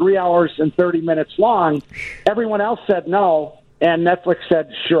that's 3 hours and 30 minutes long, everyone else said no, and Netflix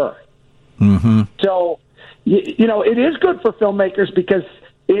said sure. Mm-hmm. So, it is good for filmmakers because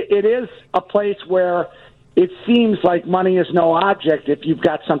it is a place where it seems like money is no object if you've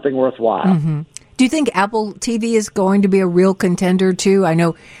got something worthwhile. Mm-hmm. Do you think Apple TV is going to be a real contender, too? I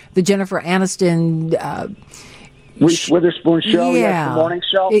know the Jennifer Aniston... Reese Witherspoon show, yes, the morning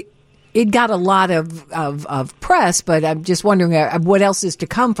show. It got a lot of press, but I'm just wondering what else is to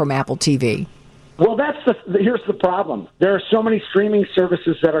come from Apple TV. Well, here's the problem. There are so many streaming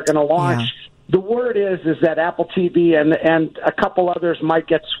services that are going to launch. Yeah. The word is that Apple TV and a couple others might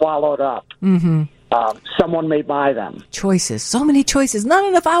get swallowed up. Mm-hmm. Someone may buy them. Choices. So many choices. Not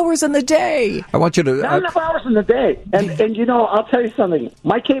enough hours in the day. I want you to... Not enough hours in the day. And I'll tell you something.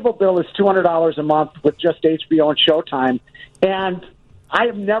 My cable bill is $200 a month with just HBO and Showtime. And I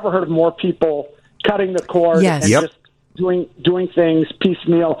have never heard of more people cutting the cord and just doing things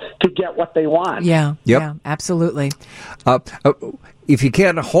piecemeal to get what they want. Yeah. Yeah, absolutely. If you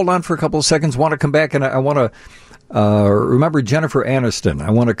can, hold on for a couple of seconds. Want to come back, and I want to... remember Jennifer Aniston.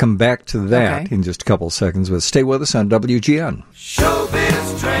 I want to come back to that in just a couple of seconds, but stay with us on WGN.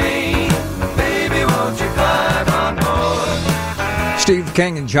 Showbiz train, baby, won't you climb on board? Steve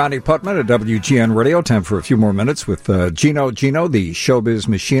King and Johnny Putman at WGN Radio. Time for a few more minutes with Gino, the Showbiz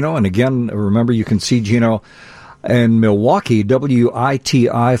Machino. And again, remember, you can see Gino in Milwaukee,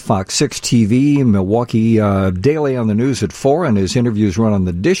 WITI Fox 6 TV, Milwaukee daily on the news at 4, and his interviews run on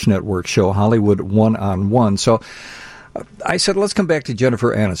the Dish Network show Hollywood One-on-One. So I said, let's come back to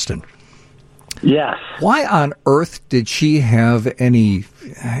Jennifer Aniston. Yes. Why on earth did she have any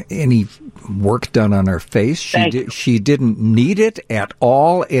work done on her face? She didn't need it at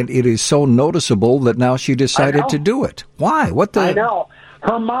all, and it is so noticeable that now she decided to do it. Why? I know.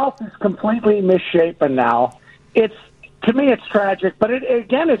 Her mouth is completely misshapen now. To me, it's tragic, but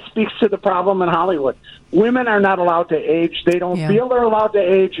it speaks to the problem in Hollywood. Women are not allowed to age. They don't feel they're allowed to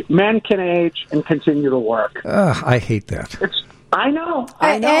age. Men can age and continue to work. I hate that. I know.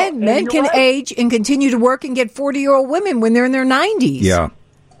 And men can age and continue to work and get 40-year-old women when they're in their 90s. Yeah.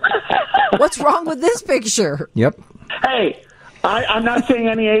 What's wrong with this picture? Yep. Hey, I'm not saying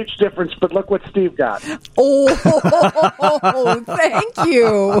any age difference, but look what Steve got. Oh, thank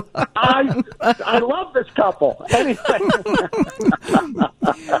you. I love this couple. Anyway.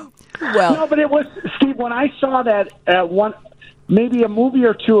 No, but it was, Steve, when I saw that maybe a movie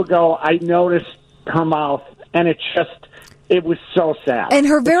or two ago, I noticed her mouth, and it was so sad. And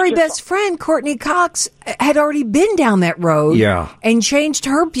her very best friend, Courtney Cox, had already been down that road and changed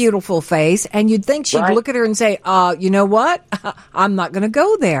her beautiful face. And you'd think she'd look at her and say, you know what? I'm not going to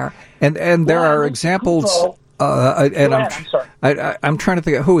go there. And there are examples. And I'm trying to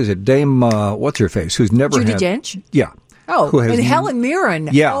think of, who is it? Dame, what's her face? Who's never Judi had... Dench? Yeah. Oh, and Helen Mirren.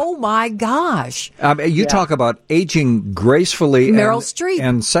 Yeah. Oh, my gosh. You talk about aging gracefully. Meryl Streep.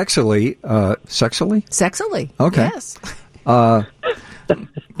 And sexily. Sexily? Sexily. Okay. Yes. But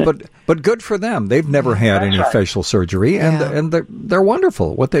good for them. They've never had any facial surgery, and they're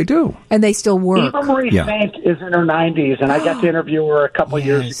wonderful at what they do. And they still work. Eva Marie Saint is in her 90s, and I got to interview her a couple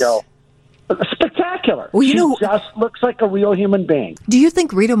years ago. Spectacular. Well, she just looks like a real human being. Do you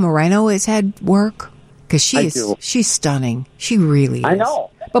think Rita Moreno has had work? Because she's stunning. She really is. I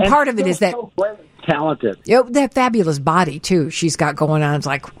know. But and part of it is that... So great. talented. That fabulous body, too, she's got going on. It's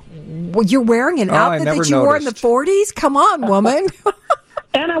like, you're wearing an outfit that you wore in the 40s? Come on, woman.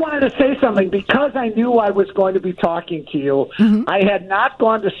 And I wanted to say something. Because I knew I was going to be talking to you, I had not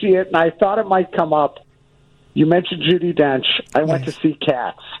gone to see it, and I thought it might come up. You mentioned Judi Dench. I went to see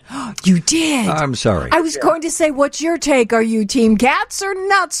Cats. You did? I'm sorry. I was going to say, what's your take? Are you team Cats or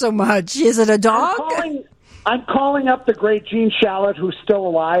not so much? Is it a dog? I'm calling up the great Gene Shalit, who's still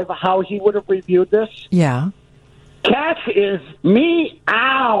alive, how he would have reviewed this. Yeah. Cats is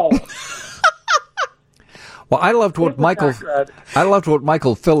meow. Well, I loved what Michael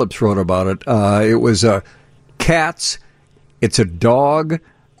Phillips wrote about it. It was Cats. It's a dog.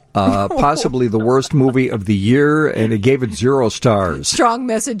 Possibly the worst movie of the year, and it gave it 0 stars. Strong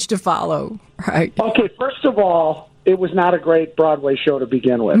message to follow. Right. Okay, first of all, it was not a great Broadway show to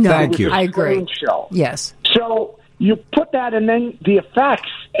begin with. No, Thank you. I agree. Show. Yes. So you put that, and then the effects,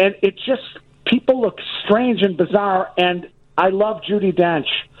 and it just, people look strange and bizarre, and I love Judi Dench,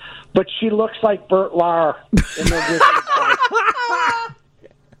 but she looks like Bert Lahr in the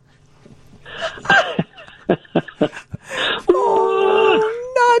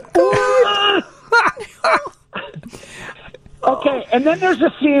not good. Okay, and then there's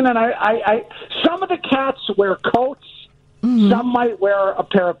a scene, and I some of the cats wear coats. Some might wear a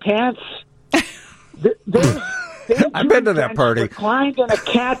pair of pants. I've been to that party. Reclined in a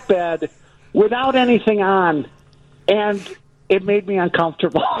cat bed without anything on, and it made me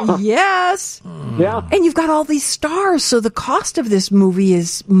uncomfortable. Yes. Yeah. And you've got all these stars, so the cost of this movie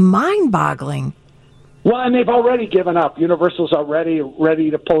is mind-boggling. Well, and they've already given up. Universal's already ready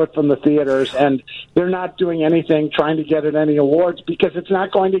to pull it from the theaters, and they're not doing anything trying to get it any awards because it's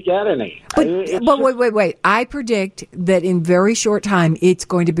not going to get any. But wait. I predict that in very short time, it's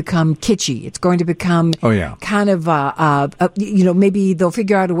going to become kitschy. It's going to become kind of, maybe they'll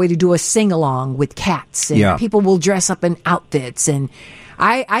figure out a way to do a sing-along with cats, and people will dress up in outfits, and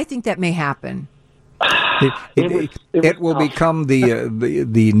I think that may happen. It will become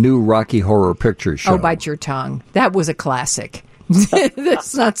the new Rocky Horror Picture Show. Oh, bite your tongue. That was a classic.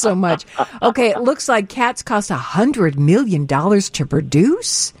 That's not so much. Okay, it looks like Cats cost $100 million to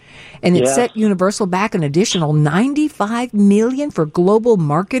produce, and it set Universal back an additional $95 million for global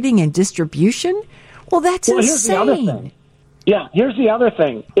marketing and distribution. Well, that's insane. Here's the other thing. Yeah, here's the other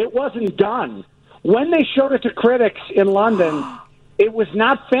thing. It wasn't done. When they showed it to critics in London, it was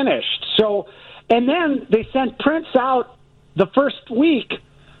not finished. So... And then they sent prints out the first week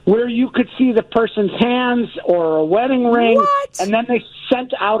where you could see the person's hands or a wedding ring. What? And then they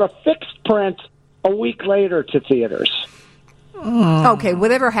sent out a fixed print a week later to theaters. Okay,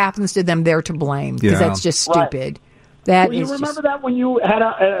 whatever happens to them, they're to blame because that's just stupid. Right. You remember that when you had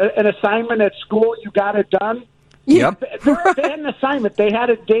an assignment at school, you got it done? Yep. They had an assignment. They had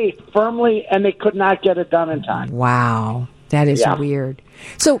a date firmly, and they could not get it done in time. Wow. That is weird.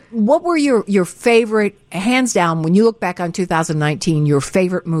 So what were your favorite, hands down, when you look back on 2019, your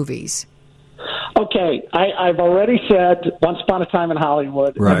favorite movies? Okay, I've already said Once Upon a Time in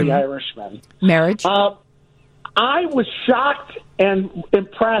Hollywood and The Irishman. Marriage? I was shocked and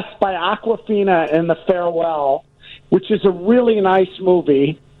impressed by Awkwafina in The Farewell, which is a really nice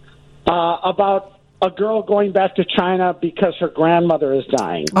movie about a girl going back to China because her grandmother is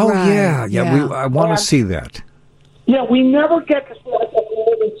dying. Oh, right. Yeah. I want to see that. Yeah, we never get to see it,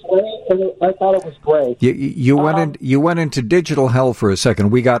 and I thought it was great. You went into digital hell for a second.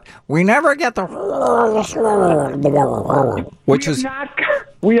 We never get the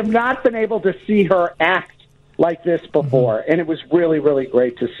we have not been able to see her act like this before, and it was really, really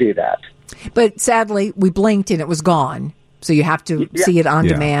great to see that. But sadly, we blinked and it was gone. So you have to see it on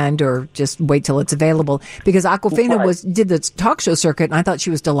demand or just wait till it's available. Because Awkwafina did the talk show circuit, and I thought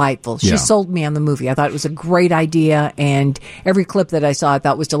she was delightful. She sold me on the movie. I thought it was a great idea, and every clip that I saw I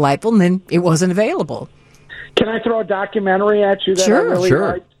thought was delightful, and then it wasn't available. Can I throw a documentary at you that I really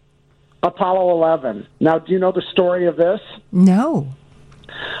liked? Apollo 11. Now, do you know the story of this? No.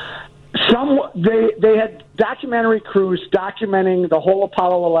 They had documentary crews documenting the whole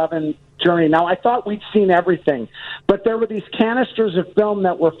Apollo 11 journey. Now, I thought we'd seen everything, but there were these canisters of film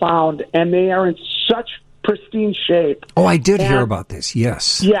that were found, and they are in such pristine shape. Oh, I did hear about this,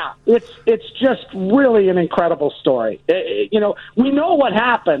 yes. Yeah, it's just really an incredible story. We know what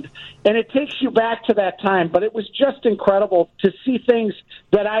happened, and it takes you back to that time, but it was just incredible to see things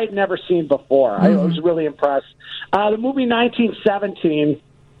that I had never seen before. I was really impressed. The movie 1917,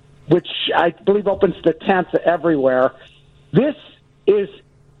 which I believe opens the 10th everywhere, this is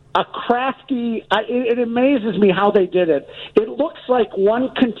a crafty, it amazes me how they did it. It looks like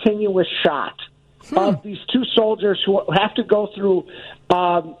one continuous shot of these two soldiers who have to go through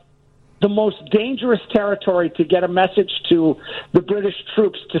the most dangerous territory to get a message to the British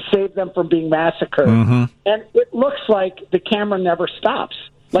troops to save them from being massacred. Mm-hmm. And it looks like the camera never stops.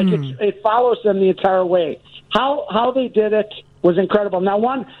 Like it follows them the entire way. How they did it was incredible. Now,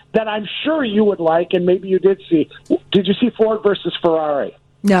 one that I'm sure you would like, and maybe you did see. Did you see Ford versus Ferrari?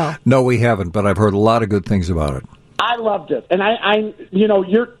 No. No, we haven't, but I've heard a lot of good things about it. I loved it. And I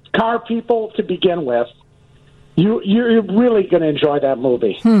you're car people to begin with. You're really going to enjoy that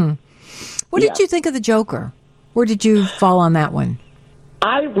movie. What did you think of the Joker? Where did you fall on that one?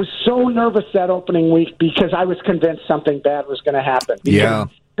 I was so nervous that opening week because I was convinced something bad was going to happen. Yeah.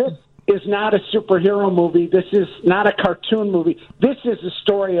 This is not a superhero movie. This is not a cartoon movie. This is a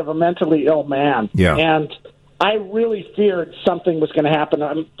story of a mentally ill man. Yeah. And I really feared something was going to happen.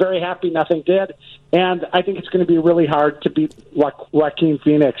 I'm very happy nothing did. And I think it's going to be really hard to beat Joaquin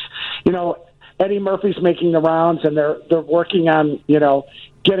Phoenix. You know, Eddie Murphy's making the rounds, and they're working on,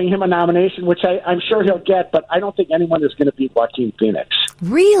 getting him a nomination, which I'm sure he'll get, but I don't think anyone is going to beat Joaquin Phoenix.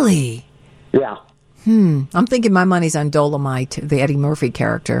 Really? Yeah. I'm thinking my money's on Dolomite, the Eddie Murphy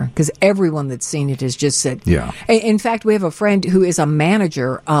character, because everyone that's seen it has just said. Yeah. In fact, we have a friend who is a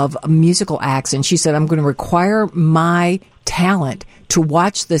manager of musical acts, and she said, I'm going to require my talent to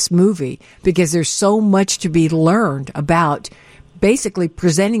watch this movie because there's so much to be learned about basically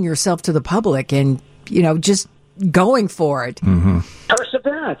presenting yourself to the public and, just going for it. Mm-hmm.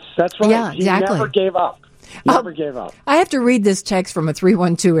 Perseverance. That's right. Yeah, exactly. He never gave up. Never gave up. I have to read this text from a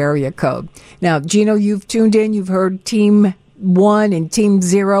 312 area code. Now, Gino, you've tuned in. You've heard Team 1 and Team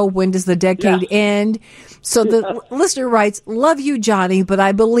 0. When does the decade end? So the listener writes, love you, Johnny, but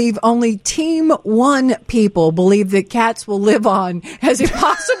I believe only Team 1 people believe that Cats will live on as a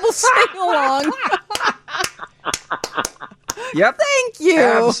possible sing-along. Yep. Thank you.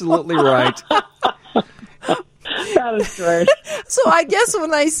 Absolutely right. That is great. So I guess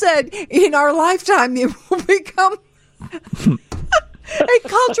when I said in our lifetime it will become a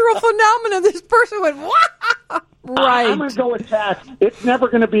cultural phenomenon, this person went, wow. Right. I'm going to go with Cats. It's never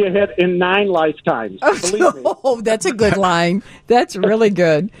going to be a hit in 9 lifetimes. Believe me. Oh, that's a good line. That's really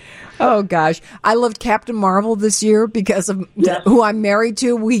good. Oh, gosh. I loved Captain Marvel this year because of who I'm married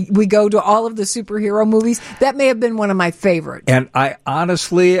to. We go to all of the superhero movies. That may have been one of my favorites. And I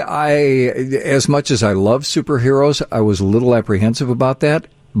honestly, as much as I love superheroes, I was a little apprehensive about that,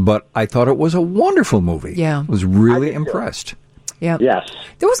 but I thought it was a wonderful movie. Yeah. I was really impressed. Yeah. Yes.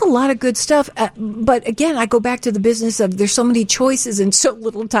 There was a lot of good stuff. But again, I go back to the business of there's so many choices and so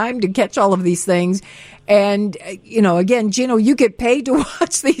little time to catch all of these things. And, again, Gino, you get paid to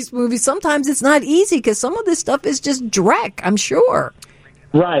watch these movies. Sometimes it's not easy because some of this stuff is just dreck, I'm sure.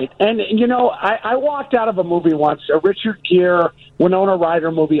 Right. And, I walked out of a movie once, a Richard Gere, Winona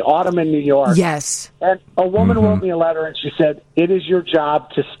Ryder movie, Autumn in New York. Yes. And a woman wrote me a letter and she said, it is your job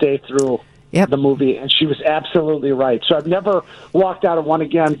to stay through the movie. And she was absolutely right. So I've never walked out of one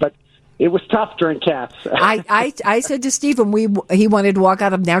again, but it was tough during Cats. I said to Stephen, he wanted to walk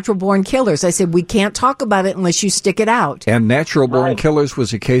out of Natural Born Killers. I said, we can't talk about it unless you stick it out. And Natural Born Killers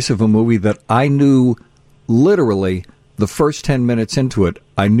was a case of a movie that I knew literally the first 10 minutes into it,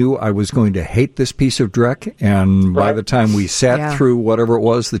 I knew I was going to hate this piece of dreck, and by the time we sat through whatever it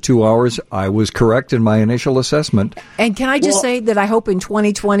was, the 2 hours, I was correct in my initial assessment. And can I just say that I hope in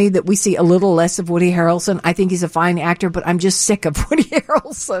 2020 that we see a little less of Woody Harrelson. I think he's a fine actor, but I'm just sick of Woody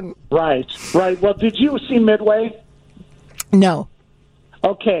Harrelson. Right. Well, did you see Midway? No.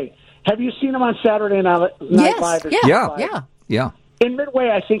 Okay. Have you seen him on Saturday Night Live? Yeah. In Midway,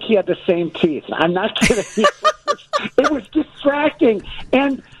 I think he had the same teeth. I'm not kidding. It was distracting.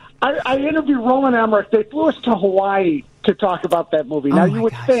 And I interviewed Roland Emmerich. They flew us to Hawaii to talk about that movie. Now, you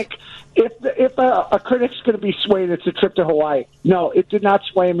would think if a critic's going to be swayed, it's a trip to Hawaii. No, it did not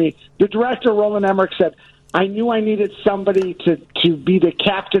sway me. The director, Roland Emmerich, said, I knew I needed somebody to be the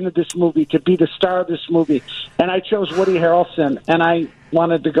captain of this movie, to be the star of this movie. And I chose Woody Harrelson, and I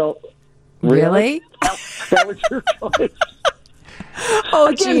wanted to go, really? That was your choice. Oh,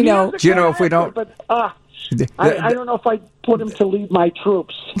 Again, Gino, if we don't... But, I don't know if I'd put him to lead my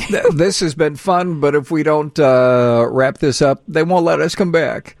troops. This has been fun, but if we don't wrap this up, they won't let us come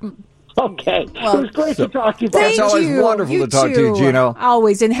back. Okay. Well, it was great to talk to you. It's always wonderful to talk to you, Gino.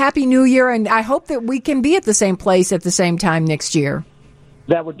 Always. And Happy New Year. And I hope that we can be at the same place at the same time next year.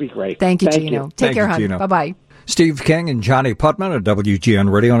 That would be great. Thank you, Gino. Take care, hon. Bye-bye. Steve King and Johnny Putman at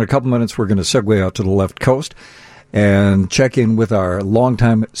WGN Radio. In a couple minutes, we're going to segue out to the left coast and check in with our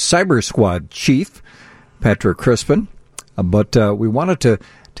longtime Cyber Squad chief, Patrick Crispin. But we wanted to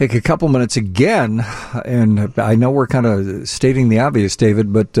take a couple minutes again, and I know we're kind of stating the obvious,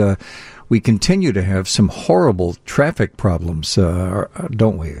 David, but we continue to have some horrible traffic problems,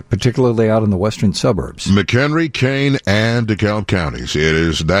 don't we? Particularly out in the western suburbs. McHenry, Kane, and DeKalb counties.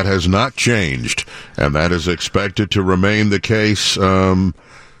 That has not changed, and that is expected to remain the case, until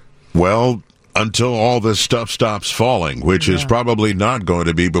all this stuff stops falling, which is probably not going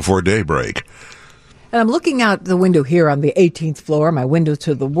to be before daybreak. And I'm looking out the window here on the 18th floor, my window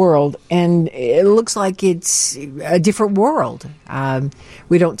to the world, and it looks like it's a different world.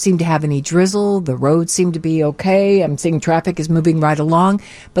 We don't seem to have any drizzle. The roads seem to be okay. I'm seeing traffic is moving right along.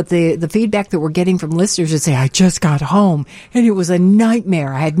 But the feedback that we're getting from listeners is saying, I just got home, and it was a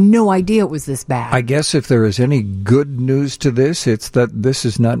nightmare. I had no idea it was this bad. I guess if there is any good news to this, it's that this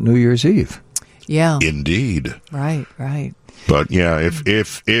is not New Year's Eve. Yeah. Indeed. Right. But yeah,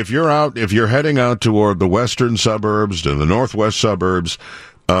 if you're heading out toward the western suburbs and the northwest suburbs,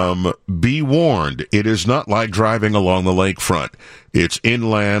 be warned. It is not like driving along the lakefront. It's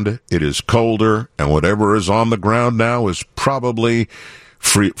inland. It is colder, and whatever is on the ground now is probably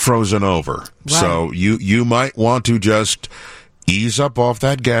frozen over. Right. So you might want to just ease up off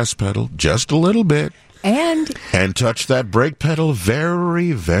that gas pedal just a little bit. And touch that brake pedal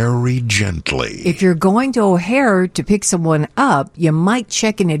very, very gently. If you're going to O'Hare to pick someone up, you might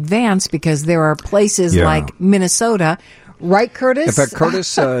check in advance because there are places like Minnesota. Right, Curtis? In fact,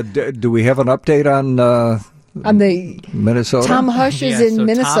 Curtis, do we have an update on the Minnesota? Tom Hush is in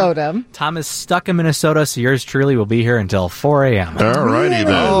Minnesota. Tom is stuck in Minnesota, so yours truly will be here until 4 a.m. All righty then.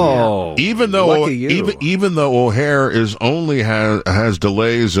 Oh, even though O'Hare has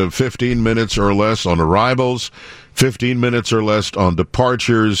delays of 15 minutes or less on arrivals, 15 minutes or less on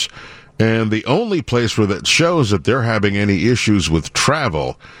departures, and the only place where that shows that they're having any issues with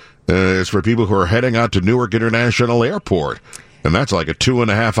travel is for people who are heading out to Newark International Airport, and that's like a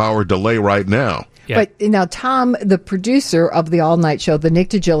 2.5-hour delay right now. Yeah. But now, Tom, the producer of the all-night show, the Nick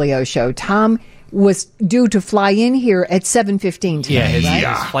DiGilio show, Tom was due to fly in here at 7:15 today.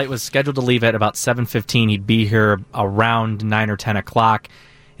 His flight was scheduled to leave at about 7:15. He'd be here around 9 or 10 o'clock,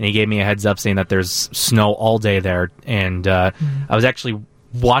 and he gave me a heads up saying that there's snow all day there. And I was actually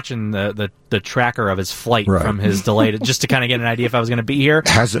watching the tracker of his flight from his delay just to kind of get an idea if I was going to be here.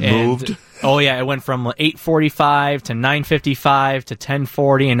 Has it moved? Oh, yeah. It went from 8:45 to 9:55 to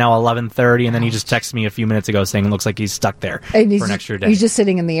 10:40 and now 11:30. And then he just texted me a few minutes ago saying it looks like he's stuck there for an extra day. He's just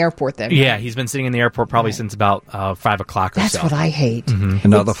sitting in the airport then. Yeah, he's been sitting in the airport probably since about 5 o'clock or so. That's what I hate. Mm-hmm.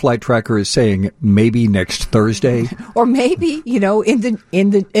 And now the flight tracker is saying maybe next Thursday. Or maybe, in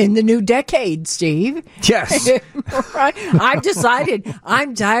the new decade, Steve. Yes. Right? I've decided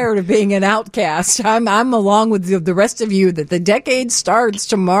I'm tired of being an outcast. I'm along with the rest of you that the decade starts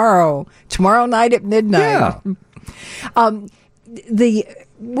tomorrow night at midnight. Yeah.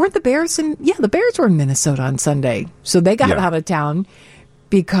 Weren't the Bears the Bears were in Minnesota on Sunday. So they got out of town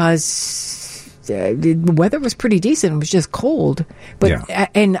because the weather was pretty decent. It was just cold. But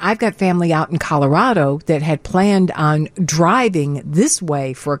and I've got family out in Colorado that had planned on driving this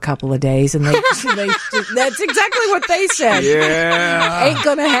way for a couple of days, and that's exactly what they said. Yeah, ain't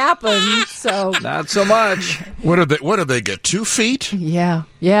gonna happen. So not so much. What did they get? 2 feet? Yeah.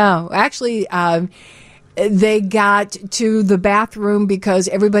 Actually, they got to the bathroom because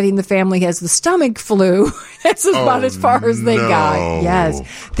everybody in the family has the stomach flu. That's about as far as they got. Yes.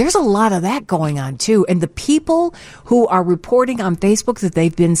 There's a lot of that going on, too. And the people who are reporting on Facebook that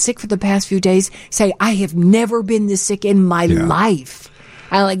they've been sick for the past few days say, I have never been this sick in my life.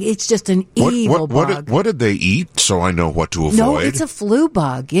 It's just an evil bug. What did they eat so I know what to avoid? No, it's a flu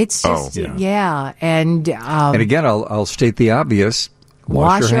bug. It's just, And again, I'll state the obvious.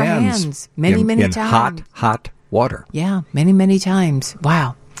 Wash your hands many times. Hot water. Yeah, many times.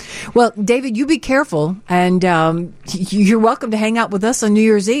 Wow. Well, David, you be careful, and you're welcome to hang out with us on New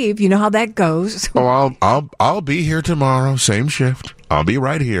Year's Eve. You know how that goes. Oh, I'll be here tomorrow, same shift. I'll be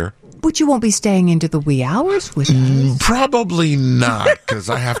right here. But you won't be staying into the wee hours with us? Probably not,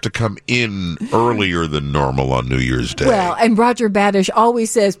 because I have to come in earlier than normal on New Year's Day. Well, and Roger Badish always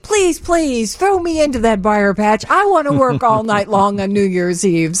says, please, throw me into that briar patch. I want to work all night long on New Year's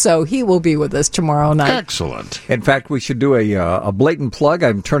Eve, so he will be with us tomorrow night. Excellent. In fact, we should do a blatant plug.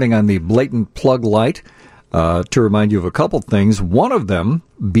 I'm turning on the blatant plug light to remind you of a couple things. One of them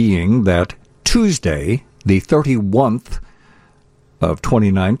being that Tuesday, the 31st of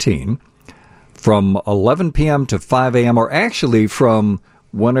 2019, from 11 p.m. to 5 a.m., or actually from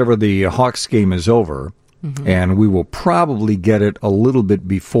whenever the Hawks game is over, and we will probably get it a little bit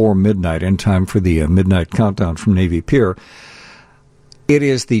before midnight in time for the midnight countdown from Navy Pier. It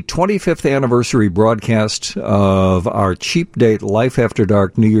is the 25th anniversary broadcast of our Cheap Date Life After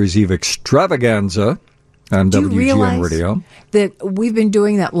Dark New Year's Eve extravaganza on Do you WGN realize Radio. that we've been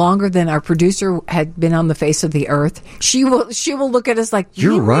doing that longer than our producer had been on the face of the earth? She will look at us like,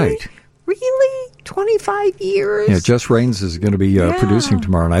 You're "Really? right. Really? 25 years?" Yeah, Jess Raines is going to be producing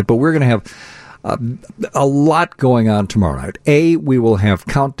tomorrow night, but we're going to have a lot going on tomorrow night. We will have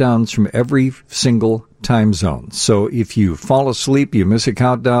countdowns from every single time zone. So if you fall asleep, you miss a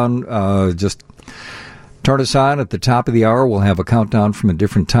countdown, just turn us on at the top of the hour. We'll have a countdown from a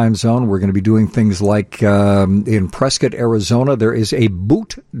different time zone. We're going to be doing things like in Prescott, Arizona, there is a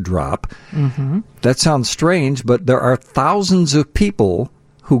boot drop. Mm-hmm. That sounds strange, but there are thousands of people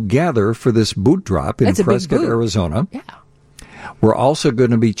who gather for this boot drop in That's a big Prescott, boot. Arizona. Yeah. We're also going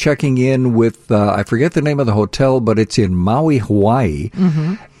to be checking in with, I forget the name of the hotel, but it's in Maui, Hawaii.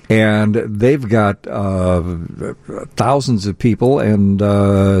 Mm-hmm. And they've got thousands of people,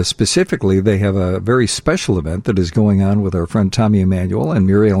 and specifically, they have a very special event that is going on with our friend Tommy Emmanuel, and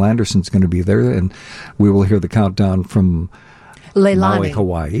Muriel Anderson's going to be there, and we will hear the countdown from Maui, Leilani.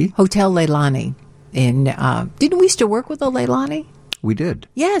 Hawaii. Hotel Leilani. Didn't we used to work with a Leilani? We did.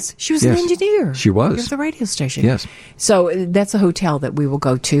 Yes, she was an Yes. engineer. She was. At the radio station. Yes. So that's a hotel that we will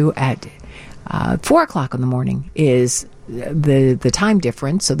go to at 4 o'clock in the morning is the time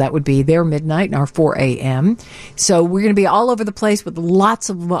difference. So that would be their midnight and our 4 a.m. So we're going to be all over the place with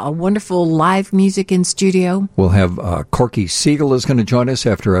lots of wonderful live music in studio. We'll have Corky Siegel is going to join us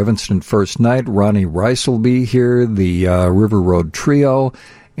after Evanston First Night. Ronnie Rice will be here. The River Road Trio.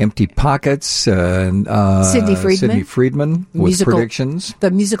 Empty Pockets, and Sidney Friedman with predictions.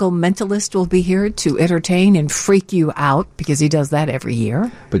 The musical mentalist will be here to entertain and freak you out because he does that every year.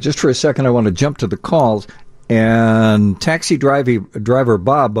 But just for a second, I want to jump to the calls. And taxi driver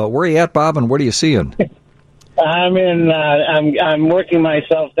Bob, where are you at, Bob, and what are you seeing? I'm working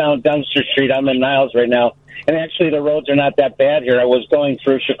myself down Dempster Street. I'm in Niles right now, and actually the roads are not that bad here. I was going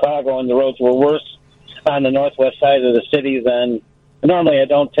through Chicago, and the roads were worse on the northwest side of the city than. Normally, I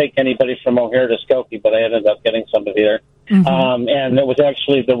don't take anybody from O'Hare to Skokie, but I ended up getting somebody there. Mm-hmm. And it was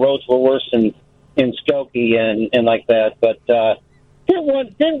actually, the roads were worse in Skokie and like that. But did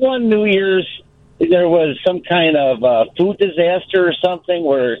one New Year's, there was some kind of food disaster or something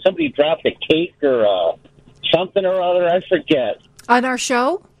where somebody dropped a cake or something or other? I forget. On our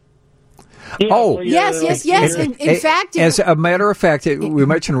show? Yeah, Yes. In fact, as a matter of fact, we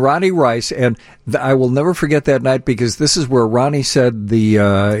mentioned Ronnie Rice, and I will never forget that night because this is where Ronnie said he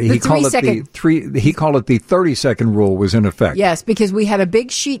called it the 30-second rule was in effect. Yes, because we had a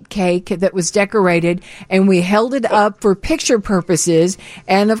big sheet cake that was decorated, and we held it up for picture purposes.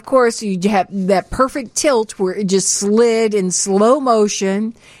 And of course, you have that perfect tilt where it just slid in slow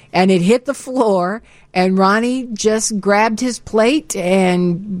motion, and it hit the floor. And Ronnie just grabbed his plate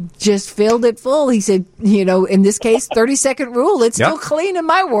and just filled it full. He said, in this case, 30-second rule. It's still clean in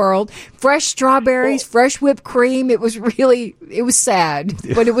my world. Fresh strawberries, fresh whipped cream. It was sad,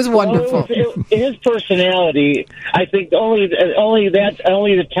 but it was wonderful. His personality, I think only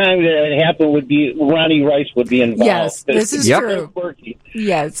the time that it happened would be Ronnie Rice would be involved. Yes, this is true. Quirky.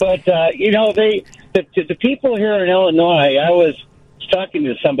 Yes. But, the people here in Illinois, I was talking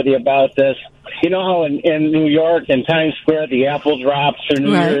to somebody about this. You know how in New York and Times Square the apple drops for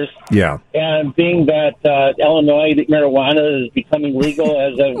New Year's? Yeah. And being that Illinois marijuana is becoming legal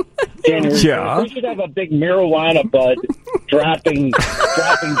as of January 1st, we should have a big marijuana bud dropping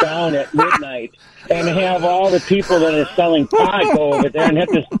down at midnight and have all the people that are selling pot go over there and have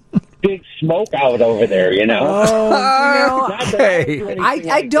this big smoke out over there, I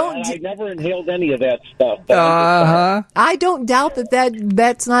don't. I never inhaled any of that stuff. I don't doubt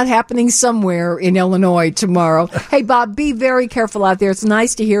that's not happening somewhere in Illinois tomorrow. Hey, Bob, be very careful out there. It's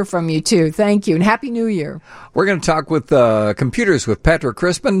nice to hear from you too. Thank you, and Happy New Year. We're going to talk with computers with Patrick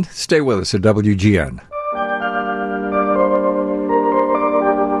Crispin. Stay with us at WGN.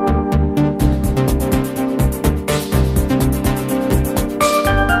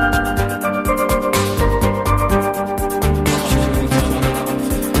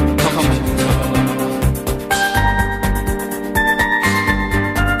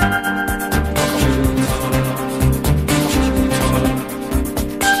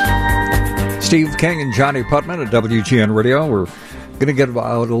 Steve King and Johnny Putman at WGN Radio. We're going to get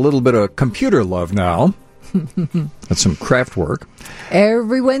out a little bit of computer love now. That's some craft work.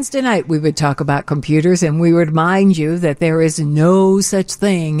 Every Wednesday night we would talk about computers, and we would remind you that there is no such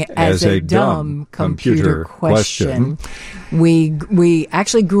thing as a dumb computer question. We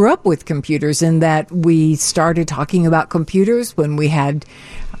actually grew up with computers in that we started talking about computers when we had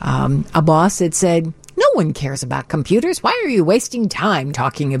a boss that said, "No one cares about computers. Why are you wasting time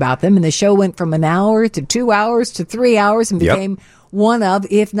talking about them?" And the show went from an hour to 2 hours to 3 hours and became one of,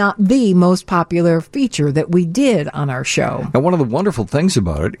 if not the most popular feature that we did on our show. And one of the wonderful things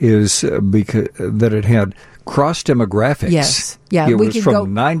about it is because that it had cross demographics. Yes. Yeah, it we was could from go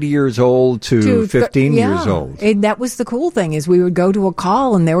 90 years old to 15 years old. And that was the cool thing is we would go to a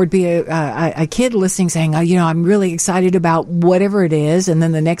call and there would be a kid listening saying, I'm really excited about whatever it is. And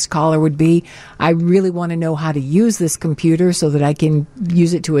then the next caller would be, I really want to know how to use this computer so that I can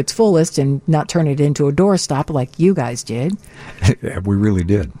use it to its fullest and not turn it into a doorstop like you guys did. Yeah, we really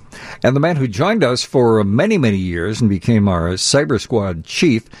did. And the man who joined us for many, many years and became our Cyber Squad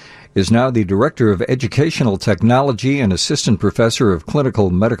chief is now the Director of Educational Technology and Assistant Professor of Clinical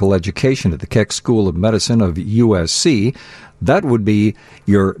Medical Education at the Keck School of Medicine of USC. That would be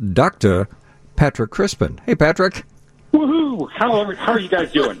your Dr. Patrick Crispin. Hey, Patrick. Woohoo! How are you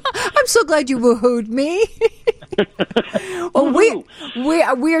guys doing? I'm so glad you woohooed me. Well,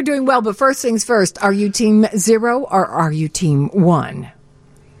 we are doing well, but first things first, are you Team 0 or are you Team 1?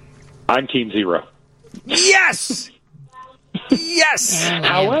 I'm Team 0. Yes! Yes!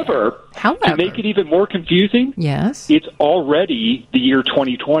 However, to make it even more confusing, yes, it's already the year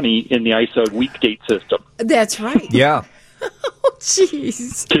 2020 in the ISO week date system. That's right. Yeah. Oh,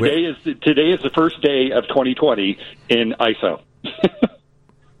 jeez. Today is the first day of 2020 in ISO.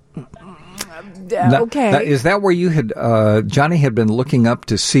 Okay. Now, is that where you had, Johnny had been looking up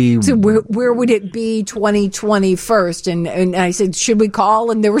to see? So where would it be 2020 first? And I said, should we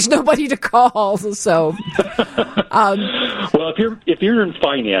call? And there was nobody to call. So, well, if you're in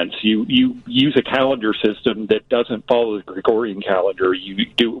finance, you use a calendar system that doesn't follow the Gregorian calendar. You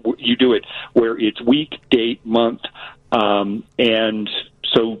do it where it's week, date, month, and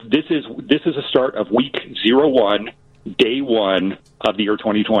so this is a start of week 01, day 1 of the year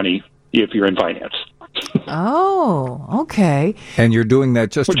 2020. If you're in finance. Oh, okay. And you're doing that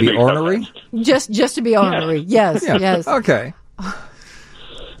just to be ornery? Just to be ornery. Yes, yeah. Yes. Okay.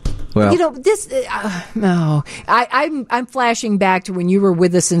 Well, this. No, I'm flashing back to when you were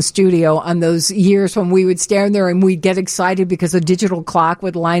with us in studio on those years when we would stand there and we'd get excited because a digital clock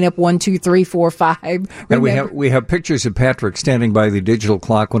would line up 1, 2, 3, 4, 5. And we have pictures of Patrick standing by the digital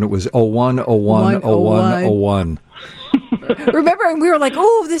clock when it was 01, 01, 01, 01. Remember, and we were like,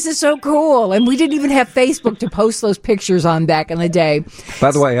 "Oh, this is so cool!" And we didn't even have Facebook to post those pictures on back in the day.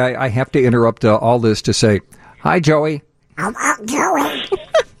 By the way, I have to interrupt all this to say, "Hi, Joey." Joey.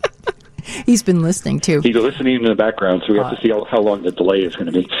 He's been listening too. He's listening in the background, so we have to see how long the delay is going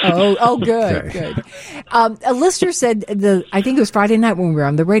to be. Oh, good, Okay. good. A listener said, I think it was Friday night when we were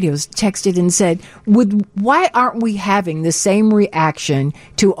on the radios, texted and said, why aren't we having the same reaction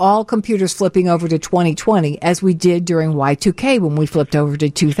to all computers flipping over to 2020 as we did during Y2K when we flipped over to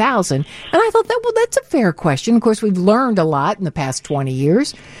 2000? And I thought, that's a fair question. Of course, we've learned a lot in the past 20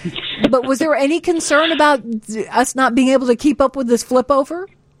 years. But was there any concern about us not being able to keep up with this flip over?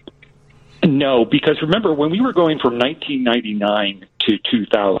 No, because remember, when we were going from 1999 to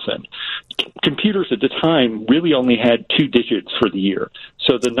 2000, computers at the time really only had 2 digits for the year.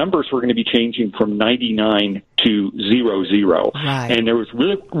 So the numbers were going to be changing from 99 to 00. Right. And there was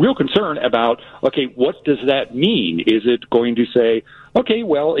real concern about, okay, what does that mean? Is it going to say, okay,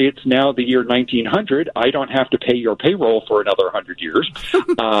 well, it's now the year 1900. I don't have to pay your payroll for another 100 years.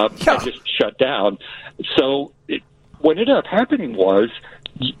 I just shut down. So what ended up happening was,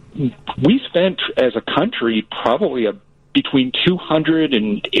 we spent as a country probably between $200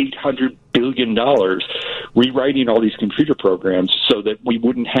 and $800 billion rewriting all these computer programs so that we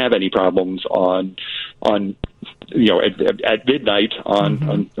wouldn't have any problems on at midnight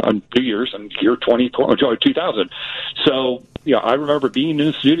on New Year's and year 2000. So I remember being in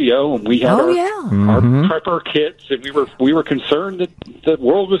the studio and we had our prepper kits and we were concerned that the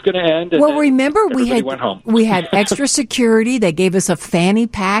world was going to end. And remember went home. we had extra security. They gave us a fanny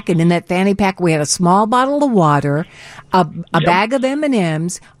pack, and in that fanny pack we had a small bottle of water, a bag of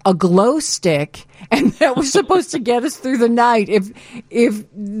M&Ms, a glow stick, and that was supposed to get us through the night if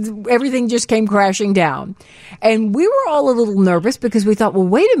everything just came crashing down. And we were all a little nervous because we thought, well,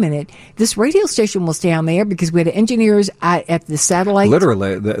 wait a minute, this radio station will stay on the air because we had engineers at the satellite.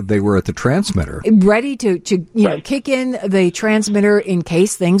 Literally, they were at the transmitter, ready to kick in the transmitter in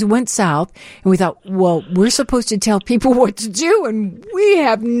case things went south. And we thought, well, we're supposed to tell people what to do, and we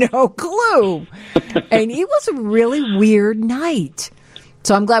have no clue. And it was a really weird night.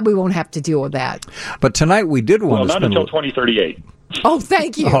 So I'm glad we won't have to deal with that. But tonight we did want to spend... not until 2038. Oh,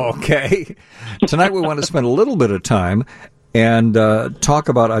 thank you. Okay. Tonight we want to spend a little bit of time and talk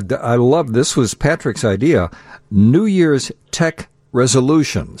about, I love, this was Patrick's idea, New Year's tech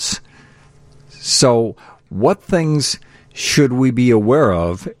resolutions. So what things should we be aware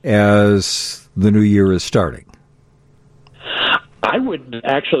of as the new year is starting? I would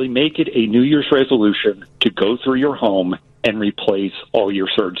actually make it a New Year's resolution to go through your home and replace all your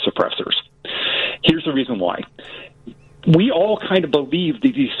surge suppressors. Here's the reason why. We all kind of believe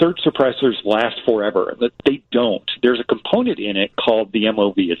that these surge suppressors last forever, but they don't. There's a component in it called the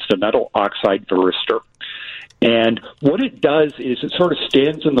MOV. It's the metal oxide varistor. And what it does is it sort of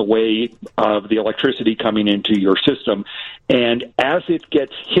stands in the way of the electricity coming into your system. And as it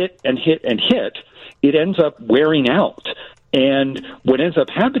gets hit and hit and hit, it ends up wearing out. And what ends up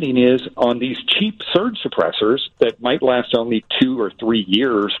happening is on these cheap surge suppressors that might last only 2 or 3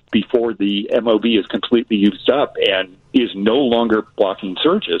 years before the MOV is completely used up and is no longer blocking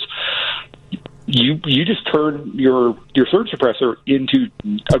surges, you just turn your surge suppressor into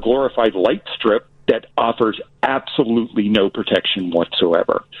a glorified light strip that offers absolutely no protection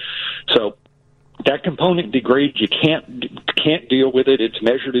whatsoever. So that component degrades. You can't deal with it. It's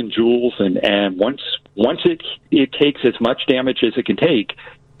measured in joules, and once it takes as much damage as it can take,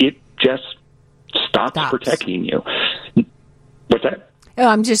 it just stops protecting you. What's that? Oh,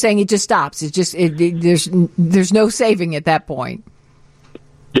 I'm just saying it just stops. It just there's no saving at that point.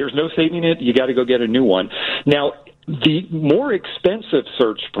 There's no saving it. You got to go get a new one. Now, the more expensive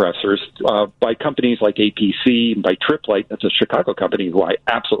surge suppressors by companies like APC and by Tripp Lite, that's a Chicago company who I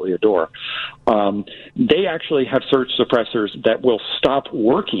absolutely adore, they actually have surge suppressors that will stop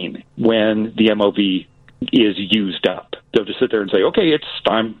working when the MOV is used up. They'll just sit there and say, okay, it's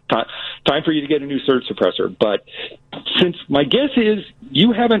time for you to get a new surge suppressor. But since my guess is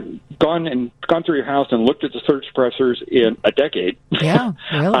you haven't gone through your house and looked at the surge suppressors in a decade. Yeah,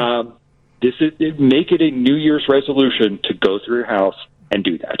 really. Make it a New Year's resolution to go through your house and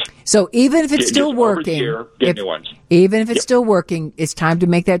do that. So even if it's still working, even if it's still working, it's time to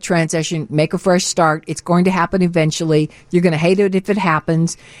make that transition, make a fresh start. It's going to happen eventually. You're going to hate it if it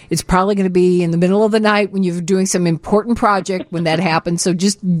happens. It's probably going to be in the middle of the night when you're doing some important project when that happens. So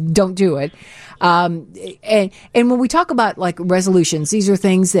just don't do it. And when we talk about like resolutions, these are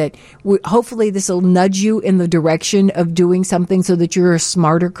things that hopefully this will nudge you in the direction of doing something so that you're a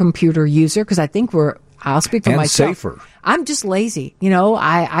smarter computer user. Because I think I'll speak for myself. Safer. I'm just lazy.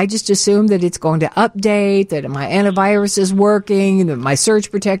 I just assume that it's going to update, that my antivirus is working, that my surge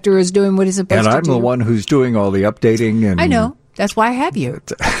protector is doing what it's supposed to do. And I'm the one who's doing all the updating. And I know. That's why I have you.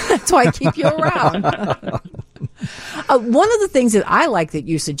 That's why I keep you around. One of the things that I like that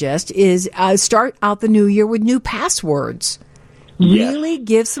you suggest is start out the new year with new passwords. Yes. Really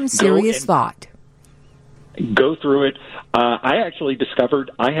give some serious thought. Go through it. I actually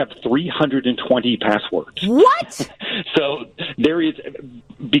discovered I have 320 passwords. What? So there is,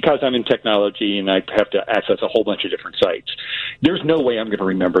 because I'm in technology and I have to access a whole bunch of different sites, there's no way I'm going to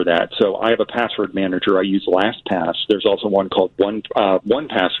remember that. So I have a password manager. I use LastPass. There's also one called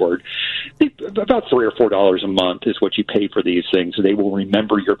 1Password. About $3 or $4 a month is what you pay for these things. They will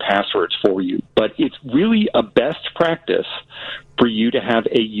remember your passwords for you. But it's really a best practice for you to have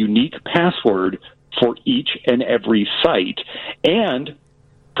a unique password for each and every site. And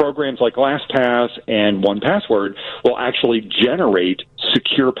programs like LastPass and 1Password will actually generate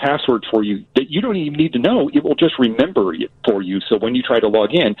secure passwords for you that you don't even need to know. It will just remember it for you. So when you try to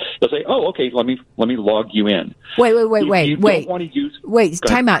log in, they'll say, "Oh, okay, let me log you in." Wait.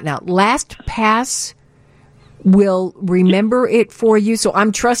 Time out now. LastPass will remember it for you. So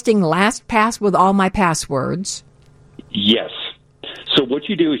I'm trusting LastPass with all my passwords. Yes. So what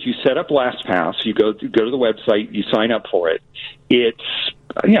you do is you set up LastPass. You go to the website. You sign up for it. It's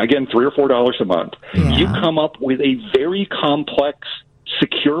again $3 or $4 a month. Yeah. You come up with a very complex,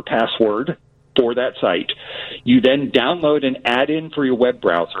 secure password for that site. You then download an add-in for your web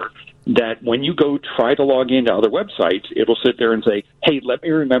browser that when you go try to log into other websites, it'll sit there and say, "Hey, let me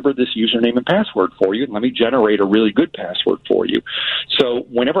remember this username and password for you, and let me generate a really good password for you." So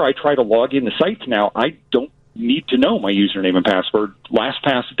whenever I try to log into sites now, I don't need to know my username and password.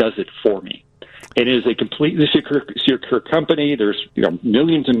 LastPass does it for me. It is a completely secure company. There's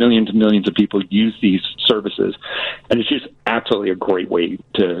millions and millions and millions of people use these services, and it's just absolutely a great way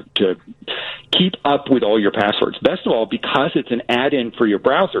to keep up with all your passwords. Best of all, because it's an add-in for your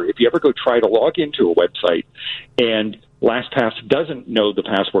browser. If you ever go try to log into a website and LastPass doesn't know the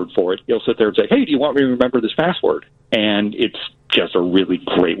password for it, it'll sit there and say, "Hey, do you want me to remember this password?" And it's just a really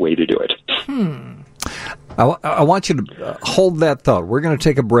great way to do it. I want you to hold that thought. We're going to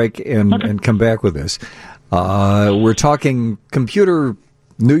take a break and come back with this. We're talking computer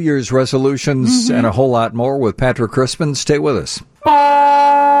New Year's resolutions and a whole lot more with Patrick Crispin. Stay with us.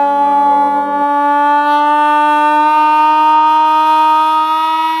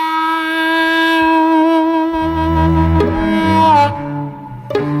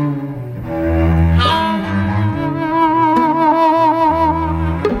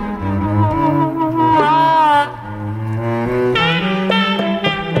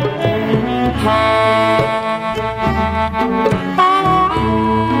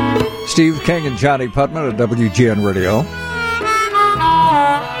 Steve King and Johnny Putman at WGN Radio.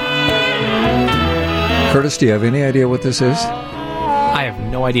 Curtis, do you have any idea what this is? I have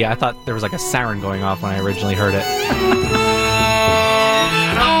no idea. I thought there was like a siren going off when I originally heard it.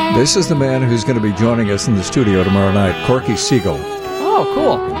 This is the man who's going to be joining us in the studio tomorrow night, Corky Siegel. Oh,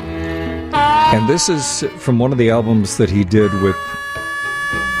 cool. And this is from one of the albums that he did with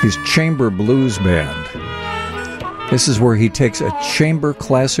his chamber blues band. This is where he takes a chamber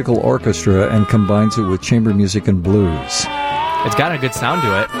classical orchestra and combines it with chamber music and blues. It's got a good sound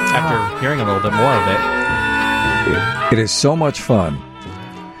to it after hearing a little bit more of it. It is so much fun.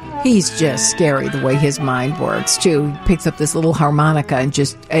 He's just scary the way his mind works, too. He picks up this little harmonica and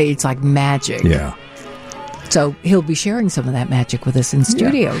just, it's like magic. Yeah. So he'll be sharing some of that magic with us in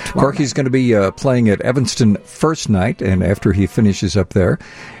studio tomorrow. Corky's going to be playing at Evanston first night, and after he finishes up there,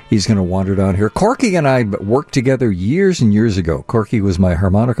 he's going to wander down here. Corky and I worked together years and years ago. Corky was my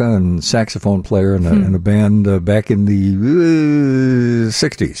harmonica and saxophone player in a band back in the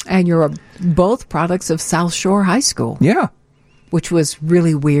 60s. And you're both products of South Shore High School. Yeah. Which was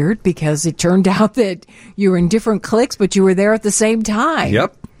really weird because it turned out that you were in different cliques, but you were there at the same time.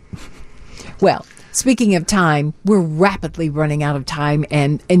 Yep. Well, speaking of time, we're rapidly running out of time,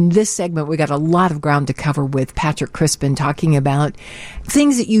 and in this segment, we got a lot of ground to cover with Patrick Crispin talking about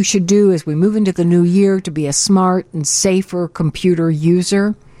things that you should do as we move into the new year to be a smart and safer computer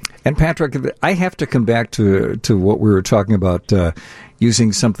user. And Patrick, I have to come back to what we were talking about,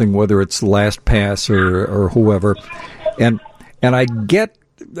 using something, whether it's LastPass or whoever, and I get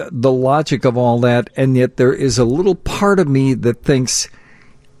the logic of all that, and yet there is a little part of me that thinks,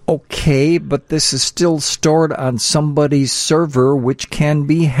 okay, but this is still stored on somebody's server, which can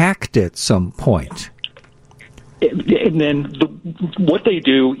be hacked at some point. And then what they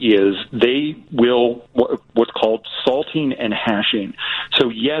do is they will what's called salting and hashing. So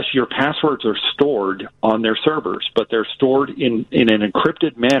yes, your passwords are stored on their servers, but they're stored in an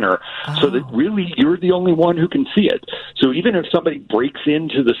encrypted manner so that really you're the only one who can see it. So even if somebody breaks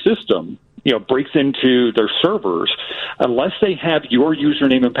into the system, breaks into their servers, unless they have your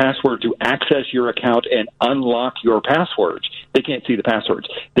username and password to access your account and unlock your passwords, they can't see the passwords.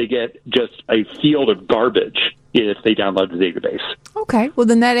 They get just a field of garbage if they download the database. Okay, well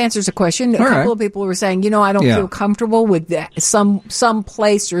then that answers the question. A couple of people were saying, I don't feel comfortable with some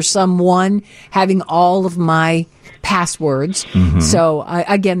place or someone having all of my passwords. Mm-hmm. So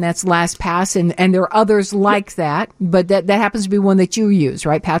again, that's LastPass, and there are others like that, but that happens to be one that you use,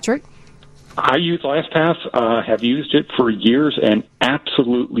 right, Patrick? I use LastPass, have used it for years, and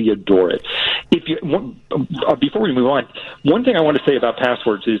absolutely adore it. Before we move on, one thing I want to say about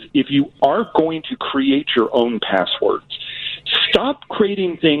passwords is if you are going to create your own passwords, stop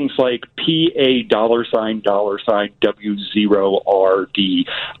creating things like $$W0RD.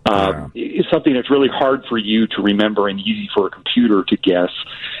 It's something that's really hard for you to remember and easy for a computer to guess.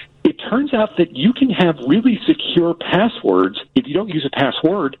 It turns out that you can have really secure passwords if you don't use a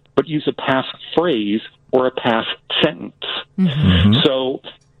password, but use a passphrase or a pass sentence. Mm-hmm. So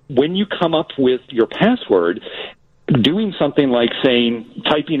when you come up with your password, doing something like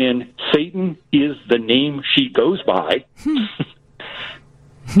typing in, Satan is the name she goes by,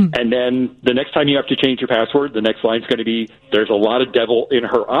 and then the next time you have to change your password, the next line's going to be, there's a lot of devil in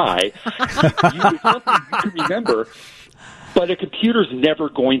her eye. It's something you can remember. But a computer's never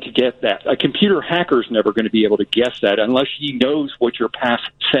going to get that. A computer hacker's never going to be able to guess that unless he knows what your past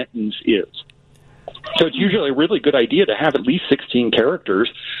sentence is. So it's usually a really good idea to have at least 16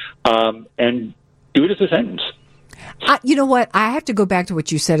 characters and do it as a sentence. You know what? I have to go back to what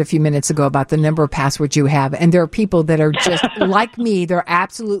you said a few minutes ago about the number of passwords you have. And there are people that are just like me. They're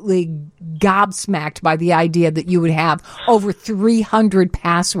absolutely gobsmacked by the idea that you would have over 300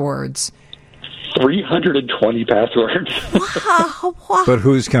 passwords. 320 passwords. Wow. But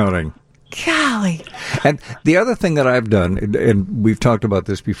who's counting? Golly. And the other thing that I've done, and we've talked about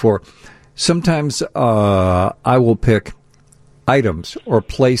this before, sometimes I will pick items or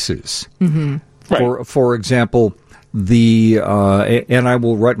places. Mm-hmm. For example, and I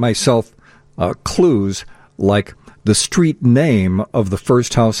will write myself clues like the street name of the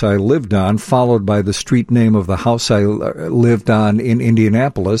first house I lived on, followed by the street name of the house I lived on in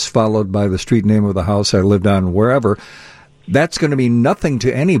Indianapolis, followed by the street name of the house I lived on wherever. That's going to mean nothing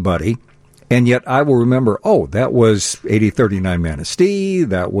to anybody, and yet I will remember, that was 8039 Manistee,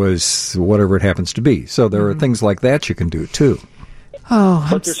 that was whatever it happens to be. So there are things like that you can do, too.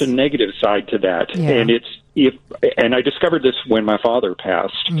 But there's a negative side to that, and and I discovered this when my father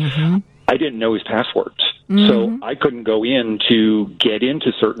passed. Mm-hmm. I didn't know his passwords. So I couldn't go in to get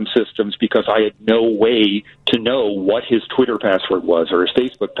into certain systems because I had no way to know what his Twitter password was or his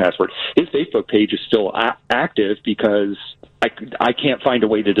Facebook password. His Facebook page is still active because I can't find a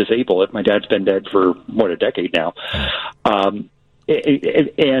way to disable it. My dad's been dead for, a decade now.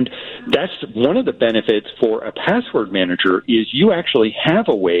 And that's one of the benefits for a password manager is you actually have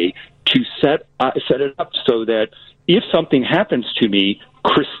a way to set it up so that if something happens to me,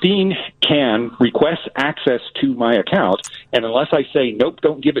 Christine can request access to my account, and unless I say, nope,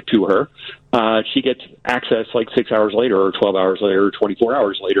 don't give it to her, she gets access like 6 hours later or 12 hours later or 24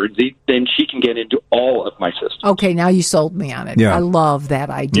 hours later. Then she can get into all of my systems. Okay, now you sold me on it. Yeah. I love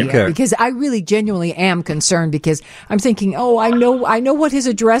that idea because I really genuinely am concerned because I'm thinking, I know what his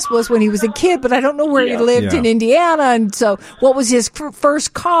address was when he was a kid, but I don't know where he lived in Indiana. And so what was his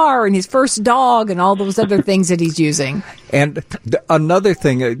first car and his first dog and all those other things that he's using. And another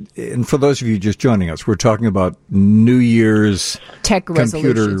thing, and for those of you just joining us, we're talking about New Year's tech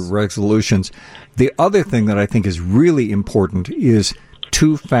computer resolutions. The other thing that I think is really important is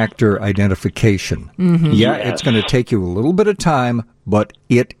two-factor identification. Mm-hmm. It's going to take you a little bit of time, but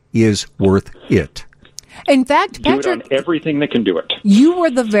it is worth it. In fact, do Patrick, it on everything that can do it. You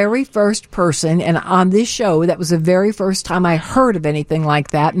were the very first person, and on this show, that was the very first time I heard of anything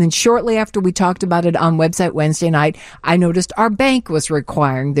like that. And then shortly after we talked about it on Website Wednesday night, I noticed our bank was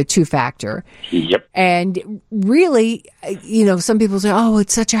requiring the two-factor. Yep. And really, some people say,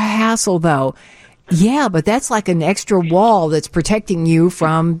 it's such a hassle, though. Yeah, but that's like an extra wall that's protecting you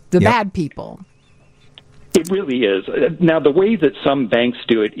from the bad people. It really is. Now, the way that some banks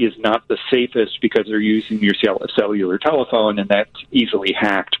do it is not the safest because they're using your cellular telephone, and that's easily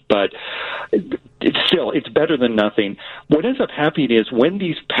hacked. But it's better than nothing. What ends up happening is when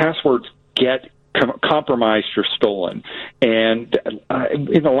these passwords get compromised or stolen, and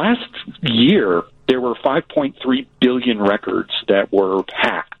in the last year, there were 5.3 billion records that were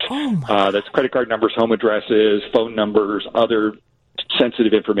hacked. That's credit card numbers, home addresses, phone numbers, other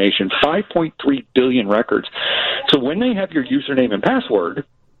sensitive information, 5.3 billion records. So when they have your username and password,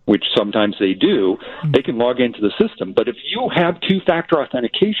 which sometimes they do, they can log into the system. But if you have two-factor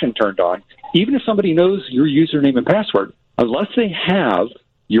authentication turned on, even if somebody knows your username and password, unless they have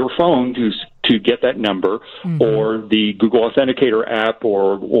your phone to get that number, or the Google Authenticator app,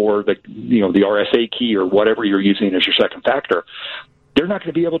 or the the RSA key or whatever you're using as your second factor, they're not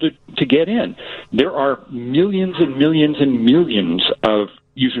going to be able to get in. There are millions and millions and millions of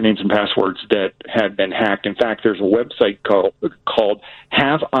usernames and passwords that have been hacked. In fact, there's a website called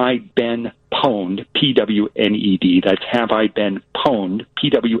Have I Been Pwned, P-W-N-E-D. That's Have I Been Pwned,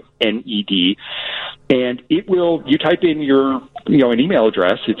 P-W-N-E-D. And it will, you type in your, an email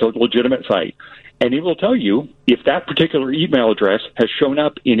address, it's a legitimate site, and it will tell you if that particular email address has shown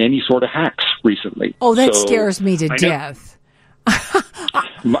up in any sort of hacks recently. Oh, that scares me to death.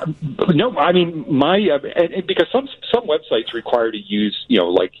 No, I mean because some websites require to use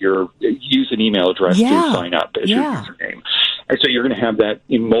use an email address to sign up as your username, and so you're going to have that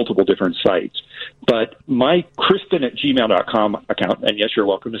in multiple different sites. But my Crispin@gmail.com account, and yes, you're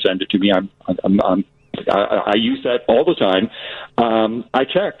welcome to send it to me. I use that all the time. I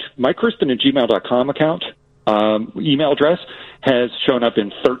checked my Crispin@gmail.com account email address has shown up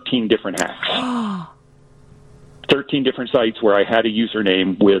in 13 different hacks. 13 different sites where I had a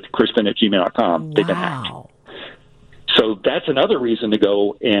username with Crispin@gmail.com. They've been hacked. So that's another reason to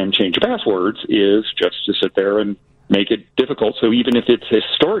go and change your passwords, is just to sit there and make it difficult. So even if it's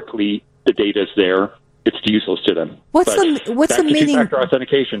historically the data's there, it's useless to them. What's the meaning? Two-factor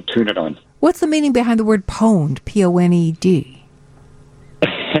authentication. Tune it on. What's the meaning behind the word pwned? P-O-N-E-D.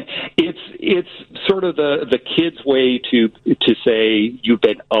 It's sort of the kids' way to say you've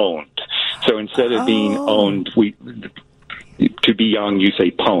been owned. So instead of being owned, to be young, you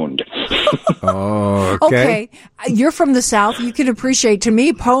say pwned. Okay. You're from the South. You can appreciate, to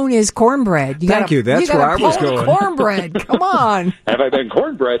me, pwn is cornbread. Thank you. That's where I was going. Cornbread. Come on. Have I been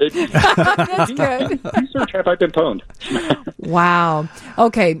cornbreaded? That's good. Research, have I been pwned? Wow.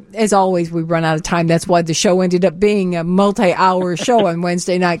 Okay. As always, we run out of time. That's why the show ended up being a multi-hour show on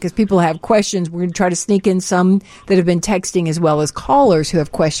Wednesday night, because people have questions. We're going to try to sneak in some that have been texting, as well as callers who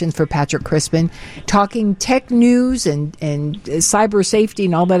have questions for Patrick Crispin, talking tech news and cyber safety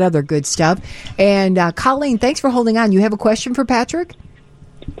and all that other good stuff. And Colleen, thanks for holding on. You have a question for Patrick?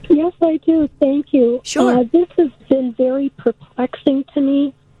 Yes, I do. Thank you. Sure. This has been very perplexing to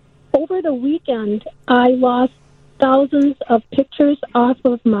me. Over the weekend, I lost thousands of pictures off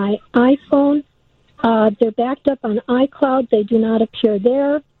of my iPhone. They're backed up on iCloud. They do not appear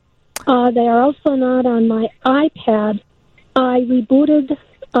there. They are also not on my iPad. I rebooted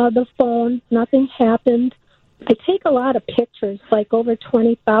the phone. Nothing happened. I take a lot of pictures, like over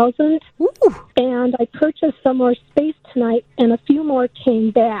 20,000, and I purchased some more space tonight, and a few more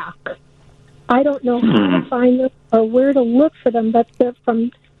came back. I don't know how to find them or where to look for them, but they're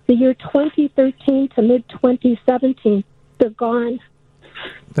from the year 2013 to mid-2017. They're gone.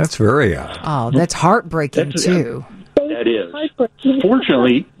 That's very odd. Oh, that's heartbreaking, too. That is.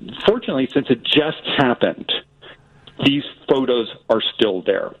 Fortunately, since it just happened, these photos are still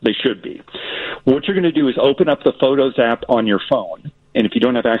there. They should be. What you're going to do is open up the Photos app on your phone. And if you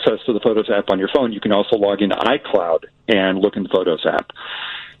don't have access to the Photos app on your phone, you can also log into iCloud and look in the Photos app.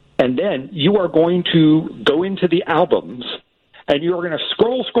 And then you are going to go into the albums, and you are going to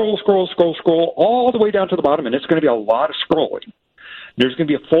scroll all the way down to the bottom, and it's going to be a lot of scrolling. There's going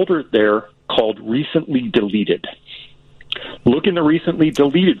to be a folder there called Recently Deleted. Look in the Recently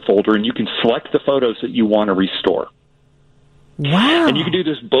Deleted folder, and you can select the photos that you want to restore. Wow. And you can do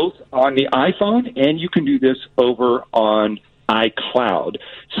this both on the iPhone, and you can do this over on iCloud.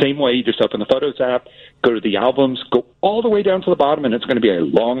 Same way, you just open the Photos app, go to the albums, go all the way down to the bottom, and it's going to be a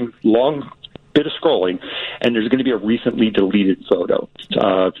long bit of scrolling, and there's going to be a Recently Deleted photo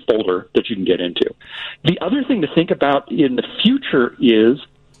folder that you can get into. The other thing to think about in the future is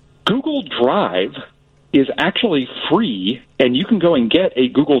Google Drive is actually free, and you can go and get a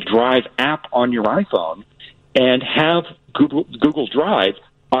Google Drive app on your iPhone and have Google Drive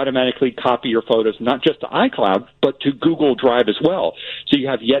automatically copy your photos, not just to iCloud, but to Google Drive as well. So you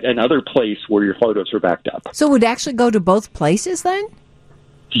have yet another place where your photos are backed up. So it would actually go to both places then?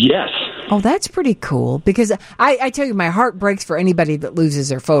 Yes. Oh, that's pretty cool, because I tell you, my heart breaks for anybody that loses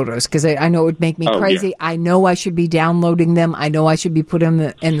their photos, because I know it would make me crazy. Yeah. I know I should be downloading them. I know I should be putting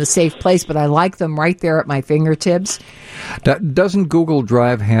them in the safe place, but I like them right there at my fingertips. Doesn't Google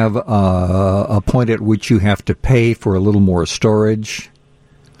Drive have a point at which you have to pay for a little more storage?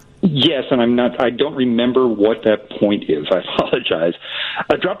 Yes, and I don't remember what that point is. I apologize.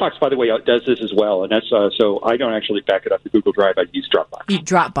 Dropbox, by the way, does this as well, and that's so I don't actually back it up to Google Drive. I use Dropbox.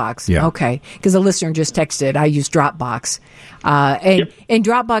 Dropbox, yeah. Okay, because a listener just texted, I use Dropbox, and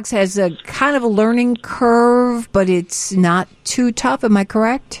Dropbox has a kind of a learning curve, but it's not too tough. Am I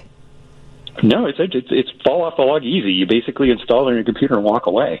correct? No, it's fall off the log easy. You basically install it on your computer and walk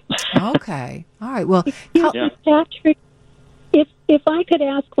away. Okay, all right. Well, Patrick, if I could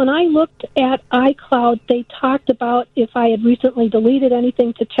ask, when I looked at iCloud, they talked about if I had recently deleted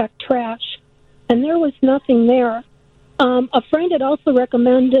anything to check trash, and there was nothing there. A friend had also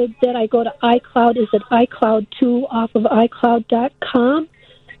recommended that I go to iCloud. Is it iCloud 2 off of iCloud.com?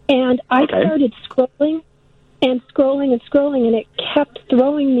 And I started scrolling, and it kept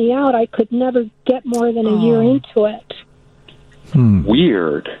throwing me out. I could never get more than a year into it.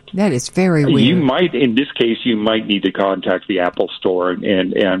 Weird. That is very weird. You might, in this case, need to contact the Apple Store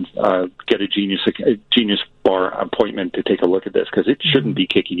and get a Genius Bar appointment to take a look at this, because it shouldn't be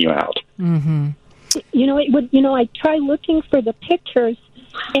kicking you out. Mm-hmm. It would. I try looking for the pictures,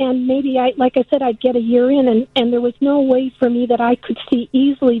 and maybe like I said, I'd get a year in, and there was no way for me that I could see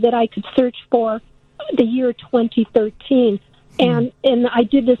easily that I could search for the year 2013, and I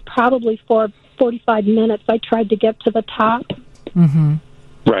did this probably for 45 minutes. I tried to get to the top. Mm-hmm.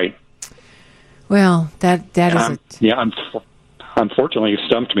 Right. Well, that is unfortunately, you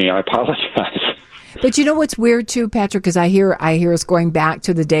stumped me. I apologize. But you know what's weird too, Patrick, because I hear us going back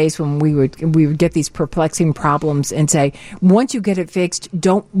to the days when we would get these perplexing problems and say, once you get it fixed,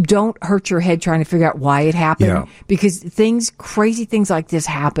 don't hurt your head trying to figure out why it happened, because crazy things like this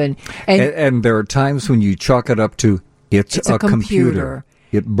happen, and there are times when you chalk it up to it's a computer.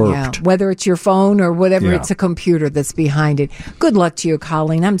 It burped. Yeah, whether it's your phone or whatever, it's a computer that's behind it. Good luck to you,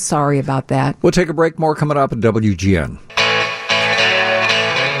 Colleen. I'm sorry about that. We'll take a break. More coming up at WGN.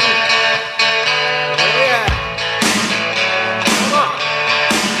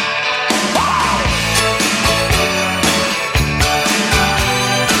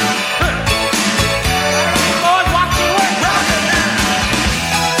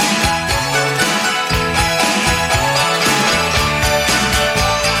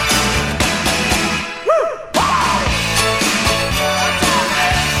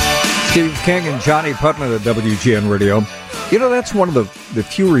 Steve King and Johnny Putman at WGN Radio. That's one of the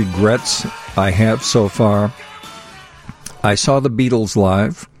few regrets I have so far. I saw the Beatles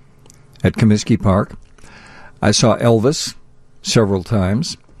live at Comiskey Park. I saw Elvis several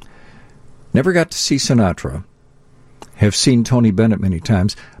times. Never got to see Sinatra. Have seen Tony Bennett many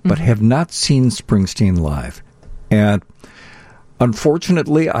times, but have not seen Springsteen live. And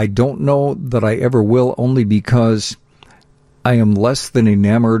unfortunately, I don't know that I ever will, only because I am less than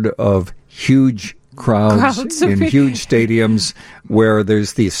enamored of huge crowds in huge stadiums where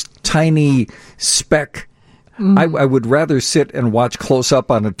there's this tiny speck I would rather sit and watch close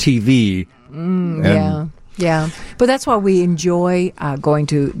up on a TV. Yeah. But that's why we enjoy going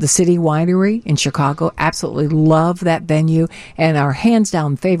to the City Winery in Chicago. Absolutely love that venue. And our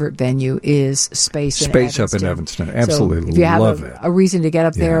hands-down favorite venue is Space up in Evanston. Absolutely so if you have love it. a reason to get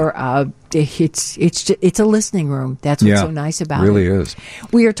up there, it's a listening room. That's what's so nice about it. It really is.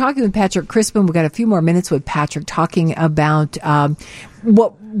 We are talking with Patrick Crispin. We've got a few more minutes with Patrick talking about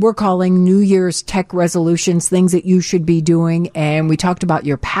what we're calling New Year's tech resolutions, things that you should be doing. And we talked about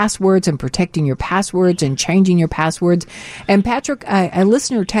your passwords and protecting your passwords and changing your passwords. And Patrick, a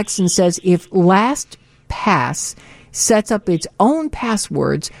listener texts and says, if LastPass sets up its own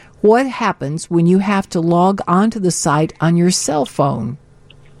passwords, what happens when you have to log onto the site on your cell phone?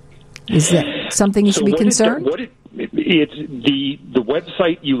 Is that something you should be concerned? It's the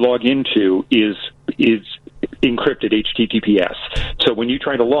website you log into is encrypted HTTPS. So when you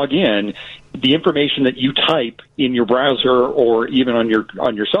try to log in, the information that you type in your browser or even on your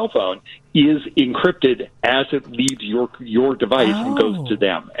cell phone is encrypted as it leaves your device and goes to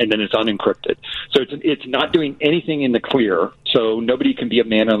them, and then it's unencrypted. So it's not doing anything in the clear. So nobody can be a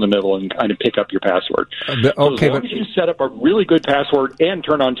man in the middle and kind of pick up your password. So as long as you set up a really good password and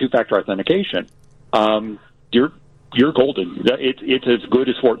turn on two-factor authentication, you're golden. It's as good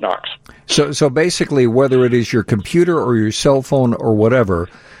as Fort Knox. So basically, whether it is your computer or your cell phone or whatever,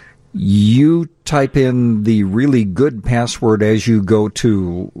 you type in the really good password as you go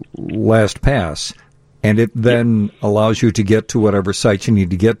to LastPass, and it then allows you to get to whatever site you need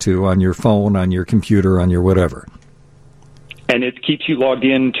to get to on your phone, on your computer, on your whatever. And it keeps you logged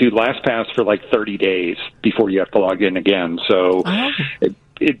in to LastPass for like 30 days before you have to log in again. So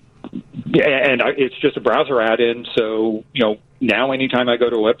it's just a browser add-in, so, now anytime I go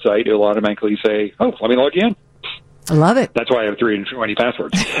to a website, it'll automatically say, let me log in. I love it. That's why I have 320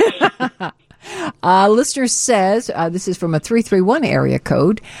 passwords. Listener says, this is from a 331 area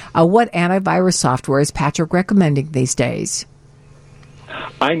code, what antivirus software is Patrick recommending these days?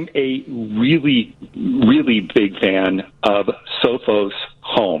 I'm a really, really big fan of Sophos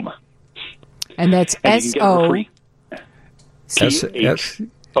Home. And that's SOPHOS.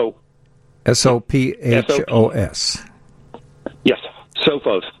 Yes,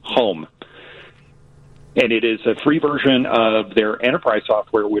 Sophos Home. And it is a free version of their enterprise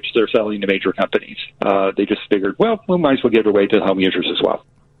software, which they're selling to major companies. They just figured, we might as well give it away to home users as well.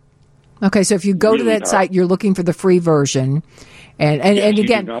 Okay, so if you go to that site, you're looking for the free version. And again, you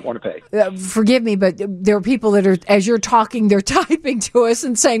do not want to pay. Forgive me, but there are people that are, as you're talking, they're typing to us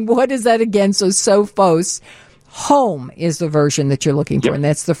and saying, what is that again? So Sophos Home is the version that you're looking for, and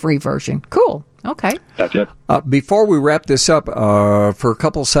that's the free version. Cool. Okay. That's it. Before we wrap this up, for a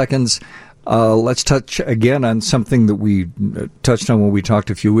couple seconds, let's touch again on something that we touched on when we talked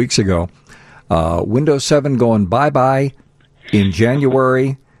a few weeks ago. Windows 7 going bye-bye in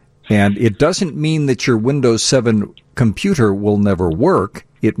January, and it doesn't mean that your Windows 7 computer will never work.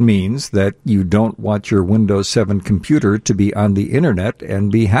 It means that you don't want your Windows 7 computer to be on the internet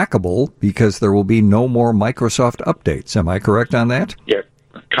and be hackable because there will be no more Microsoft updates. Am I correct on that? Yeah.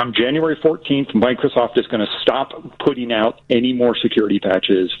 Come January 14th, Microsoft is going to stop putting out any more security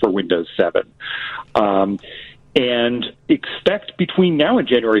patches for Windows 7. And expect between now and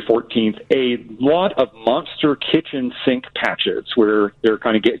January 14th a lot of monster kitchen sink patches where they're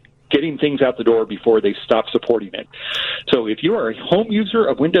kind of getting things out the door before they stop supporting it. So if you are a home user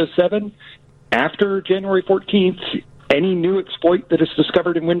of Windows 7, after January 14th, any new exploit that is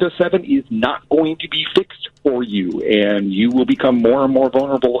discovered in Windows 7 is not going to be fixed for you, and you will become more and more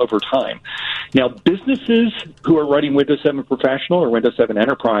vulnerable over time. Now, businesses who are running Windows 7 Professional or Windows 7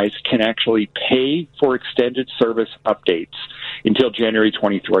 Enterprise can actually pay for extended service updates until January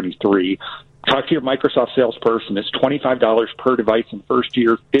 2023. Talk to your Microsoft salesperson. It's $25 per device in the first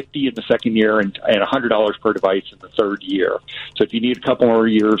year, $50 in the second year, and $100 per device in the third year. So if you need a couple more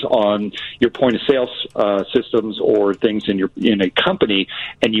years on your point of sales systems or things in a company,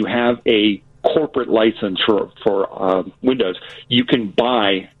 and you have a corporate license for Windows, you can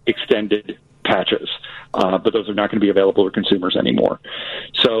buy extended patches, but those are not going to be available to consumers anymore.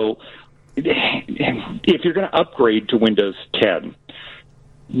 So if you're going to upgrade to Windows 10,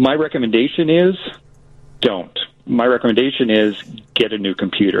 my recommendation is don't. My recommendation is get a new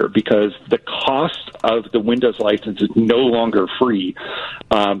computer because the cost of the Windows license is no longer free.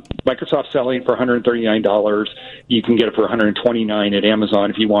 Microsoft's selling for $139. You can get it for $129 at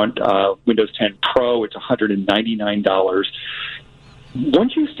Amazon. If you want Windows 10 Pro, it's $199.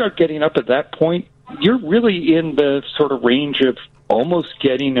 Once you start getting up at that point, you're really in the sort of range of almost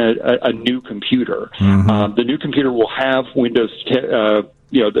getting a new computer. Mm-hmm. The new computer will have Windows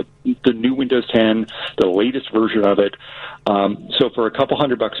the new Windows 10, the latest version of it. So for a couple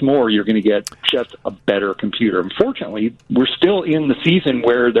 $100 more, you're going to get just a better computer. Unfortunately, we're still in the season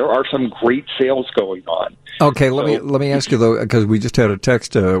where there are some great sales going on. Okay, let me ask you though, because we just had a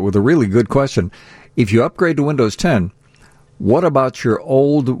text with a really good question. If you upgrade to Windows 10, what about your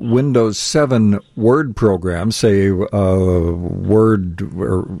old Windows 7 Word program, say Word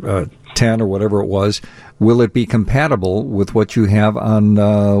or 10 or whatever it was? Will it be compatible with what you have on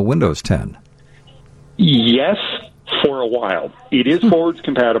Windows 10? Yes, for a while. It is forwards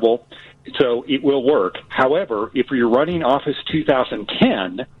compatible, so it will work. However, if you're running Office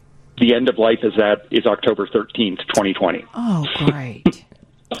 2010, the end of life is October 13th, 2020. Oh, great.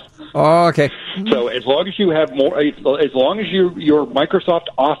 Oh, okay. So as long as you have more, as long as your Microsoft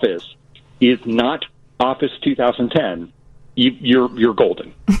Office is not Office 2010, you're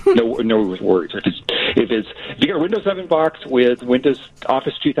golden. No worries. If you got a Windows 7 box with Windows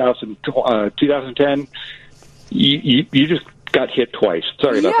Office 2010, you just got hit twice.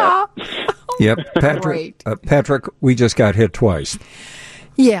 Sorry about that. Yep, Patrick, we just got hit twice.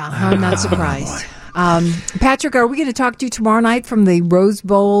 Yeah, I'm not surprised. Patrick, are we going to talk to you tomorrow night from the Rose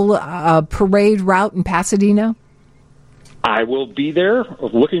Bowl parade route in Pasadena? I will be there,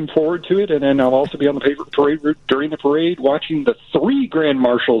 looking forward to it, and then I'll also be on the parade route during the parade, watching the 3 Grand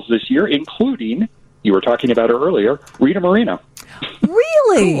Marshals this year, including, you were talking about her earlier, Rita Moreno.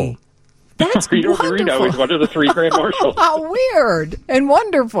 Really? Cool. That's Rita wonderful. Moreno is one of the 3 Grand Marshals. How weird and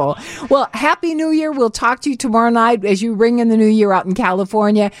wonderful. Well, Happy New Year. We'll talk to you tomorrow night as you ring in the new year out in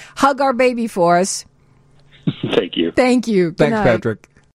California. Hug our baby for us. Thank you. Thank you. Good Thanks, night. Patrick.